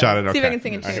me another shot at it. See if I can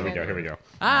sing it. Here we go. Here we go.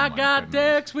 I got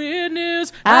Dex with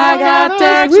news. I got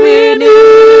Dex with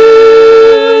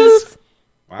news.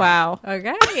 Wow.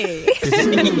 Okay.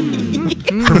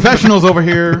 Professionals over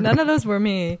here. None of those were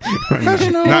me.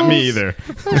 Professionals. Not me either.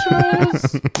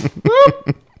 Professionals.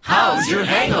 How's your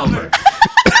hangover?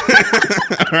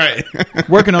 All right.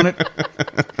 Working on it.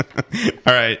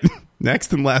 All right.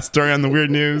 Next and last story on the weird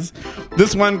news.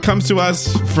 This one comes to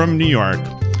us from New York.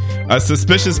 A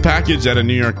suspicious package at a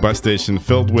New York bus station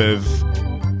filled with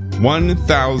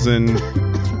 1,000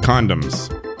 condoms.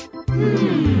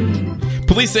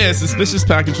 Police say a suspicious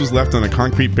package was left on a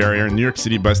concrete barrier in New York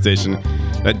City bus station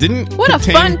that didn't a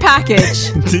fun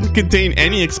package. Didn't contain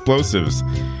any explosives,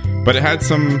 but it had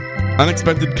some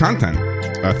unexpected content.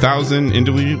 1,000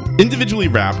 individually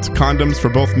wrapped condoms for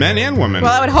both men and women.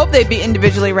 Well, I would hope they'd be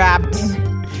individually wrapped.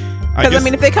 Because, I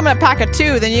mean, if they come in a pack of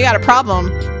 2, then you got a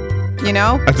problem. You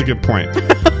know? That's a good point.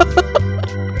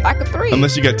 Pack of 3.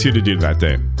 Unless you got 2 to do that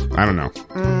day. I don't know.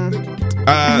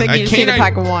 I think you just need a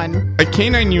pack of 1. A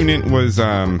canine unit was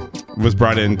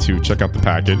brought in to check out the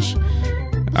package.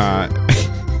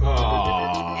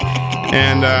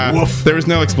 And there was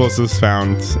no explosives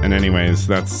found. And anyways,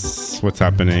 that's what's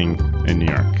happening in New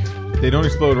York. They don't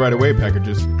explode right away,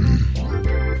 packages.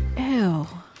 Ew.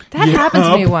 That happened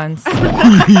to me once.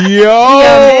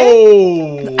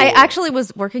 Yo! I actually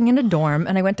was working in a dorm,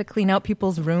 and I went to clean out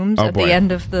people's rooms at the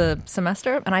end of the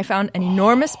semester, and I found an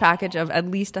enormous package of at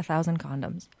least 1,000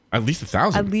 condoms. At least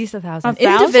 1,000? At least 1,000.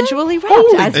 Individually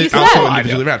wrapped, as you said. Also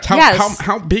individually wrapped. Yes.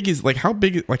 How big is, like, how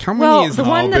many is... the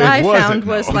one that I found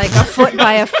was like a foot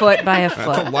by a foot by a foot.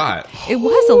 That's a lot. It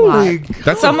was a lot.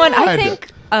 That's I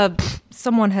think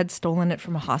someone had stolen it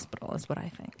from a hospital, is what I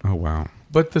think. Oh, wow.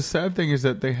 But the sad thing is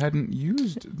that they hadn't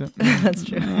used them. That's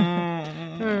true.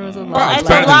 There was a lot. Well, it's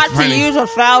a lot to use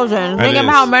 1,000. Think of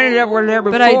how many there were there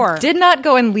before. But I did not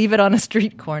go and leave it on a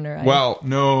street corner. I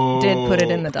did put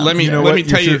it in the dumpster. Let me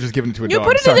tell you. Just given it to a you dog.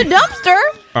 put it in the dumpster.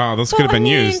 Oh, those could have been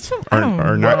used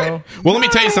or not. Well, let me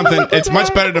tell you something. It's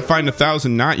much better to find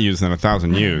 1,000 not used than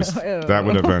 1,000 used. That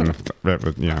would have been,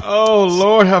 yeah. Oh,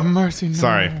 Lord have mercy. No.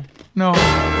 Sorry. No.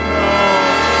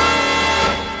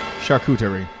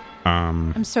 Charcuterie.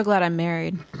 I'm so glad I'm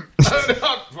married.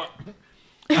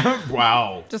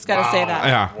 Wow. Just gotta say that.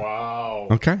 Yeah. Wow.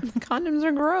 Okay. Condoms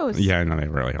are gross. Yeah, no, they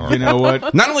really are. You know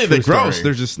what? Not only are they True gross, story.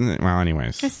 they're just, well,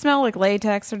 anyways. They smell like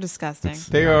latex. They're disgusting.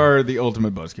 They are the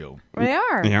ultimate buzzkill. They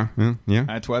are. Yeah.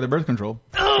 That's why they're birth control.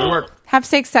 They work. Have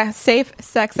safe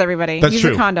sex, everybody. That's Use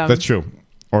true. a condom. That's true.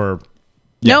 Or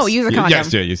No, use a condom.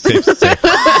 Yes, yeah, you safe.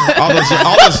 all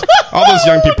those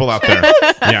young people out there.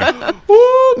 Yeah.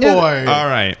 Oh boy. All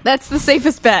right. That's the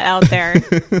safest bet out there.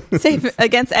 Safe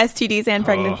against STDs and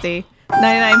pregnancy.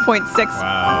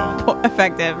 99.6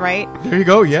 effective, right? There you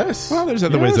go. Yes. Well, there's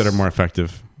other ways that are more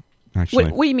effective.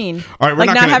 Actually, what do you mean? All right, we're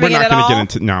like not going to get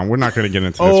into. No, we're not going to get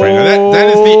into this right now. That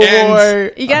is the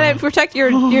end. You got to protect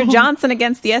your Johnson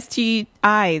against the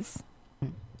STIs.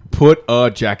 Put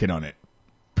a jacket on it.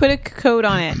 Put a coat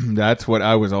on it. That's what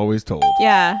I was always told.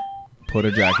 Yeah. Put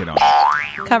a jacket on it.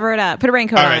 Cover it up. Put a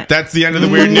raincoat on it. All right, that's the end of the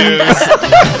weird news.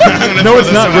 No,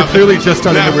 it's not. We're clearly just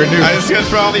starting the weird news. I just got to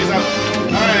throw all these up. All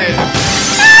right.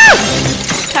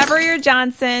 Cover your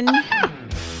Johnson.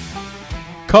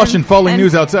 Caution, falling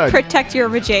news outside. Protect your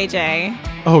vajayjay.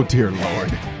 Oh, dear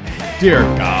Lord. Dear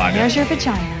God. There's your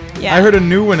vagina. Yeah. I heard a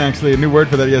new one, actually. A new word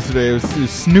for that yesterday. It was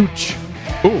snooch.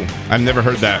 Ooh, I've never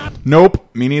heard that.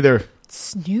 Nope, me neither.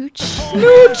 Snooch.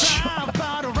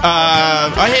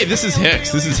 Hey, this is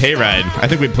Hicks. This is Hayride. I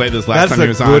think we played this last time he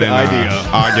was on in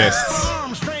August.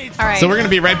 All right. So we're going to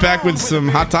be right back with some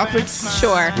Hot Topics.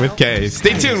 Sure. With Kay.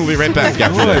 Stay tuned. We'll be right back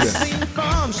after this.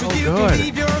 So good.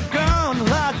 Leave your gun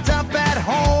locked up at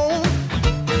home.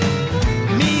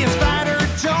 Me and Spider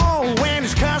Joe and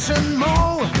his cousin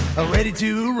Mo are ready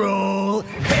to roll.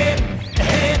 Hey,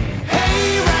 hey,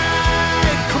 hey,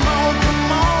 ride. Come on,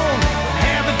 come on.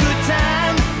 Have a good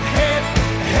time. Hey,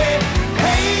 hey,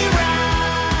 hey,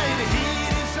 ride. The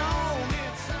heat is on.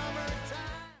 It's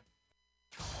summertime.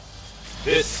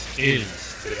 This is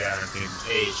the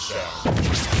TD&KS Show.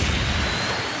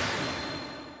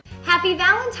 Happy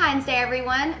Valentine's Day,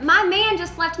 everyone. My man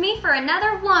just left me for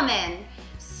another woman.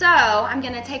 So I'm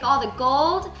going to take all the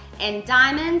gold and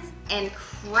diamonds and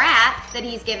crap that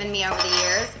he's given me over the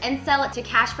years and sell it to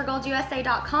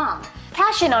cashforgoldusa.com.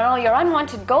 Cash in on all your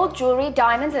unwanted gold jewelry,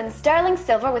 diamonds, and sterling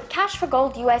silver with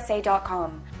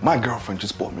cashforgoldusa.com. My girlfriend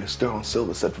just bought me a sterling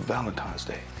silver set for Valentine's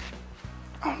Day.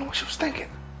 I don't know what she was thinking,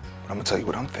 but I'm going to tell you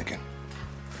what I'm thinking.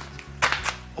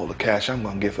 All the cash I'm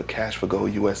going to get for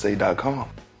cashforgoldusa.com.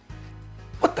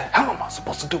 What the hell am I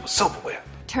supposed to do with silverware?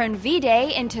 Turn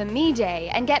V-Day into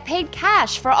Me-Day and get paid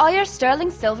cash for all your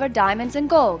sterling silver, diamonds, and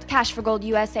gold.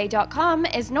 Cashforgoldusa.com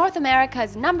is North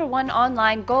America's #1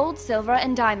 online gold, silver,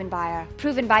 and diamond buyer.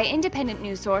 Proven by independent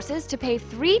news sources to pay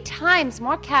 3 times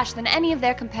more cash than any of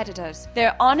their competitors.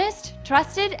 They're honest,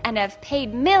 trusted, and have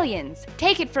paid millions.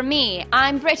 Take it from me,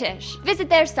 I'm British. Visit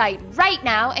their site right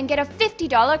now and get a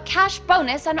 $50 cash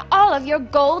bonus on all of your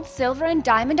gold, silver, and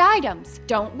diamond items.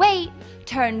 Don't wait.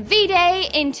 Turn V-Day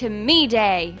into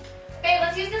Me-Day. Babe,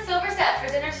 let's use the silver set for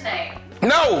dinner tonight.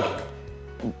 No!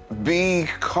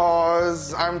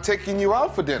 Because I'm taking you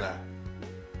out for dinner.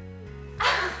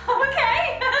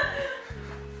 Okay.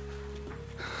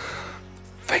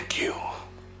 Thank you.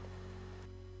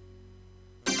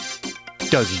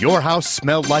 Does your house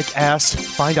smell like ass?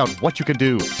 Find out what you can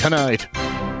do tonight.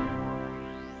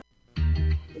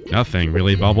 Nothing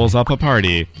really bubbles up a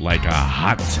party like a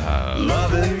hot tub.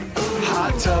 Lovin',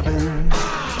 hot tubbin',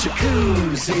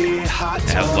 jacuzzi, hot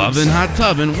tubs. At Lovin' Hot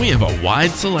Tubbin', we have a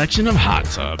wide selection of hot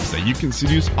tubs that you can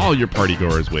seduce all your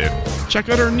partygoers with. Check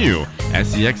out our new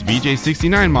SCX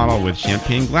VJ69 model with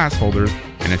champagne glass holders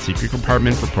and a secret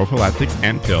compartment for prophylactics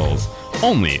and pills.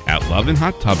 Only at Lovin'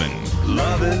 Hot Tubbin'.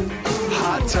 Lovin',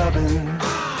 hot tubbin',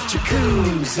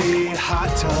 jacuzzi,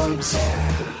 hot tubs.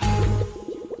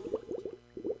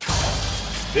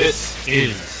 This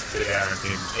is the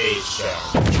TD&KS Show.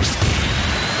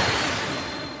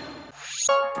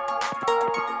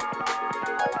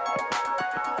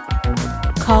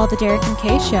 Call the Derek and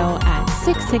Kay Show at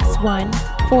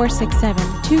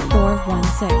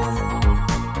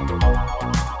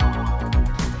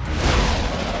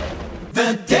 661-467-2416.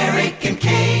 The Derek and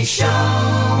Kay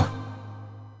Show.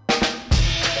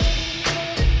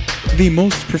 The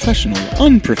most professional,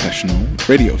 unprofessional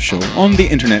radio show on the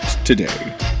internet today.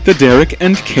 The Derek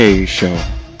and Kay Show.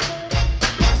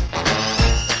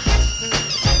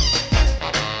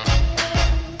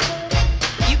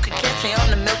 You could catch me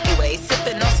on the Milky Way,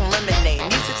 sipping on some lemonade.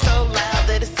 Music so loud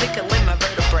that it's tickling my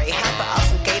vertebrae. Have an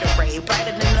awesome Gatorade,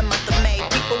 brighter than the month of May.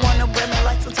 People wanna wear me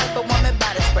like some type of woman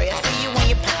body spray. I see you in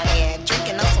your Pontiac,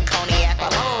 drinking on some cognac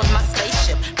while I'm on my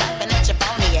spaceship, laughing at your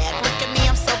phony act. Look at me,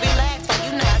 I'm so relaxed, while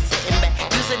you not sitting back,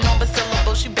 using number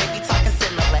syllables. You baby talking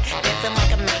similar, dancing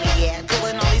like a maniac,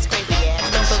 pulling all these crazy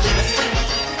acts. Don't believe it's sweet,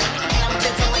 and I'm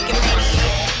dancing like a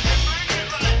maniac.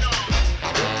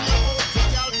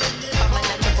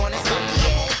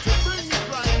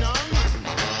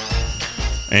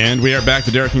 And we are back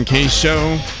to Derek and Kay's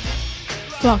show.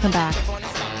 Welcome back.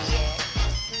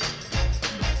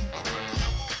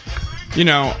 You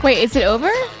know, Wait, is it over?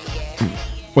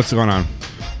 what's going on?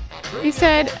 You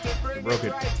said. Broke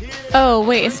it. Oh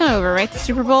wait, it's not over, right? The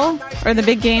Super Bowl or the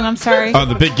big game? I'm sorry. Oh,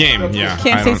 the big game. Yeah.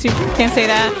 Can't say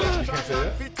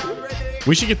that.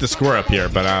 We should get the score up here,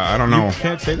 but I don't know. You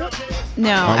can't say that?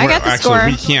 No, I got the score.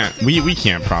 We can't. We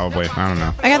can't probably. I don't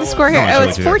know. I got the score here. No, Oh,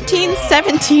 it's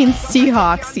 14-17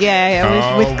 Seahawks.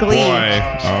 Yeah, with glee.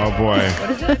 Oh boy. What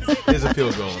is it? It is a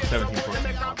field goal.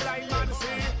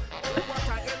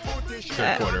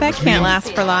 17-14. That can't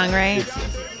last for long, right?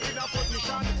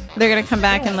 They're gonna come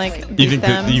back and beat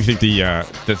them. You think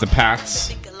the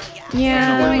Pats?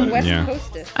 Yeah.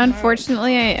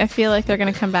 Unfortunately, I feel like they're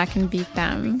gonna come back and beat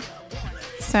them.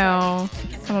 So I'm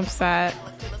upset.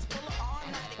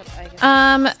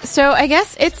 So I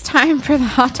guess it's time for the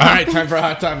hot topics. All right, time for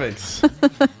hot topics. Do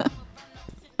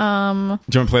you want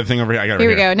to play the thing over here? I got it. Here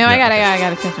we go. No, yeah. I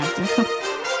got it.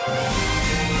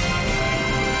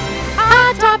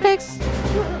 Hot topics.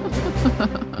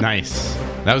 Nice.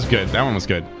 That was good. That one was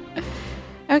good.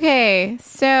 Okay,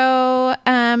 so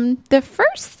the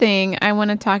first thing I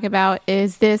want to talk about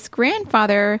is this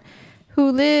grandfather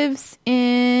who lives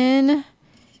in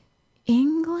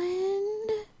England.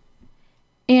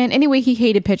 And anyway, he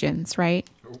hated pigeons, right?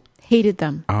 Hated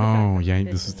them. Oh, yeah,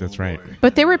 that's right.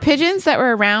 But there were pigeons that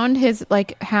were around his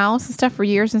house and stuff for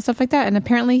years and stuff like that. And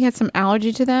apparently he had some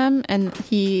allergy to them and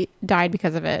he died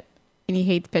because of it. And he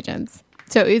hates pigeons.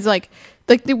 So he's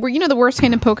the worst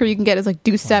hand in poker you can get is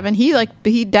deuce 7.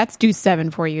 That's deuce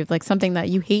 7 for you. Something that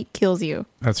you hate kills you.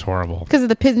 That's horrible. Because of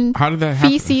the pigeon How did that happen?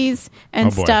 feces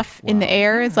and stuff in the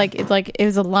air. It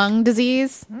was a lung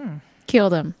disease.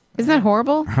 Killed him. Isn't that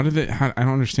horrible? I don't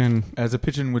understand. As a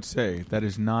pigeon would say, that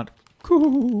is not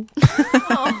cool.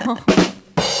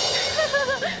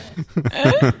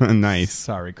 Nice.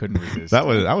 Sorry, couldn't resist. That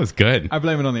was good. I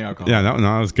blame it on the alcohol. Yeah,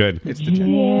 that was good. It's the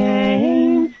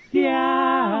gin.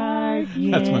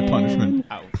 That's my punishment.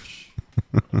 Ouch.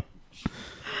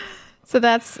 So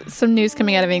that's some news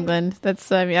coming out of England. That's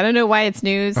I don't know why it's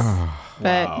news,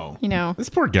 but this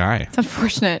poor guy. It's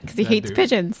unfortunate because he hates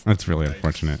pigeons. That's really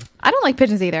unfortunate. I don't like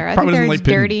pigeons either. I Probably think they're doesn't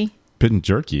like dirty. Pigeon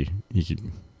jerky.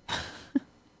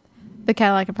 The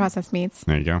Cadillac of processed meats.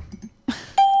 There you go.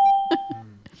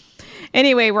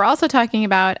 Anyway, we're also talking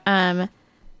about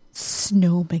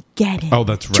Snowmageddon. Oh,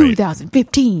 that's right.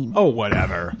 2015. Oh,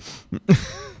 whatever.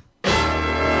 Man,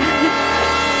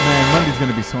 Monday's going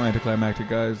to be so anticlimactic,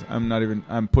 guys.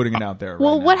 I'm putting it out there.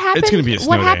 Well, right what now. happened? It's gonna be a snow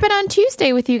what day. happened on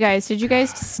Tuesday with you guys? Did you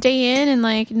guys stay in and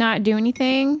not do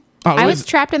anything? I was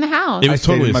trapped in the house. It was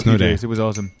totally a snow day. It was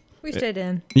awesome. We stayed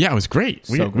in. Yeah, it was great.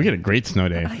 So We had a great snow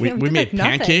day. We made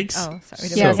nothing. pancakes. Oh, sorry.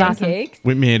 Yeah, it was awesome. Pancakes?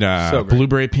 We made So great.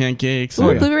 blueberry pancakes.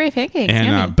 Ooh, blueberry pancakes. And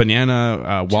yummy.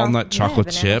 banana walnut chocolate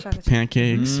banana chip chocolate chip.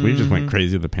 pancakes. We just went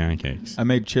crazy with the pancakes. I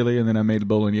made chili and then I made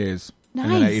bolognese. And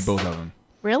then I Nice. ate both of them.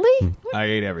 Really? I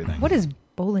ate everything. What is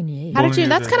bolognese? How did you?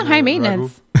 That's kind of high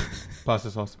maintenance.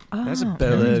 Pasta sauce. That's a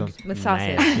beleg with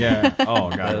sausage. Yeah. Oh,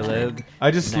 God.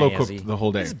 I just slow cooked the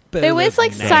whole day. There was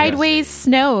sideways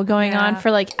snow going on for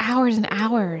hours and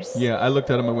hours. Yeah, I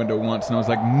looked out of my window once and I was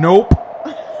like, nope.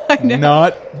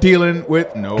 Not dealing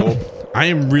with nope. I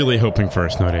am really hoping for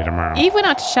a snow day tomorrow. Eve went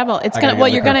out to shovel. It's I gonna. gotta Well,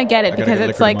 get you're liquor. gonna get I it gotta because get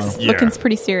it's liquor tomorrow. looking Yeah.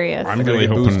 pretty serious. I'm I gotta really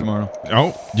get booze hoping tomorrow.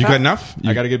 Oh, you got enough?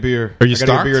 I got to get beer. Are you I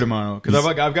gotta stocked? get beer tomorrow because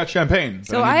I've got champagne.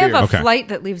 So I have a Okay. flight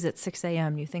that leaves at 6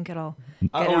 a.m. You think it'll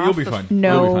get Oh, off you'll be the fine.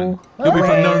 No. You'll be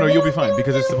fine. No, you'll be fine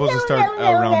because it's supposed to start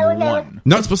around 1.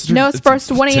 No, it's supposed to. No, it's supposed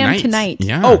to 1 a.m. tonight.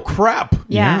 Yeah. Oh, crap.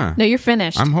 Yeah. No, you're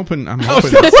finished. I'm hoping.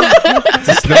 It's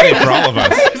a snow day for all of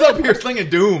us. He's up here slinging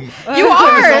doom. You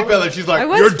are. Isabella, she's like, I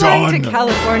was you're flying done. to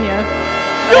California.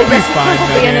 You'll be fine,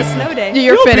 Hopefully in a Megan. snow day.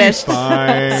 You're You'll be finished.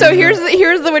 fine. So here's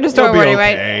the winter storm You'll be warning,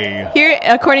 okay. right? Here,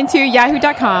 according to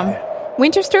Yahoo.com,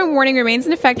 winter storm warning remains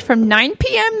in effect from 9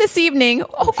 p.m. this evening.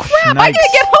 Oh crap! I gotta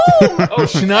get home. Oh,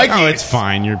 shnikes. Oh, it's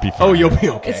fine. You'll be fine. Oh, you'll be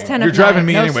okay. It's 10 You're of driving 9.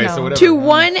 me No anyway, snow. so whatever. To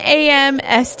 1 a.m.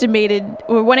 estimated,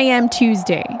 or 1 a.m.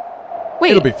 Tuesday.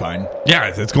 Wait. It'll be fine. Yeah,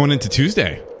 it's going into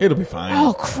Tuesday. It'll be fine.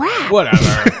 Oh crap! Whatever.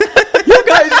 You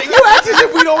guys, you act as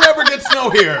if we don't ever get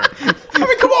snow here. I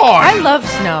mean, come on. I love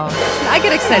snow. I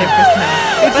get excited for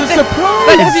snow. It's a surprise.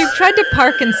 But have you tried to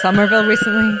park in Somerville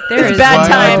recently? It's bad I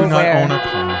time. do not own a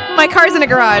car. My car's in a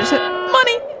garage.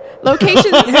 Money.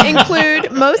 Locations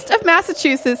include most of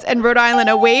Massachusetts and Rhode Island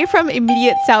away from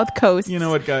immediate south coast. You know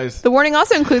what, guys? The warning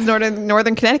also includes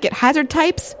northern Connecticut. Hazard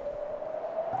types: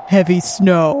 heavy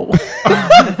snow.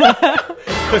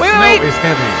 The Wait, snow wait. is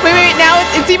heavy. Wait. Now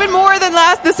it's even more than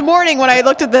this morning when I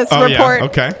looked at this report. Yeah.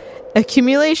 Okay.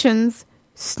 Accumulations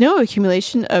Snow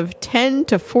accumulation of 10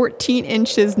 to 14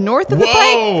 inches north of the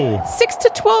Whoa! Pike. 6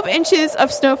 to 12 inches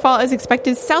of snowfall is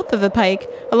expected south of the Pike,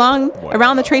 along with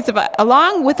around a trace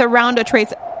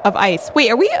of ice.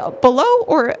 Wait, are we below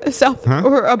or south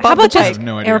or above How about the Pike?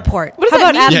 just airport? What does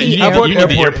How that about mean? at the you need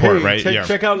the airport, right? Check, Yeah.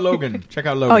 check out Logan. Check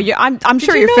out Logan. Oh, yeah, I'm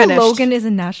sure Did you're you know finished. Logan is a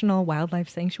national wildlife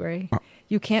sanctuary.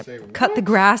 You can't cut the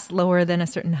grass lower than a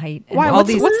certain height. And Why? all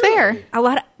What's there? A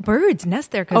lot of birds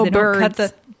nest there because they don't cut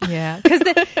the because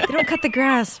they don't cut the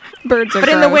grass. Birds are but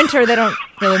in the gross. winter they don't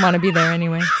really want to be there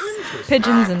anyway.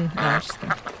 Pigeons and just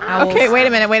kidding. Owls. Okay, wait a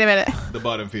minute. The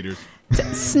bottom feeders.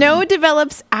 Snow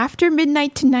develops after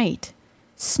midnight tonight.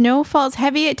 Snow falls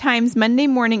heavy at times Monday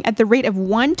morning at the rate of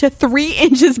 1 to 3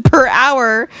 inches per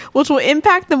hour, which will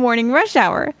impact the morning rush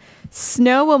hour.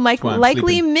 Snow will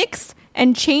likely mix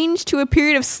and change to a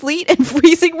period of sleet and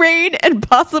freezing rain and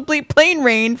possibly plain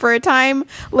rain for a time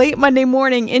late Monday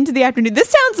morning into the afternoon. This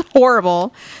sounds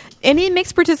horrible. Any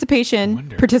mixed precipitation.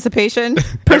 Everybody take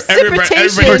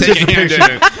a hand in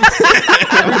it.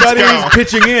 Everybody is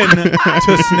pitching in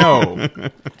to snow.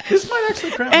 This might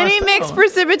actually cramp Any mixed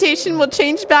precipitation will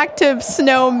change back to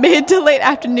snow mid to late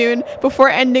afternoon before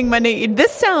ending Monday.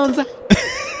 This sounds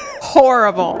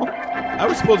horrible. I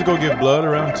was supposed to go give blood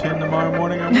around 10 tomorrow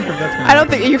morning. I wonder if that's going to I don't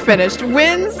think you're finished.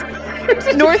 Winds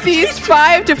northeast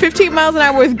 5 to 15 miles an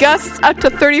hour with gusts up to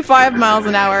 35 miles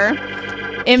an hour.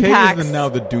 Impacts. Kate is now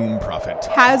the doom prophet.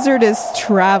 Hazardous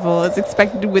travel is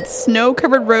expected with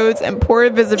snow-covered roads and poor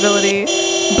visibility.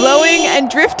 Blowing and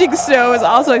drifting snow is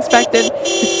also expected,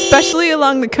 especially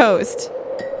along the coast.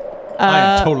 I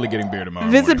am totally getting beer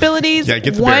tomorrow. Visibilities get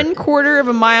the beer. 1/4 of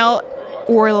a mile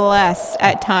or less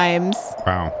at times.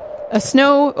 Wow. A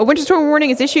winter storm warning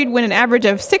is issued when an average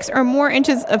of 6 or more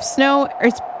inches of snow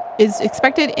is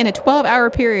expected in a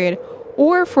 12-hour period,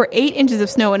 or for 8 inches of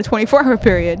snow in a 24-hour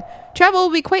period. Travel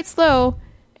will be quite slow,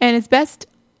 and it's best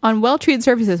on well-treated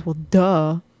surfaces. Well,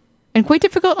 duh. And quite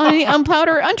difficult on any unplowed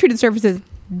or untreated surfaces.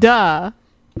 Duh.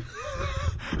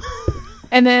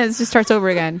 And then it just starts over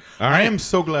again. I am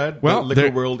so glad that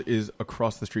Liquor World is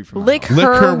across the street from my house.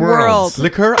 Liquor World.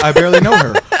 Liquor? I barely know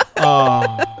her.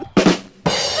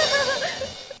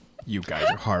 You guys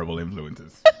are horrible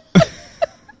influences.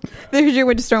 There's your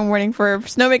winter storm warning for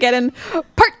Snowmageddon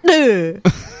Part 2.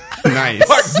 Nice.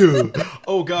 Part 2.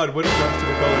 Oh, God. What is that?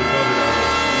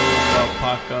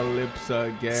 Apocalypse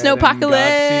again.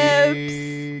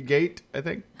 Snowpocalypse. Gate, I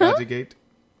think. Gazi Gate.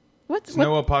 What?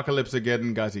 Snow Apocalypse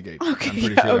again, Gazi Gate. Okay. I'm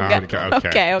pretty sure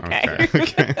Okay.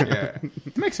 Yeah.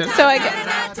 Makes sense. So I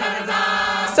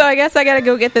guess I gotta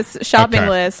go get this shopping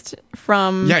list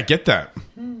from. Yeah, get that.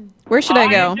 Where should I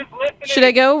go? Should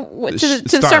I go to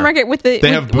the Star Market with the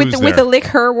They have with booze the there.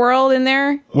 Liquor World in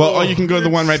there? Well, you can go to the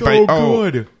one right so by.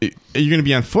 good. Are you going to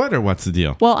be on foot or what's the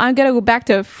deal? Well, I'm gonna go back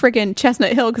to friggin'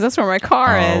 Chestnut Hill because that's where my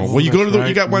car is. Well, you go to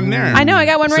you got one there. I know, I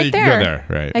got one So right you can there. go there,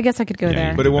 right? I guess I could go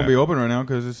there. But it won't be open right now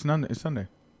because it's Sunday.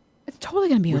 It's totally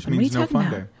gonna be Which open. What are you means no talking fun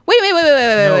about? day. Wait. No, I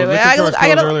liquor stores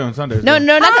gotta close early on Sundays. No,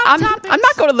 though. I'm not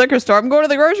going to the liquor store. I'm going to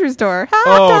the grocery store.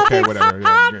 Oh, okay, whatever.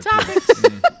 Yeah,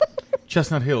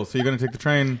 Chestnut Hill. So you're going to take the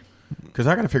train? Because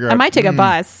I got to figure out. I might take a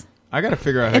bus. I got to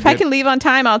figure out how If to I can leave on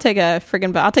time, I'll take a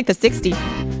friggin' bus. I'll take the 60.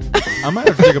 I might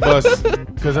have to take a bus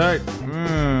because I'd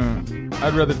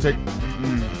rather take.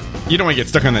 You don't want to get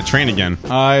stuck on that train again.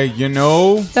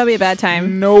 That'll be a bad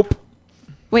time. Nope.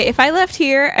 Wait, if I left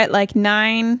here at like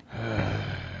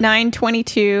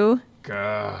 9:22,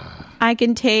 I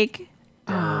can take.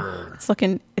 It's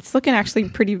looking actually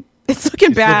pretty. It's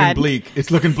looking bad.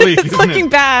 It's looking bleak. It's looking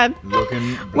bad.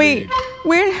 Looking bleak. Wait,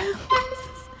 where?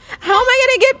 How am I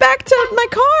gonna get back to my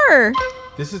car?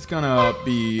 This is gonna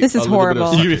be. This is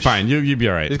horrible. You'll be fine. You'll be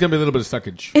all right. There's gonna be a little bit of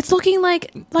suckage. It's looking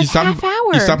like half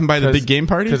hour. You stopping by the big game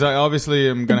party? Because I obviously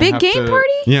am The gonna big have game to, party?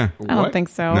 Yeah. I don't think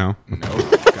so. No.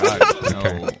 God,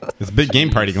 no. There's a big game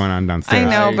party going on downstairs. I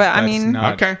know, but I That's mean,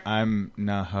 not- Okay. I'm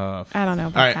not. I don't know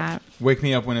about All right. that. Wake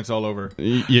me up when it's all over.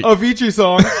 You- Avicii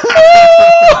song.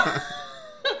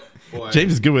 Boy.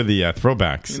 James is good with the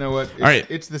throwbacks. You know what? It's, all right.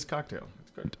 It's this cocktail.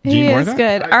 It's good. Do you need He more of is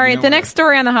that? good. All right, the next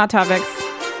story on the Hot Topics.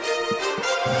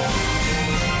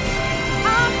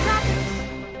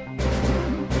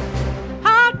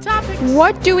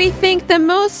 What do we think the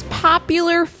most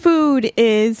popular food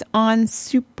is on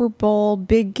Super Bowl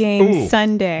Big Game Ooh.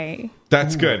 Sunday?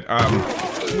 That's good.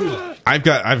 I've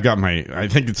got my. I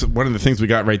think it's one of the things we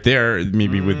got right there.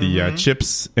 Maybe with the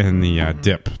chips and the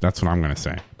dip. That's what I'm going to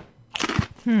say.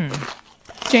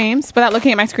 James, without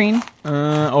looking at my screen.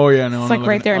 Oh yeah, no. It's like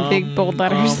right there in big bold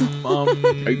letters.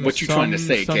 What you trying to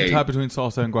say, Some Kay? type between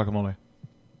salsa and guacamole.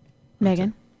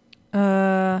 Megan.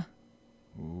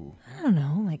 don't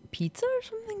know, like pizza or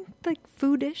something like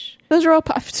foodish. Those are all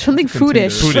something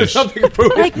foodish. Something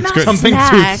foodish. Like not something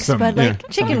snacks, toothsome. but like Yeah.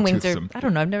 chicken Something wings toothsome. are. I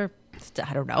don't know.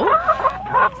 I don't know.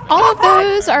 All of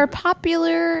those are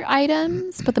popular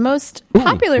items, but the most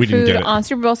popular we didn't food get it. on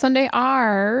Super Bowl Sunday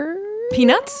are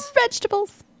peanuts,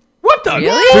 vegetables. What the?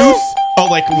 Really? Oh,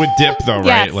 like with dip though, right?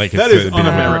 Yes. Like That it's is the dip.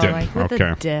 un-American. Like with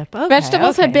Okay. a dip. Okay,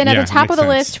 Vegetables have been at Yeah, the top of the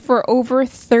makes sense. list for over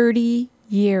 30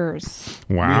 years.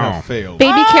 We Wow. have failed.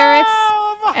 Baby carrots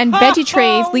and veggie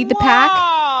trays lead the pack.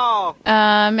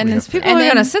 And then People and are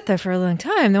then, going to sit there for a long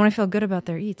time. They want to feel good about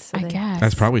their eats. So I they guess.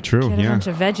 That's probably true. get a Yeah. bunch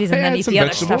of veggies and Hey, then add eat some the other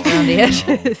vegetables. stuff around the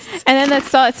edges. And then it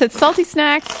said salty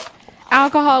snacks,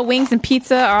 alcohol, wings, and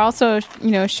pizza are also,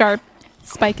 sharp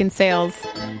spike in sales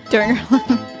during.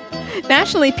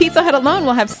 Nationally, Pizza Hut alone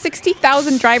will have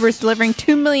 60,000 drivers delivering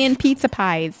 2 million pizza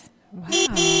pies. Wow.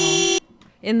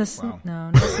 In the snow. No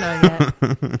snow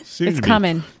yet. Soon It's to be-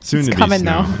 coming. Soon It's to be coming,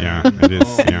 snow. though. Yeah, it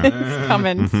is. Yeah. It's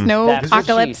coming. Mhm. Snow That's what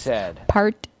she apocalypse said.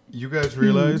 part. You guys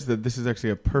realize that this is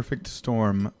actually a perfect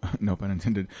storm, no pun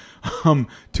intended,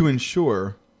 to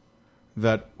ensure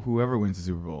that whoever wins the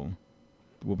Super Bowl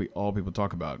will be all people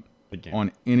talk about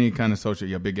on any kind of social.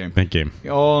 Yeah, big game. Big game.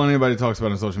 All anybody talks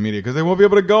about on social media because they won't be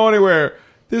able to go anywhere.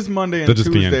 This Monday and They'll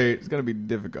just be in. Tuesday is going to be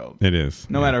difficult. It is.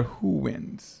 No matter who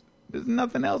wins. There's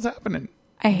nothing else happening.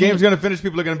 I Game's going to finish.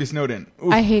 People are going to be snowed in.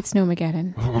 Oof. I hate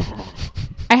Snowmageddon.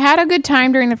 I had a good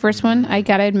time during the first one. I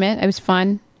gotta admit, it was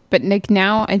fun. But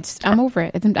now I'm over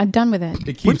it. I'm done with it.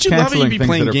 It keeps Wouldn't you love it? canceling You'd be things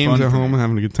playing that are games fun at for home me. and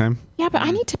having a good time. Yeah, but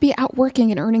I need to be out working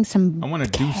and earning some. I want to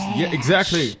do. Yeah,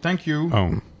 exactly. Thank you.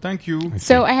 Oh, thank you.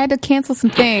 So I had to cancel some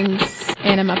things,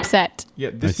 and I'm upset. Yeah,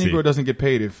 this I see. Negro doesn't get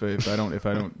paid if I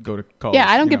don't go to college. Yeah,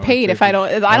 I don't get paid if I don't.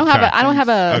 I don't have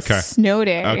a Okay. snow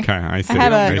day. Okay, I see. I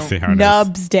have I see how it is.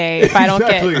 nubs day if I don't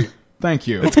Exactly. get. Thank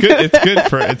you. It's good.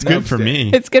 It's good for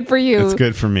me. It's good for you. It's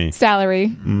good for me.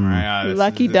 Salary. Yeah,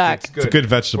 Lucky duck. It's a good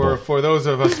vegetable. For those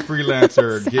of us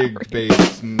freelancer gig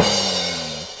based.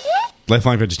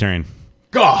 Lifelong vegetarian.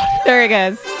 God, There it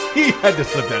goes. he had to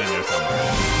slip that in there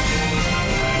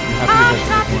somewhere.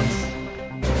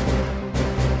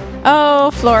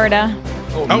 Oh, Florida.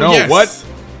 Oh, Oh, no! yes. What?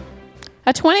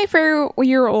 A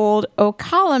 24-year-old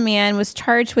Ocala man was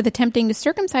charged with attempting to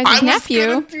circumcise his nephew.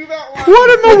 What in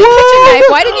the world?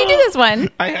 Why did you do this one?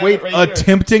 Wait,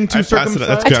 attempting to circumcise?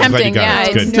 That's good. I'm glad you Attempting, got yeah, it.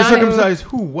 It's it's good. To not- circumcise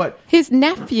who? What? His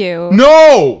nephew.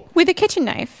 No! With a kitchen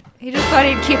knife. He just thought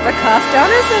he'd keep the cost down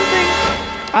or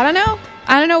something. I don't know.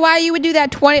 I don't know why you would do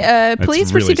that.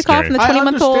 Police really received a call scary. from the I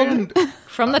 20-month-old. understand.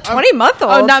 From the 20-month-old.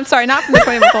 Oh, no, I'm sorry, not from the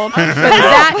 20-month-old. But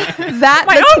that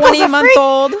My the uncle's a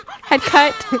 20-month-old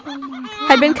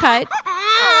had been cut.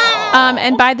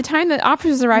 And by the time the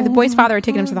officers arrived, the boy's father had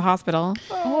taken him to the hospital.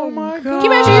 Oh my God! Can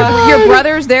you imagine your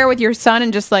brother's there with your son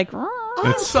and just like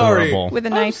It's sorry. horrible. with a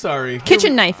I'm knife? sorry.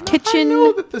 Kitchen knife. I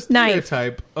know that the knife.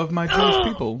 stereotype of my Jewish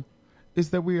people is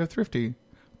that we are thrifty,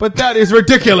 but that is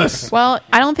ridiculous. Well,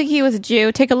 I don't think he was a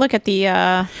Jew. Take a look at the Oh,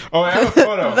 I have a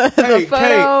photo. Hey,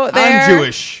 photo Kate, there. I'm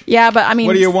Jewish. Yeah, but I mean,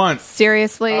 What do you want?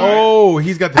 Seriously? Oh,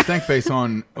 he's got the stank face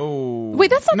on. Oh, Wait,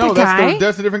 that's not no, the guy.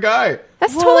 that's a different guy.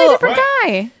 That's a totally different What?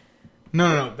 guy.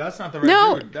 No, that's not the right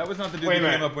No. dude. That was not the dude Wait a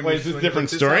that came minute. up when Wait, you is this a when you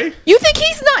different looked this story? up.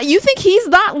 You think he's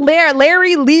not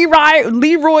Larry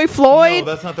Leroy Floyd?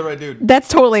 No, that's not the right dude. That's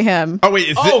totally him. Oh wait,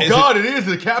 is God, it is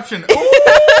the caption.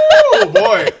 Oh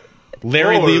boy,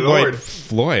 Larry Oh, Leroy Lord.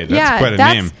 Floyd. That's quite a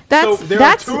name. That's So there are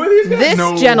that's two of these guys? this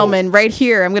No. gentleman right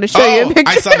here. I'm going to show you a Oh, picture.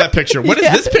 I saw that picture. What is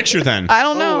Yeah. this picture then? I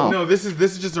don't know. Oh, no, this is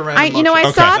just a random. I mugshot.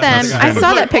 Okay, saw that's them. not the I guy. saw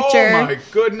Like, that picture. Oh my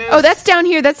goodness. Oh, that's down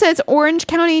here. That says Orange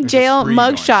County Jail screen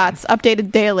going. mugshots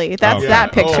updated daily. That's Oh,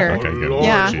 that yeah. picture. Oh, Okay, good. Lord.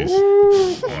 Yeah. Jeez.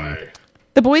 Ooh, boy.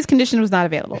 The boy's condition was not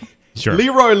available. Sure.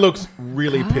 Leroy looks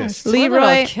really pissed. Poor little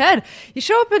Leroy. kid. You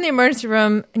show up in the emergency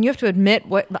room and you have to admit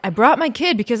what I brought my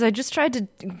kid because I just tried to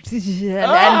and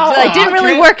it didn't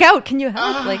really work out. Can you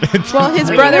help? Like, Well, his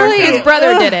brother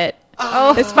did it.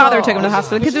 Oh, his father took him to the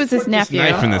hospital because it was his nephew.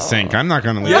 Knife in the sink. I'm not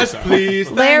going to leave. Yes, this out. please.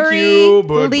 Thank Larry you.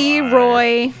 Goodbye.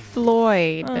 Leroy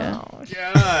Floyd,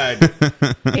 God.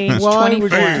 age Why 24. would you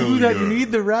do that? You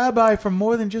need the rabbi for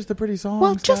more than just the pretty songs.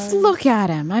 Well, just guys. look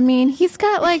at him. I mean, he's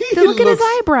got like He look at his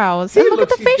looks- eyebrows he and look at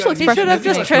the looks- he's facial got- he he should expression. have Does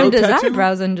he just have a trimmed his throat tattoo?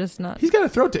 eyebrows and just not. He's got a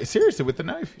throat tattoo. Seriously, with the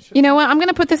knife. You know what? I'm going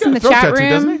to put this He's in the got a chat throat tattoo,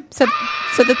 doesn't room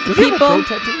so that the Does he have a people.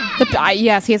 throat tattoo?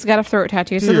 Yes, he's got a throat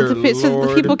tattoo, so Dear that the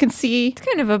Lord. people can see. It's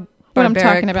kind of a What I'm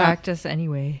barbaric talking about. practice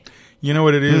anyway. You know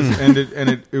what it is, and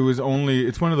it was only.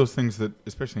 It's one of those things that,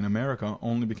 especially in America,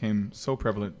 only became so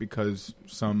prevalent because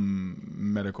some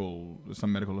medical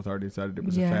authority decided it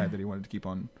was a fad that he wanted to keep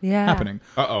on happening.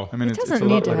 Uh-oh. I mean, It it's doesn't a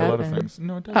need lot to like a lot of happen. things.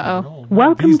 No, it doesn't. Uh-oh. at all.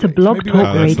 Welcome These to days. Blog Maybe Talk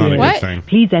like- that's not a Radio. good thing.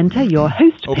 Please enter your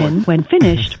host Oh, pin. boy. When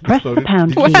finished, press the Exploded. pound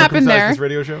Did you What key. happened circumcise there? This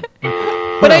radio show?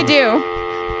 What'd I do?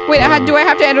 Wait, do I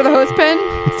have to enter the host pin?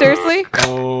 Seriously?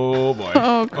 Oh boy.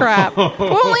 Oh, crap. We're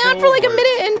only on for like a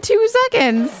minute and 2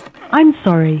 seconds. I'm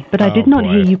sorry, but I did not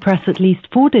hear you press at least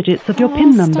 4 digits of your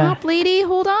PIN number. Stop, lady.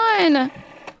 Hold on.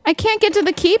 I can't get to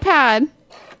the keypad.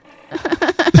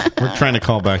 We're trying to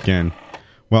call back in.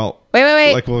 Well,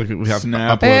 Wait. Like we have to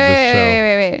Snap. upload this show.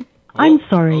 Wait. I'm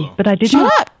sorry, but I did Shut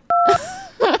not. up.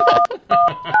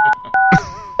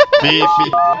 Beep,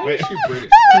 beep. Wait.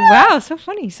 Wow, so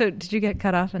funny. So did you get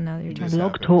cut off and now you're trying to...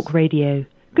 Blog Talk Radio.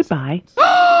 Goodbye.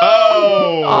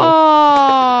 Oh,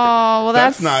 Well,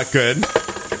 that's not good.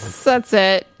 That's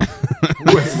it.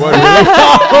 Wait, what?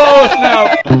 Oh,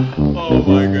 snap. Oh,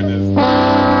 my goodness.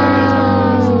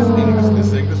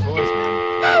 This English voice,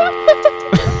 man.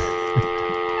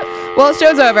 Well, the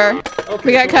show's over. Okay,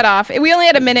 we got cut off. We only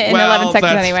had a minute and 11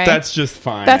 seconds anyway. That's just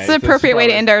fine. That's the appropriate way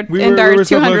to end our, We were so close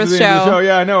to 200th the end of the show.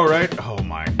 Yeah, I know, right? Oh,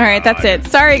 my God. All right, that's it.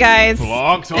 Sorry, guys.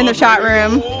 In the chat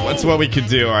room. That's what we could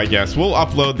do, I guess. We'll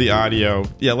upload the audio.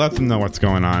 Yeah, let them know what's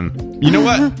going on. You know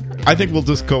what? I think we'll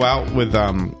just go out with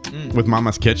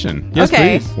Mama's Kitchen. Yes,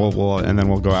 okay. Please. We'll and then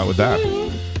we'll go out with that.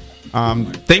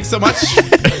 Thanks so much.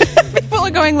 People are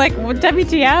going like,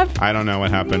 WTF? I don't know what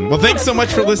happened. Well, thanks so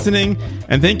much for listening,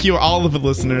 and thank you all of the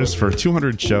listeners for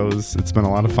 200 shows. It's been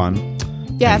a lot of fun.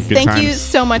 Yes, Good thank times. you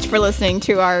so much for listening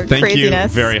to our Thank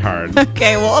craziness. you very hard.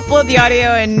 Okay, we'll upload the audio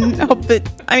and hope that,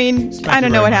 I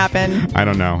don't know what happened. I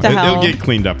don't know. The hell? It'll get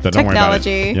cleaned up, though. Don't worry about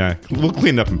Technology. it. Yeah, we'll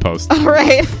clean it up in post. All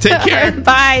right. Take care.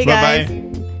 Bye, guys. Bye-bye.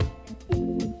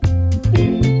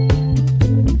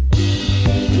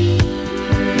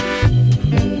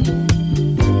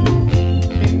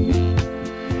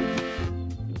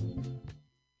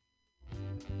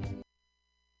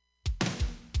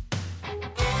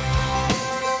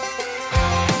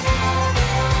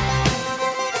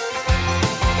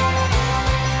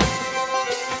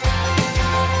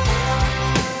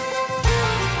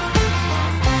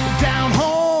 Down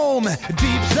home,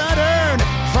 deep southern,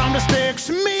 from the sticks,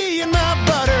 me and my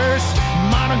butters.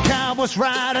 Modern cowboys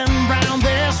riding round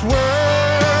this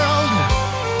world.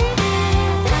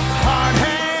 Hard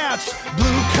hats,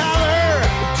 blue collar,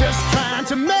 just trying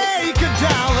to make a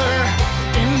dollar.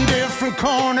 In different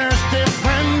corners,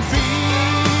 different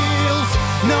fields.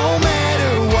 No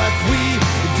matter what we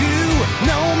do,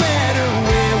 no matter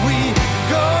where we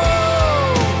go.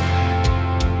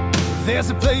 There's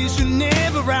a place you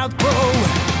never outgrow.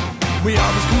 We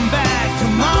always come back to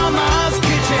Mama's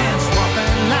kitchen,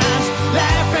 swapping lines,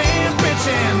 laughing,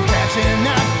 bitching, catching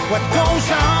up what goes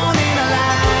on in our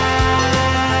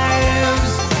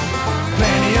lives.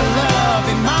 Plenty of love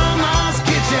in Mama's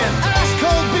kitchen, ice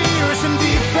cold beers and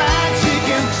deep fried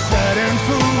chicken, southern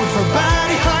food for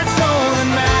body, heart, soul,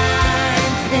 and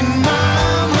mind. In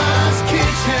Mama's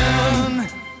kitchen.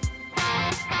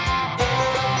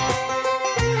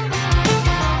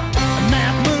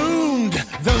 Matt Moon,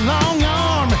 the long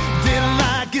arm, didn't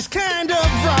like his kind of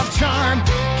rough charm.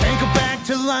 Can't go back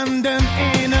to London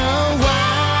in a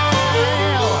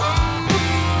while.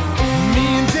 Me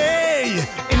and Day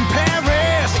in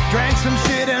Paris drank some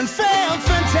shit and felt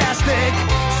fantastic.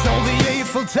 Sold the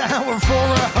Eiffel Tower for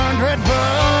 $100.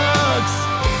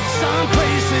 Some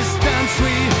crazy stunts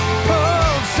we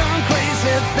pulled, some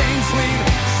crazy things we've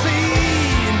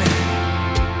seen.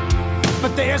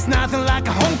 But there's nothing like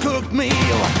a home-cooked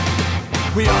meal.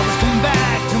 We always come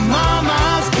back to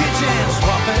Mama's kitchen,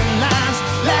 swapping lines,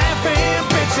 laughing,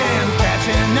 bitching,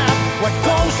 catching up what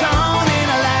goes on in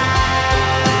our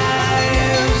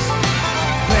lives.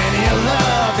 Plenty of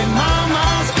love in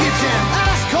Mama's kitchen,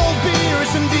 ice cold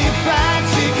beers and deep fried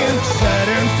chicken,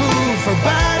 southern food for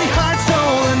body, heart,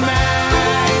 soul, and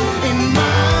mind. In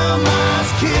Mama's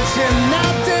kitchen,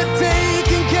 out there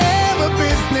taking care of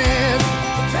business.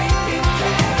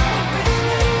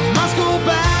 Must go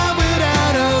by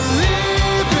without a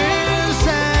living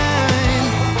sign.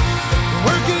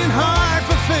 Working hard,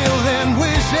 fulfilling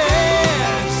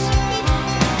wishes.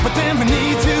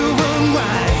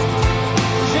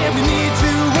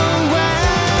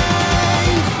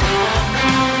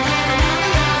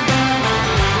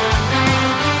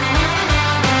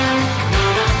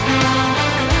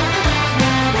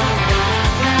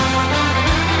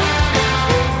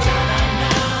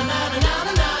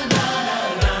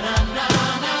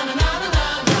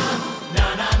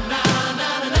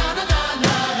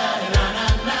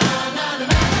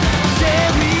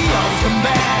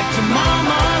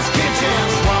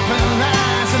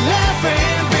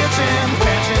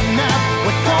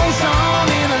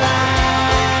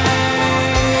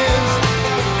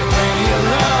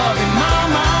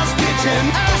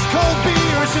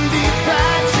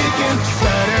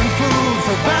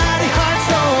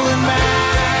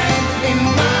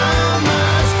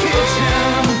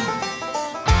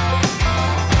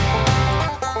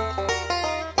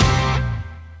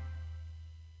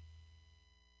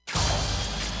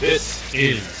 This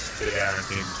is the Derek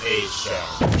and K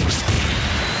Show.